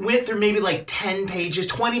we went through maybe like 10 pages,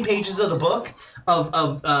 20 pages of the book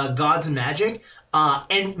of Gods and Magic.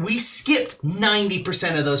 And we skipped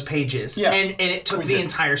 90% of those pages, and it took the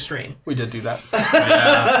entire stream. We did do that.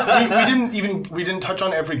 Yeah. we didn't touch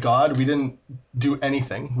on every god. We didn't do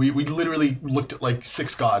anything. We literally looked at like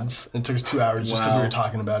 6 gods, and it took us 2 hours just because we were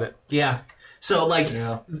talking about it. Yeah. So like,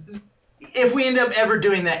 if we end up ever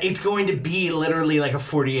doing that, it's going to be literally like a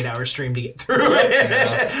 48-hour stream to get through it.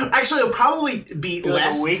 Actually, it'll probably be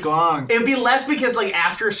less. Like a week long. It'll be less because like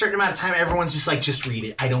after a certain amount of time, everyone's just like, just read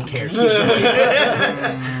it. I don't care.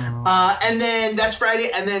 And then that's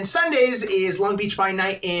Friday. And then Sundays is Long Beach by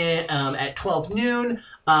Night at 12 noon.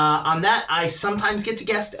 On that, I sometimes get to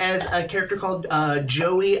guest as a character called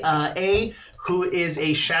Joey A., who is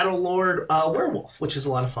a Shadow Lord werewolf, which is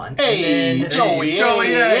a lot of fun. Hey, Joey!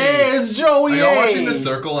 Hey, it's Joey! Are y'all watching The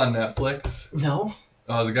Circle on Netflix? No.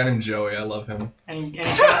 Oh, there's a guy named Joey. I love him. And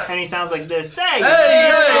he sounds like this. Hey!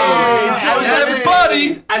 Joey,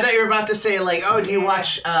 everybody! I thought you were about to say, like, oh, do you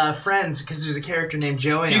watch Friends? Because there's a character named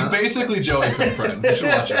Joey. He's basically Joey from Friends. You should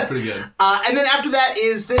watch it. Pretty good. And then after that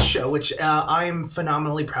is this show, which I am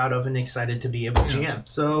phenomenally proud of and excited to be able to GM.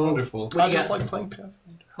 So Wonderful. I just like playing Pathfinder.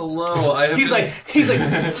 Hello. He's like,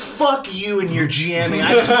 fuck you and your GMing.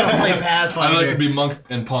 I just want to play Pathfinder. I like to be Monk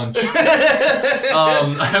and Punch.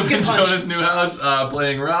 I have been Punch. Jonas Newhouse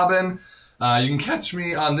playing Robyn. You can catch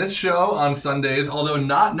me on this show on Sundays, although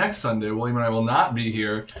not next Sunday. William and I will not be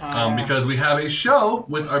here because we have a show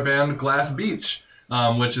with our band Glass Beach.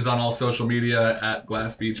 which is on all social media at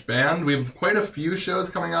Glass Beach Band. We have quite a few shows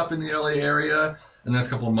coming up in the LA area in the next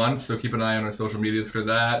couple of months, so keep an eye on our social medias for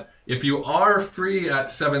that. If you are free at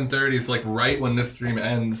 7:30, it's like right when this stream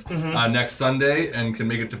ends, next Sunday, and can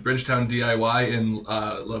make it to Bridgetown DIY in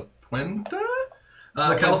La Puente,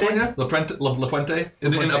 California. La Puente,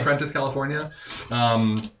 in Apprentice, California.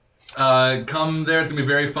 Come there, it's going to be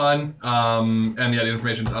very fun. And yeah, the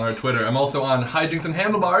information's on our Twitter. I'm also on Hijinks and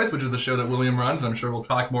Handlebars, which is a show that William runs, and I'm sure we'll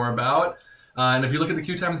talk more about. And if you look at the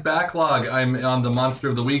QueueTimes backlog, I'm on the Monster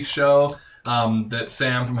of the Week show that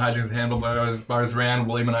Sam from Hijinks and Handlebars ran.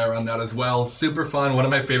 William and I are on that as well. Super fun. One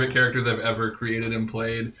of my favorite characters I've ever created and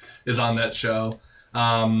played is on that show.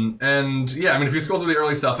 And yeah, I mean, if you scroll through the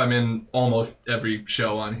early stuff, I'm in almost every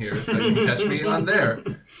show on here, so you can catch me on there.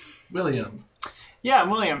 William. Yeah,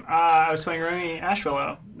 I'm William. I was playing Remi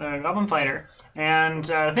Ashwillow, the Goblin Fighter. And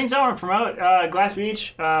things I want to promote, Glass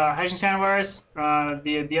Beach, Hijinks Handlebars,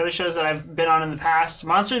 the other shows that I've been on in the past.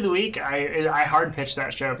 Monster of the Week, I hard pitched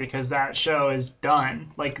that show because that show is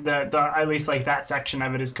done. Like, the at least like that section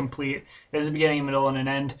of it is complete. There's a beginning, a middle, and an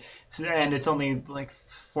end. And it's only like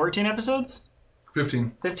 14 episodes?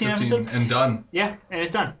 15 episodes and done. Yeah, and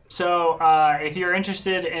it's done. So if you're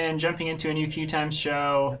interested in jumping into a new QueueTimes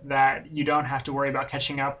show that you don't have to worry about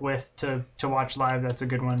catching up with to watch live, that's a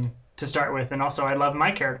good one to start with. And also, I love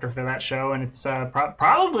my character for that show, and it's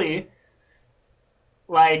probably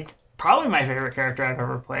my favorite character I've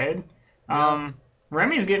ever played. Yeah.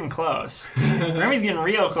 Remi's getting close. Remi's getting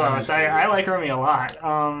real close. I like Remi a lot.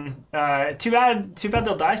 Too bad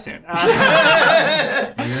they'll die soon.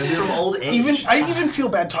 From old age. I even feel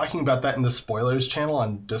bad talking about that in the spoilers channel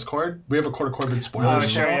on Discord. We have a Corvids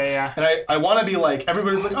spoilers channel. Yeah. And I want to be like,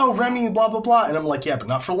 everybody's like, oh, Remi, blah, blah, blah. And I'm like, yeah, but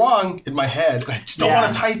not for long in my head. I just don't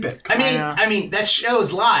want to type it. I mean, that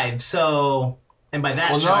show's live, so... And by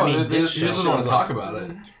that show, I mean this show. He doesn't want to talk about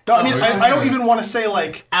it. No, I mean, I don't even want to say,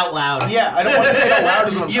 like... Out loud. Yeah, I don't want to say it out loud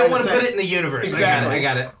is what I'm You don't want to to put it in the universe. Exactly. I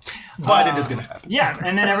got it. But it is going to happen. Yeah,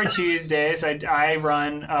 and then every Tuesdays, I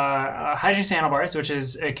run Hijinks Handlebars, which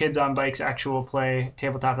is a Kids on Bikes actual play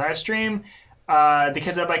tabletop live stream. The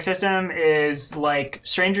Kids on Bike system is like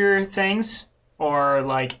Stranger Things or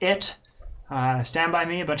like It. Stand By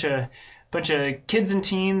Me, a bunch of kids and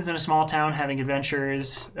teens in a small town having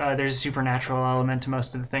adventures. There's a supernatural element to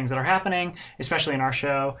most of the things that are happening, especially in our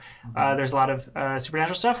show. There's a lot of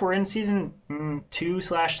supernatural stuff. We're in season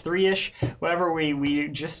 2/3-ish. Whatever, we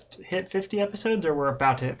just hit 50 episodes, or we're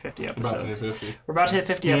about to hit 50 episodes. We're about to hit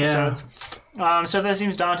 50 episodes. So if that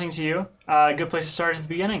seems daunting to you, a good place to start is the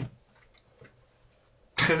beginning.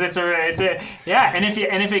 Because it's a and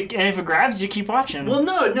if it grabs you, keep watching. Well,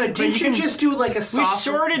 no, didn't you just do like a soft? We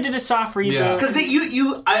sort of did a soft reboot. Because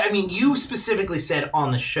you specifically said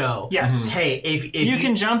on the show. Yes. Hey, if you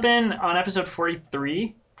can jump in on episode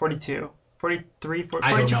 43, 42. 43, 42,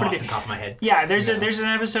 I don't know 43. off the top of my head. Yeah, there's an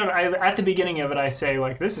episode. At the beginning of it, I say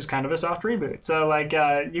like this is kind of a soft reboot. So like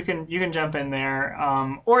you can jump in there,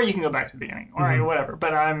 or you can go back to the beginning, or whatever.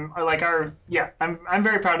 But I'm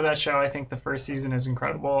very proud of that show. I think the first season is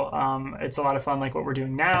incredible. It's a lot of fun, like what we're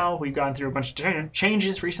doing now. We've gone through a bunch of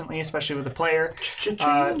changes recently, especially with the player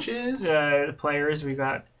changes. The players. We've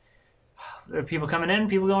got people coming in,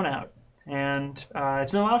 people going out, and it's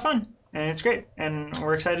been a lot of fun. And it's great, and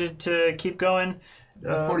we're excited to keep going.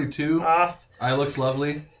 42. I Looks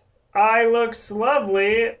Lovely. I Looks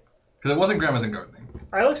Lovely. Because it wasn't Grandma's and Gardening.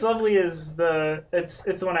 I Looks Lovely is it's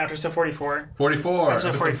the one after, so 44. 44.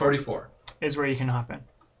 Episode 44 is where you can hop in.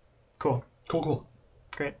 Cool. Cool.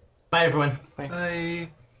 Great. Bye, everyone. Bye. Bye.